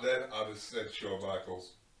 Back then, I'd have said Shawn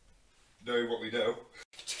Michaels. Knowing what we know.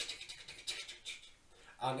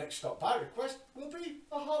 Our next stop by request will be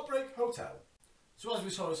the Heartbreak Hotel. So as we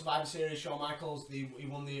saw in Survivor Series, Shawn Michaels, he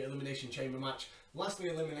won the Elimination Chamber match, lastly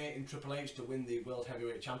eliminating Triple H to win the World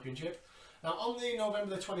Heavyweight Championship. Now on the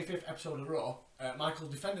November the 25th episode of Raw,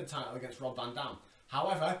 Michaels defended the title against Rob Van Dam.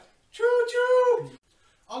 However, choo-choo!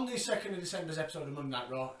 On the 2nd of December's episode of Monday Night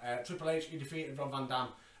Raw, Triple H he defeated Rob Van Dam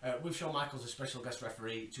with Shawn Michaels as special guest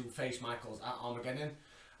referee to face Michaels at Armageddon.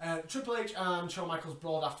 Triple H and Shawn Michaels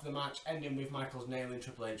brawled after the match, ending with Michaels nailing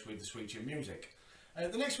Triple H with the Sweet Chin Music.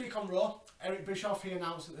 The next week on Raw, Eric Bischoff he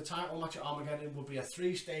announced that the title match at Armageddon would be a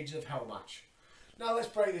 3 stages of hell match. Now let's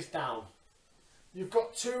break this down. You've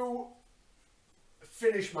got 2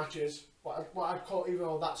 finish matches, what I'd call, even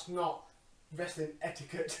though that's not wrestling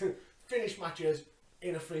etiquette, finish matches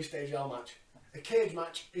in a 3-stage hell match. A cage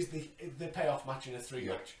match is the payoff match in a 3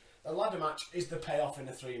 match. A ladder match is the payoff in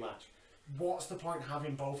a 3 match. What's the point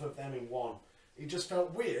having both of them in one? It just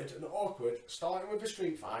felt weird and awkward starting with a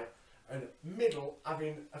street fight and middle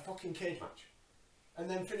having a fucking cage match and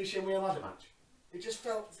then finishing with a ladder match. It just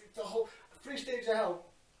felt the whole 3 stages of hell.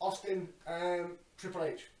 Austin, Triple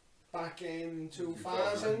H back in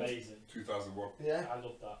 2000. Amazing. 2001. Yeah, I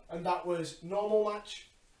love that. and that was normal match,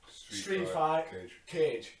 street fight,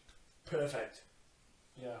 cage. Perfect.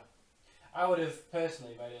 Yeah. I would have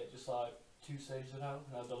personally made it just like 2 stages of hell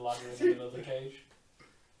and had the ladder in the middle of the cage.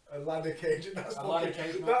 A ladder cage, and that's A ladder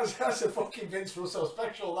fucking, cage that's a fucking Vince Russo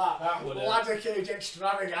special. That would ladder cage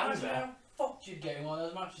extravaganza. How fuck you'd get in one of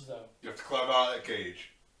those matches though? You have to climb out of that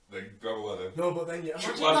cage, then grab a ladder. No, but then you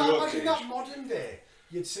Should imagine ladder up imagine cage. that modern day.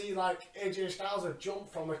 You'd see like AJ Styles would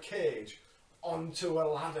jump from a cage onto a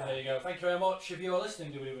ladder. There you go. Thank you very much. If you are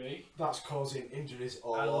listening, WWE. That's causing injuries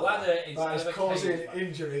all A over. ladder instead That is of a causing cage match.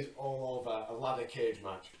 injuries all over. A ladder cage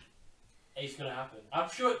match. It's gonna happen. I'm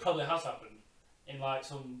sure it probably has happened in like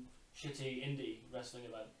some shitty indie wrestling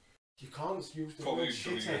event. You can't use the Probably word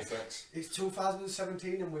shitty. WSX. It's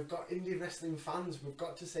 2017 and we've got indie wrestling fans. We've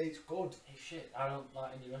got to say it's good. Hey shit, I don't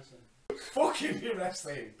like indie wrestling. Fuck indie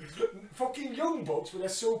wrestling. Fucking Young Bucks with a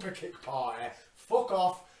super kick party. Fuck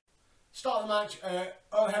off. Start of the match,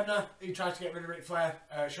 Earl Hebner, he tries to get rid of Ric Flair,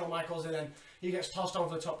 Shawn Michaels, and then he gets tossed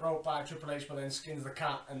over the top rope by Triple H, but then skins the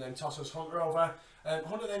cat and then tosses Hunter over.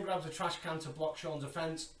 Hunter then grabs a trash can to block Shawn's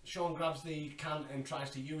offence. Shawn grabs the can and tries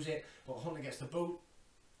to use it, but Hunter gets the boot.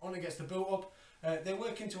 Hunter gets the boot up. They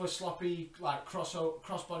work into a sloppy like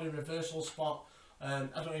crossbody reversal spot. I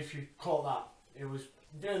don't know if you call that. It was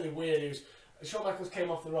really weird. It was, Shawn Michaels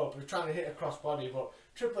came off the rope. He was trying to hit a crossbody, but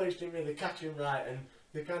Triple H didn't really catch him right, and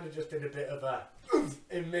they kind of just did a bit of a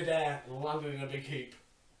in midair and landed in a big heap.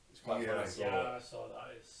 It's quite funny. Yeah, I saw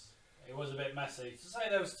that. It was a bit messy. To say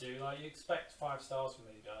those two, like you expect 5 stars from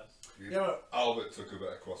these guys. Yeah, but, Albert took a bit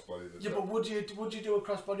of crossbody. yeah, but would you do a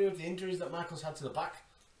crossbody with the injuries that Michaels had to the back?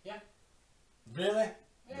 Yeah. Really?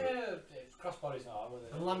 Yeah, crossbody's not hard, was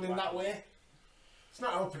it? And landing that way? It's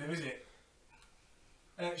not helping him, is it?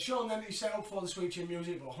 Shawn then is set up for the Sweet Chin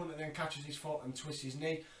Music, but Hunter then catches his foot and twists his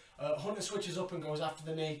knee. Hunter switches up and goes after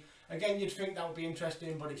the knee. Again, you'd think that would be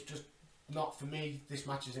interesting, but it's just not for me. This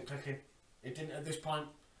match isn't clicking. It didn't at this point,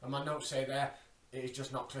 and my notes say there, it is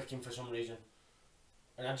just not clicking for some reason.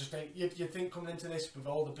 And I just think, you'd think coming into this with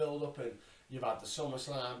all the build-up and You've had the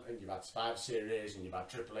SummerSlam, and you've had Survivor Series, and you've had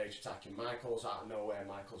Triple H attacking Michaels out of nowhere.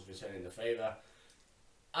 Michaels returning the favour.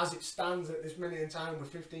 As it stands at this minute in time, with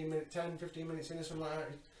 15 minutes in or something like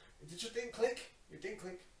that, it just didn't click. It didn't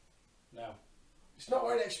click. No. It's not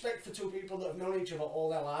what I'd expect for two people that have known each other all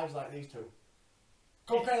their lives like these two.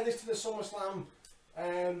 Compare this to the SummerSlam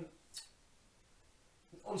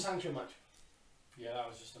unsanctioned match. Yeah, that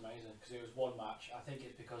was just amazing because it was one match. I think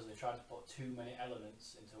it's because they tried to put too many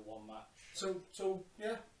elements into one match. So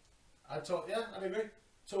yeah, I'd agree.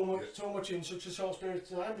 Too much in such a short period of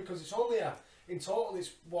time because it's only in total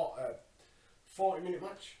it's what a 40-minute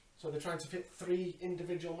match. So they're trying to fit 3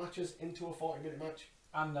 individual matches into a 40-minute match.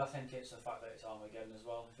 And I think it's the fact that it's Armageddon as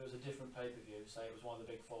well. If it was a different pay-per-view, say it was one of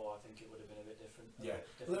the big 4, I think it would have been a bit different. Yeah.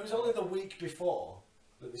 Well, it was only the week before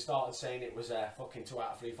that they started saying it was a fucking 2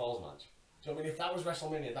 out of 3 falls match. So I mean, if that was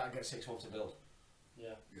WrestleMania, that'd get 6 months to build.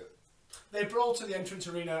 Yeah. They brawl to the entrance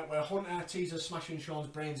arena where Hunter teases smashing Sean's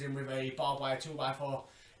brains in with a barbed wire 2x4.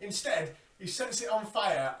 Instead, he sets it on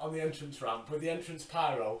fire on the entrance ramp with the entrance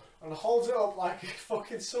pyro and holds it up like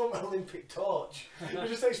fucking some Olympic torch. You're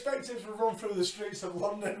just expecting to run through the streets of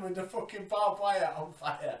London with the fucking barbed wire on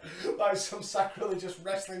fire like some sacrilegious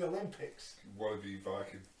wrestling Olympics. Wannabe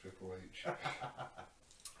Viking Triple H.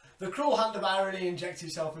 The cruel hand of irony injects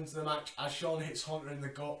itself into the match as Sean hits Hunter in the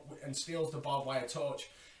gut and steals the barbed wire torch.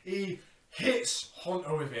 He hits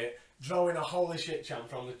Hunter with it, drawing a holy shit chant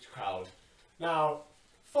from the crowd. Now,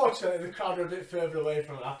 fortunately, the crowd are a bit further away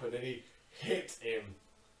from what happened, and he hit him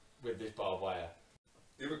with this barbed wire.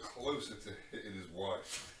 Even closer to hitting his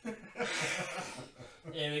wife.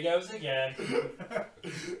 Here he goes again.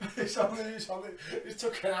 It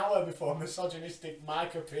took an hour before misogynistic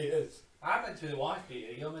Mike appears. I'm meant to be the wife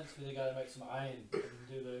beater. You're meant to be the guy that makes some iron and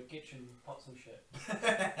do the kitchen pots and shit.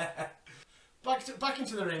 Back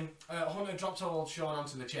into the ring, Hunter drops old Sean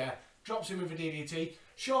onto the chair, drops him with a DDT.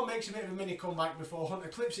 Sean makes a bit of a mini comeback before Hunter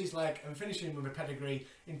clips his leg and finishes him with a pedigree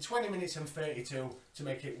in 20 minutes and 32 to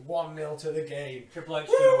make it 1-0 to the game. Triple H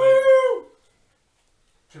going to win.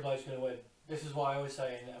 Triple H going to win. This is why I always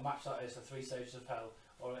say in a match like this, the 3 stages of hell,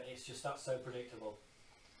 or it's just that's so predictable.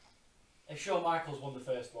 If Shawn Michaels won the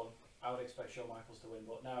first one, I would expect Shawn Michaels to win,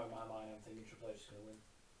 but now in my mind I'm thinking Triple H is going to win.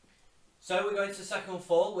 So we're going to the second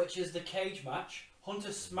fall, which is the cage match.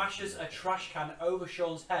 Hunter smashes a trash can over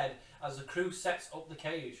Sean's head as the crew sets up the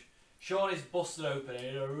cage. Sean is busted open and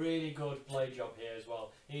he did a really good blade job here as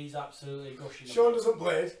well. He's absolutely gushing. Sean doesn't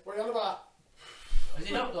blade. What are you on about? Is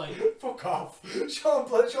he not blade? Fuck off.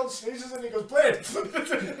 Sean sneezes and he goes, blade! It's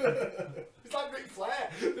like Ric Flair.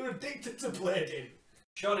 They're addicted to blading.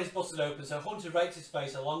 Sean is busted open, so Hunter rakes his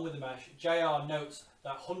face along with the mesh. JR notes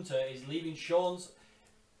that Hunter is leaving Sean's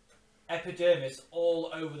epidermis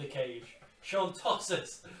all over the cage. Sean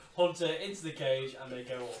tosses Hunter into the cage and they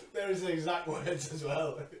go up. There is the exact words as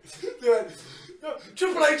well. No,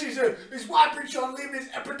 Triple H is wiping Sean, leaving his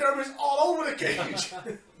epidermis all over the cage.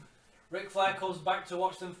 Ric Flair comes back to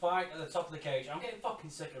watch them fight at the top of the cage. I'm getting fucking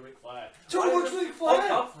sick of Ric Flair. Too much Ric Flair.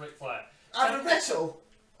 Fuck off, Ric Flair. Either wrestle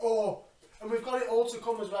or, and we've got it all to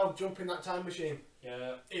come as well. Jump in that time machine.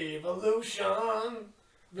 Yeah. Evolution.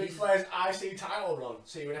 Ric Flair's IC title run.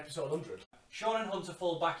 See you in episode 100. Sean and Hunter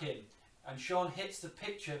fall back in, and Sean hits the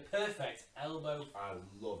picture perfect elbow. I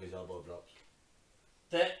love his elbow drops.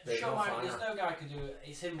 There's no guy can do it.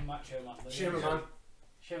 It's him and Macho Man. Shane McMahon.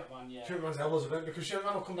 Shane McMahon, yeah. Shane McMahon's elbows are brilliant because Shane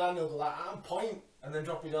McMahon will come down and he'll go like and point and then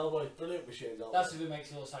drop his elbow. It's brilliant with Shane's elbow. That's if it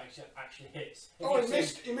makes it look like it actually hits.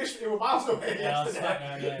 He missed. He was miles away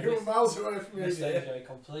yesterday. He was miles away from me. Missed AJ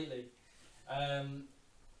completely.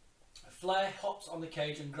 Flair hops on the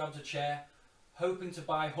cage and grabs a chair, hoping to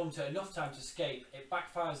buy Hunter enough time to escape. It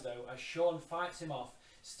backfires though as Sean fights him off,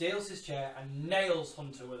 steals his chair and nails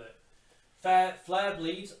Hunter with it. Flair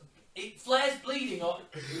bleeds. Flair's bleeding on.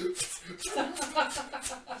 Someone's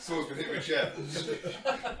been hit with a chair.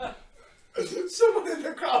 Someone in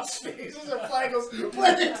the crowd sneezes and Flair goes,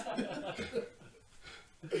 "Blade!"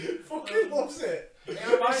 Fucking loves it.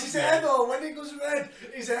 It's his hair though, when it goes red,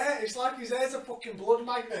 his hair, it's like his hair's a fucking blood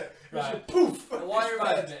magnet. Right. It's just poof. Why it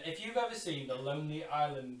reminds me, if you've ever seen The Lonely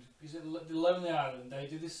Island, is it The Lonely Island, they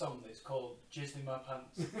do this song that's called Jizz in My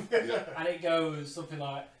Pants. And it goes something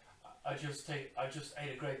like, I just ate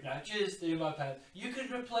a grape now, jizz in my pants. You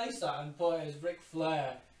could replace that and put it as Ric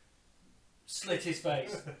Flair slit his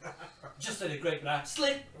face. Just ate a grape now,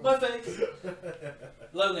 slit my face.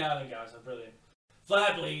 Lonely Island guys are brilliant.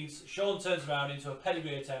 Flair bleeds, Sean turns around into a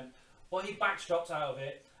pedigree attempt, but he backstraps out of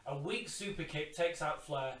it. A weak super kick takes out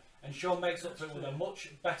Flair, and Sean makes up for it with a much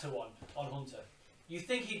better one on Hunter. You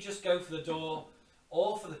think he'd just go for the door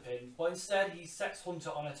all for the pin, but instead he sets Hunter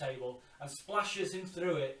on a table and splashes him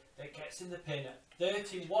through it. That gets him the pin at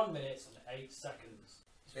 31 minutes and 8 seconds.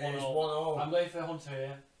 It is 1-1. I'm going for Hunter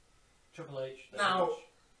here. Triple H. Now,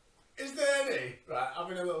 is there any, right,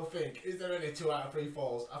 having a little think, is there any 2 out of 3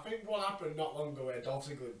 falls? I think one happened not long ago where Dolph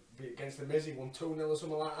Ziggler beat against the Miz, he won 2-0 or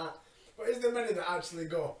something like that. But is there many that actually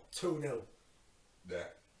go 2-0? Yeah.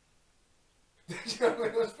 That's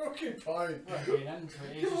fucking point.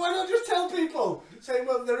 Yeah, why not just tell people? Say,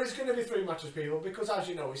 well, there is going to be 3 matches, people, because as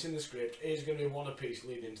you know, it's in the script, it is going to be 1 apiece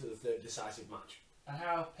leading to the 3rd decisive match. And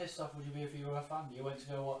how pissed off would you be if you were a fan? You went to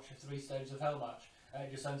go watch a 3 stages of hell match and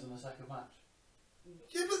it just ends on the 2nd match.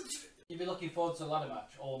 Yeah, but you'd be looking forward to a ladder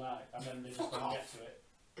match all night and then they just don't get to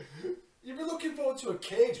it. You'd be looking forward to a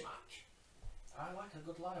cage match. I like a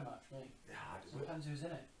good ladder match, me. Yeah, depends who's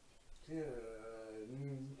in it.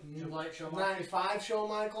 Triple H, Shawn 95 Shawn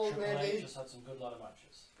Michaels, Triple maybe. H just had some good ladder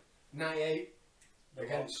matches. 98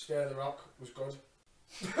 against The Rock was good.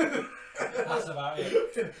 That's about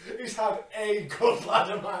it. He's had a good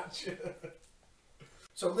ladder match.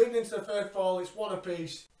 So leading into the 3rd fall, it's 1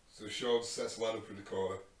 apiece. So Shawn sets a ladder up in the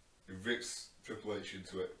corner, he rips Triple H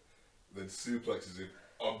into it, then suplexes him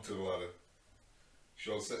onto the ladder.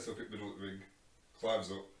 Shawn sets up in the middle of the ring,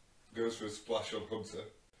 climbs up, goes for a splash on Hunter,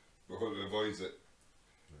 but Hunter avoids it.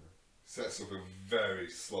 Sets up a very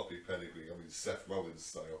sloppy pedigree, I mean Seth Rollins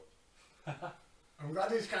style. I'm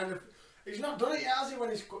glad he's not done it yet, has he?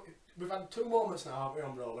 We've had 2 moments now, haven't we,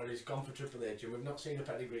 on Raw, where he's gone for Triple H and we've not seen a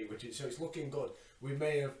pedigree, so it's looking good. We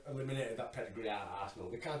may have eliminated that pedigree out of Arsenal.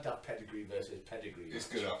 We can't have pedigree versus pedigree. It's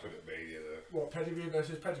going to happen at Mania though. What, pedigree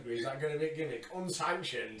versus pedigree? Is that going to be a gimmick?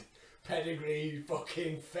 Unsanctioned pedigree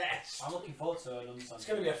fucking fest. I'm looking forward to an unsanctioned. It's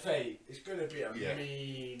going to be a fate. It's going to be a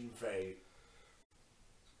mean fate.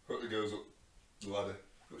 Hunter goes up the ladder,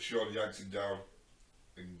 but Shawn yanks him down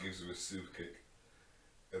and gives him a super kick.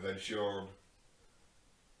 And then Shawn,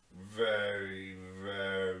 very,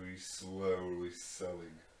 very slowly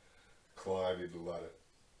climbing the ladder.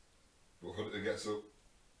 But Hunter gets up,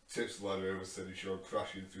 tips the ladder over, sending Shawn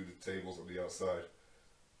crashing through the tables on the outside.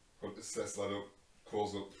 Hunter sets the ladder up,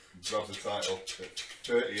 calls up, grabs the title at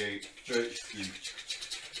 38, 33.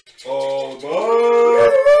 Oh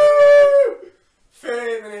my!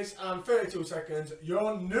 30 minutes and 32 seconds,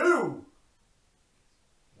 your new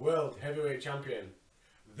World Heavyweight Champion,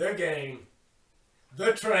 the Game,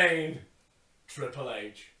 the Train, Triple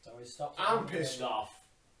H. So he stopped. I'm pissed off.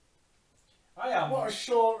 I am. What a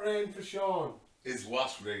short reign for Shawn. His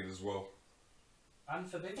last reign as well. And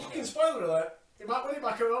for Big Fucking spoiler alert, he might win it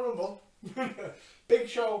back at Royal Rumble. Big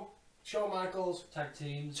Show, Shawn Michaels. Tag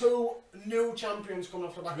teams. 2 new champions coming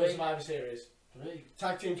off the back of the 3. Survivor Series. 3.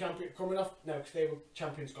 Tag team champion coming off, no, because they were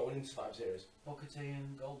champions going into Survivor Series. Booker T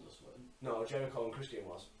and Goldust weren't. No, Jericho and Christian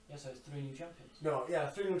was. Yeah, so it's 3 new champions. No, yeah,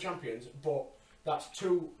 3 new champions, but that's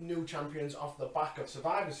 2 new champions off the back of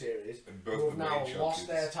Survivor Series And both who have the now main lost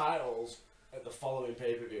their champions. titles at the following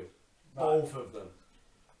pay-per-view. Right. Both of them.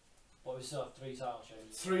 But we still have 3 title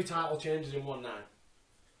changes. 3 title changes in one night.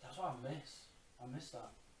 That's what I miss. I miss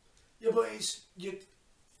that. Yeah, but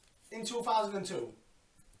in 2002,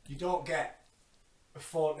 you don't get a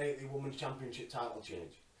fortnightly women's championship title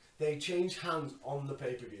change. They change hands on the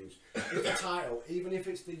pay-per-views. If the title, even if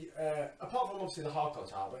it's the, apart from obviously the hardcore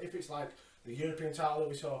title, but if it's like the European title that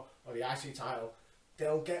we saw, or the IC title,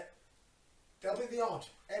 they'll be the odd.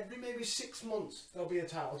 Every maybe 6 months, there'll be a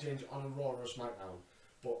title change on a Raw or a SmackDown.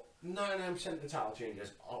 But 99% of the title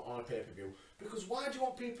changes are on a pay-per-view. Because why do you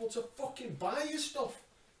want people to fucking buy your stuff?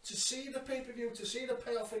 To see the pay-per-view, to see the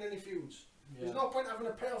payoff in any feuds. Yeah. There's no point having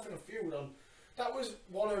a payoff in a feud. That was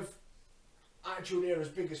one of Attitude Era's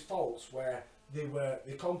biggest faults, where they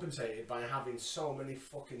compensated by having so many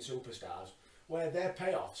fucking superstars, where their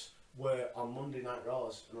payoffs were on Monday Night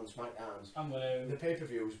Raws and on SmackDowns. I'm going to the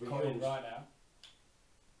pay-per-views were come in used. right now.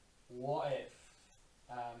 What if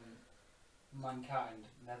Mankind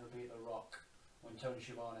never beat The Rock when Tony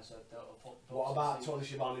Schiavone said they'll put... What about Tony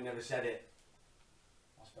Schiavone never said it?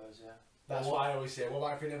 I suppose, yeah. That's what I always say. What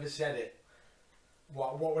about if he never said it?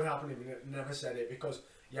 What would happen if he never said it? Because,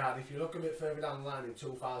 yeah, if you look a bit further down the line in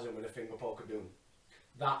 2000 with a finger poke of doom,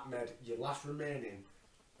 that made your last remaining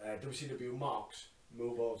WCW marks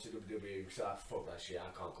move over to WWE because fuck that shit,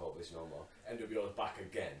 I can't cope with this no more. NWO's back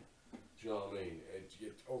again. Do you know what I mean?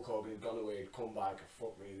 Hulk Hogan had gone away, he'd come back,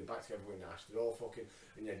 fuck me, they're back together with Nash, they're all fucking,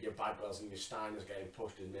 and yet your Bagwells and your Steiners getting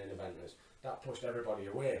pushed as main eventers. That pushed everybody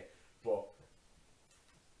away. But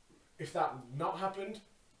if that not happened,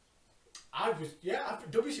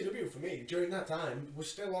 WCW for me during that time was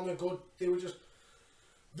still on a good. They were just.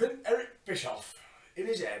 Then Eric Bischoff in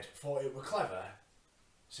his head thought it were clever,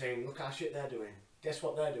 saying, "Look how shit they're doing. guess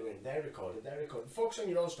what they're doing? They're recording. Focus on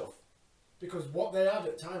your own stuff. Because what they had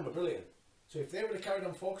at the time were brilliant. So if they would have carried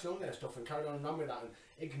on focusing on their stuff and carried on with that and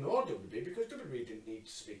ignored WWE, because WWE didn't need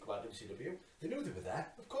to speak about WCW, they knew they were there.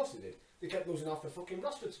 Of course they did. They kept losing off their fucking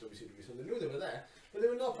roster to WCW, so they knew they were there. But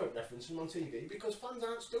there were no point referencing them on TV because fans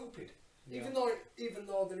aren't stupid. Yeah. Even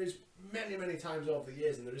though there is many times over the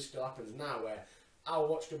years, and there still happens now, where I'll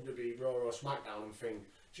watch WWE, Raw or SmackDown and think,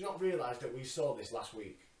 do you not realise that we saw this last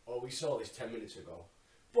week? Or we saw this 10 minutes ago?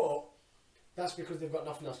 But that's because they've got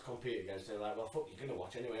nothing else to compete against. They're like, well, fuck, you're going to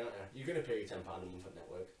watch anyway, aren't you? You're going to pay your £10 a month at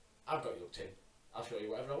Network. I've got you up to. I'll show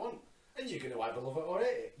you whatever I want. And you're going to either love it or hate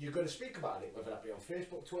it. You're going to speak about it, whether that be on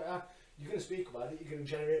Facebook, Twitter. You're going to speak about it. You're going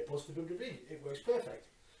to generate buzz for WWE. It works perfect.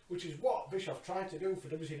 Which is what Bischoff tried to do for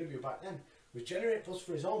WCW back then, was generate buzz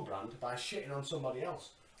for his own brand by shitting on somebody else.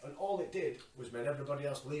 And all it did was made everybody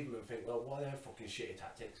else leave him and think, well, what are their fucking shitty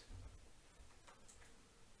tactics?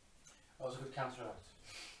 That was a good counteract.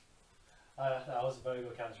 That was a very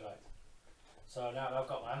good counteract. So now I've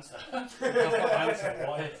got my answer. I've got my answer.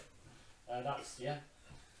 What if? That's, yeah.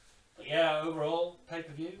 But yeah, overall,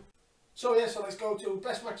 pay-per-view. So yeah, so let's go to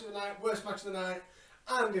best match of the night, worst match of the night,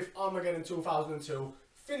 and if Armageddon 2002,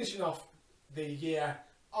 finishing off the year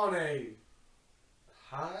on a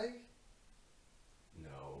high?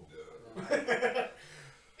 No.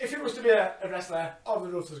 If it was to be a wrestler of the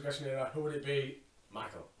Ruthless Aggression era, who would it be?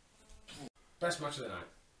 Michael. Best match of the night.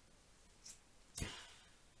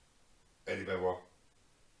 Eddie Benoit.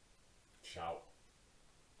 Shout.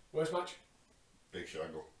 Worst match? Big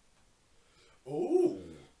Shangle. Ooh.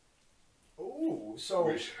 Ooh. So,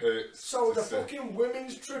 which hurts. So the fucking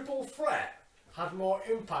women's triple threat had more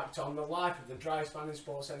impact on the life of the dry span in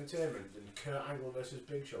sports entertainment than Kurt Angle versus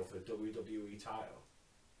Big Show for the WWE title.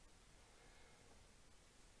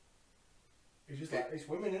 It's just like, it's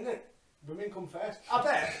women, isn't it? Women come first. I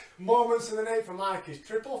bet moments of the night for Mike is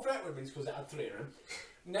triple threat women's because it had 3 of them.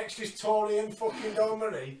 Next is Tori and fucking Dawn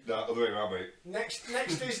Marie. No, other way around, mate. Next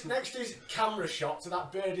is camera shot to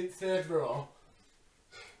that bird in 3rd row.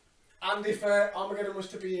 And if Armageddon was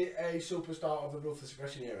to be a superstar of the Ruthless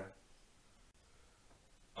Aggression era,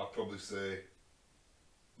 I'd probably say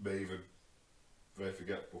Maven. Very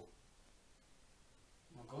forgetful.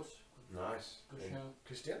 Oh, good. Nice. Good show.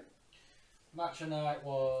 Christian? Match of the night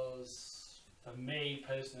was, for me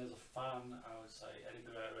personally as a fan, I would say Eddie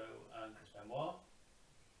Guerrero and Chris Benoit.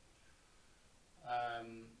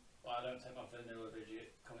 But I don't take my vanilla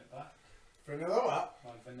Bridget comic back. Vanilla what?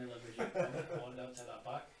 My vanilla Bridget comic, I don't take that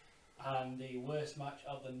back. And the worst match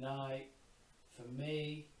of the night for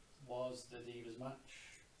me was the Divas match.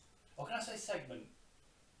 Or can I say segment?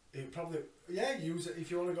 It probably, yeah, use it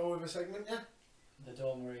if you want to go with a segment, yeah. The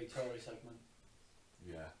Dawn Marie Tori segment.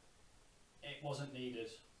 Yeah. It wasn't needed.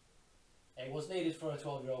 It was needed for a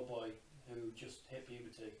 12-year-old boy who just hit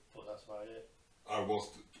puberty, but that's about it. I was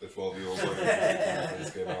a 12-year-old boy when this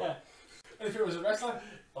came out. And if it was a wrestler?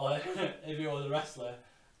 Or if it was a wrestler,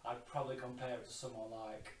 I'd probably compare it to someone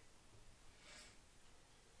like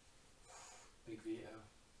Big Vito.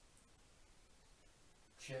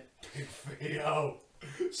 Shit. Big Vito.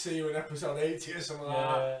 See you in episode 80 or something like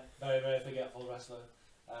that. Very, very forgetful wrestler.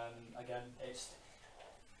 Again,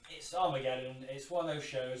 it's Armageddon. It's one of those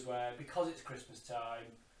shows where, because it's Christmas time,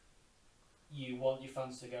 you want your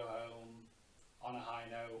fans to go home on a high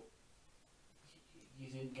note. You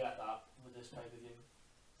didn't get that with this pay-per-view.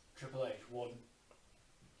 Triple H won.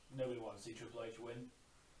 Nobody wanted to see Triple H win.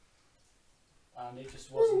 And it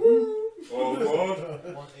just wasn't. Oh Lord!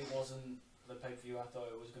 It wasn't the pay-per-view I thought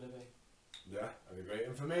it was going to be. Yeah, I'd agree.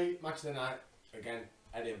 And for me, match of the night, again,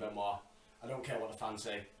 Eddie and Benoit. I don't care what the fans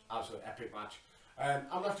say. Absolute epic match. I'm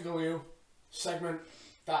going to have to go with you. Segment,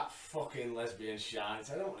 that fucking lesbian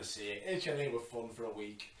shite. I don't want to see it. HNA were fun for a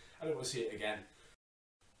week. I don't want to see it again.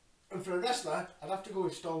 And for a wrestler, I'd have to go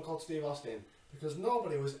with Stone Cold Steve Austin. Because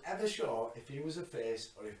nobody was ever sure if he was a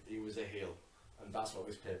face or if he was a heel. And that's what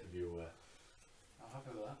this pay-per-view were. I'm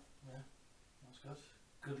happy with that. Yeah, that's good.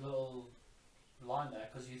 Good little line there,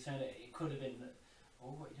 because you said it could have been,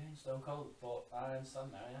 oh, what are you doing, Stone Cold? But I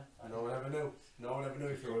understand now, yeah. No one ever knew. No one ever knew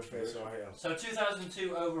if he was face or heel. So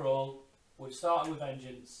 2002 overall, we've started with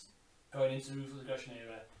Vengeance, going into the Ruthless Aggression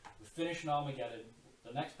era. We're finishing Armageddon.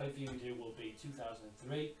 The next pay-per-view we do will be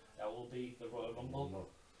 2003. That will be the Royal Rumble.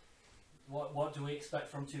 What do we expect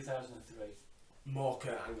from 2003? More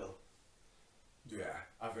Kurt Angle. Yeah,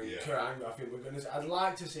 I think Kurt Angle. I think we're gonna. I'd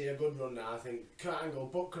like to see a good run now. I think Kurt Angle,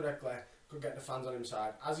 booked correctly, could get the fans on his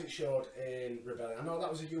side, as it showed in Rebellion. I know that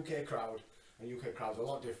was a UK crowd, and UK crowds are a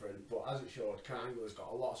lot different, but as it showed, Kurt Angle has got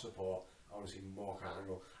a lot of support. I want to see more Kurt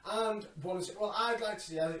Angle, and want to see. Well, I'd like to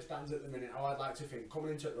see, as it stands at the minute, how I'd like to think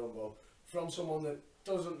coming into the Rumble, from someone that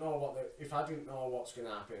doesn't know if I didn't know what's going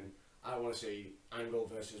to happen, I want to see Angle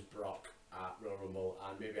versus Brock at Royal Rumble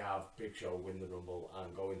and maybe have Big Show win the Rumble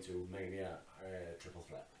and go into Mania triple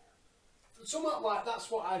threat. Something like that's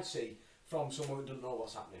what I'd see from someone that doesn't know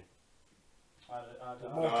what's happening. I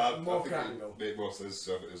think it made more sense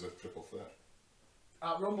to have it as a triple threat.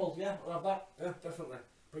 At Rumble, yeah, we'll have that. Yeah, definitely.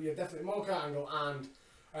 But yeah, definitely more Kurt Angle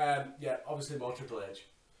and yeah, obviously more Triple H.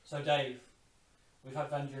 So Dave, we've had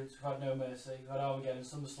Vengeance, we've had No Mercy, we've had Armageddon,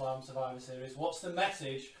 SummerSlam, Survivor Series. What's the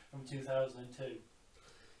message from 2002?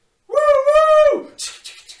 Woo woo!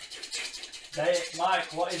 Dave,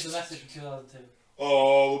 Mike, what is the message from 2002?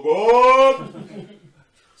 All aboard!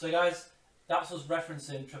 So guys, that's us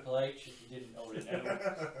referencing Triple H, if you didn't already know.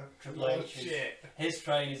 Triple H, his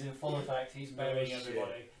train is in full effect, he's burying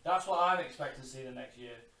everybody. That's what I'm expecting to see the next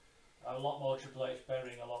year. A lot more Triple H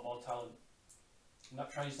burying a lot more talent. And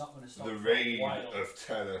that train's not going to stop. The reign of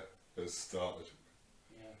terror has started.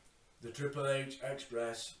 Yeah. The Triple H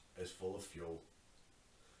Express is full of fuel.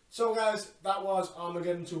 So guys, that was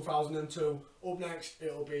Armageddon 2002. Up next,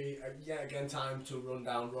 it'll be yet again time to run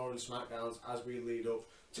down Raw and SmackDowns as we lead up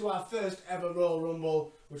to our first ever Royal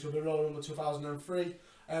Rumble, which will be Royal Rumble 2003.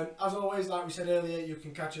 As always, like we said earlier, you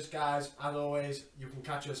can catch us, guys. As always, you can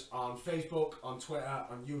catch us on Facebook, on Twitter,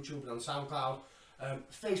 on YouTube, and on SoundCloud.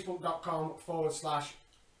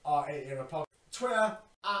 Facebook.com/R8Era Podcast. Twitter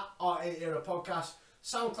 @R8Era Podcast.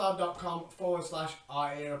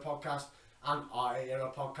 SoundCloud.com/R8Era Podcast. And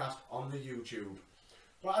R8Era Podcast on the YouTube.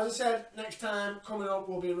 But as I said, next time coming up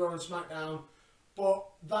will be Raw and SmackDown. But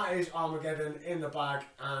that is Armageddon in the bag.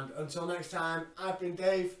 And until next time, I've been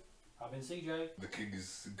Dave. I've been CJ. The king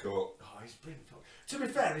is in court. Oh, he's been. To be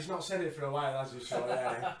fair, he's not said it for a while, has he? So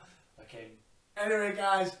yeah. Okay. Anyway,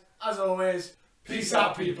 guys, as always, peace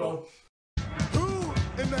out, people. Who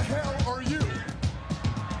in the hell are you?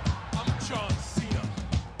 I'm John Cena.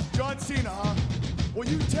 John Cena, huh? Well,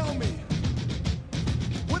 you tell me.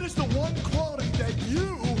 What is the one quality that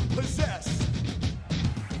you possess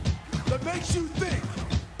that makes you think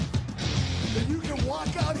that you can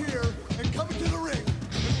walk out here and come into the ring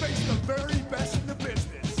and face the very best in the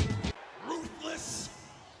business?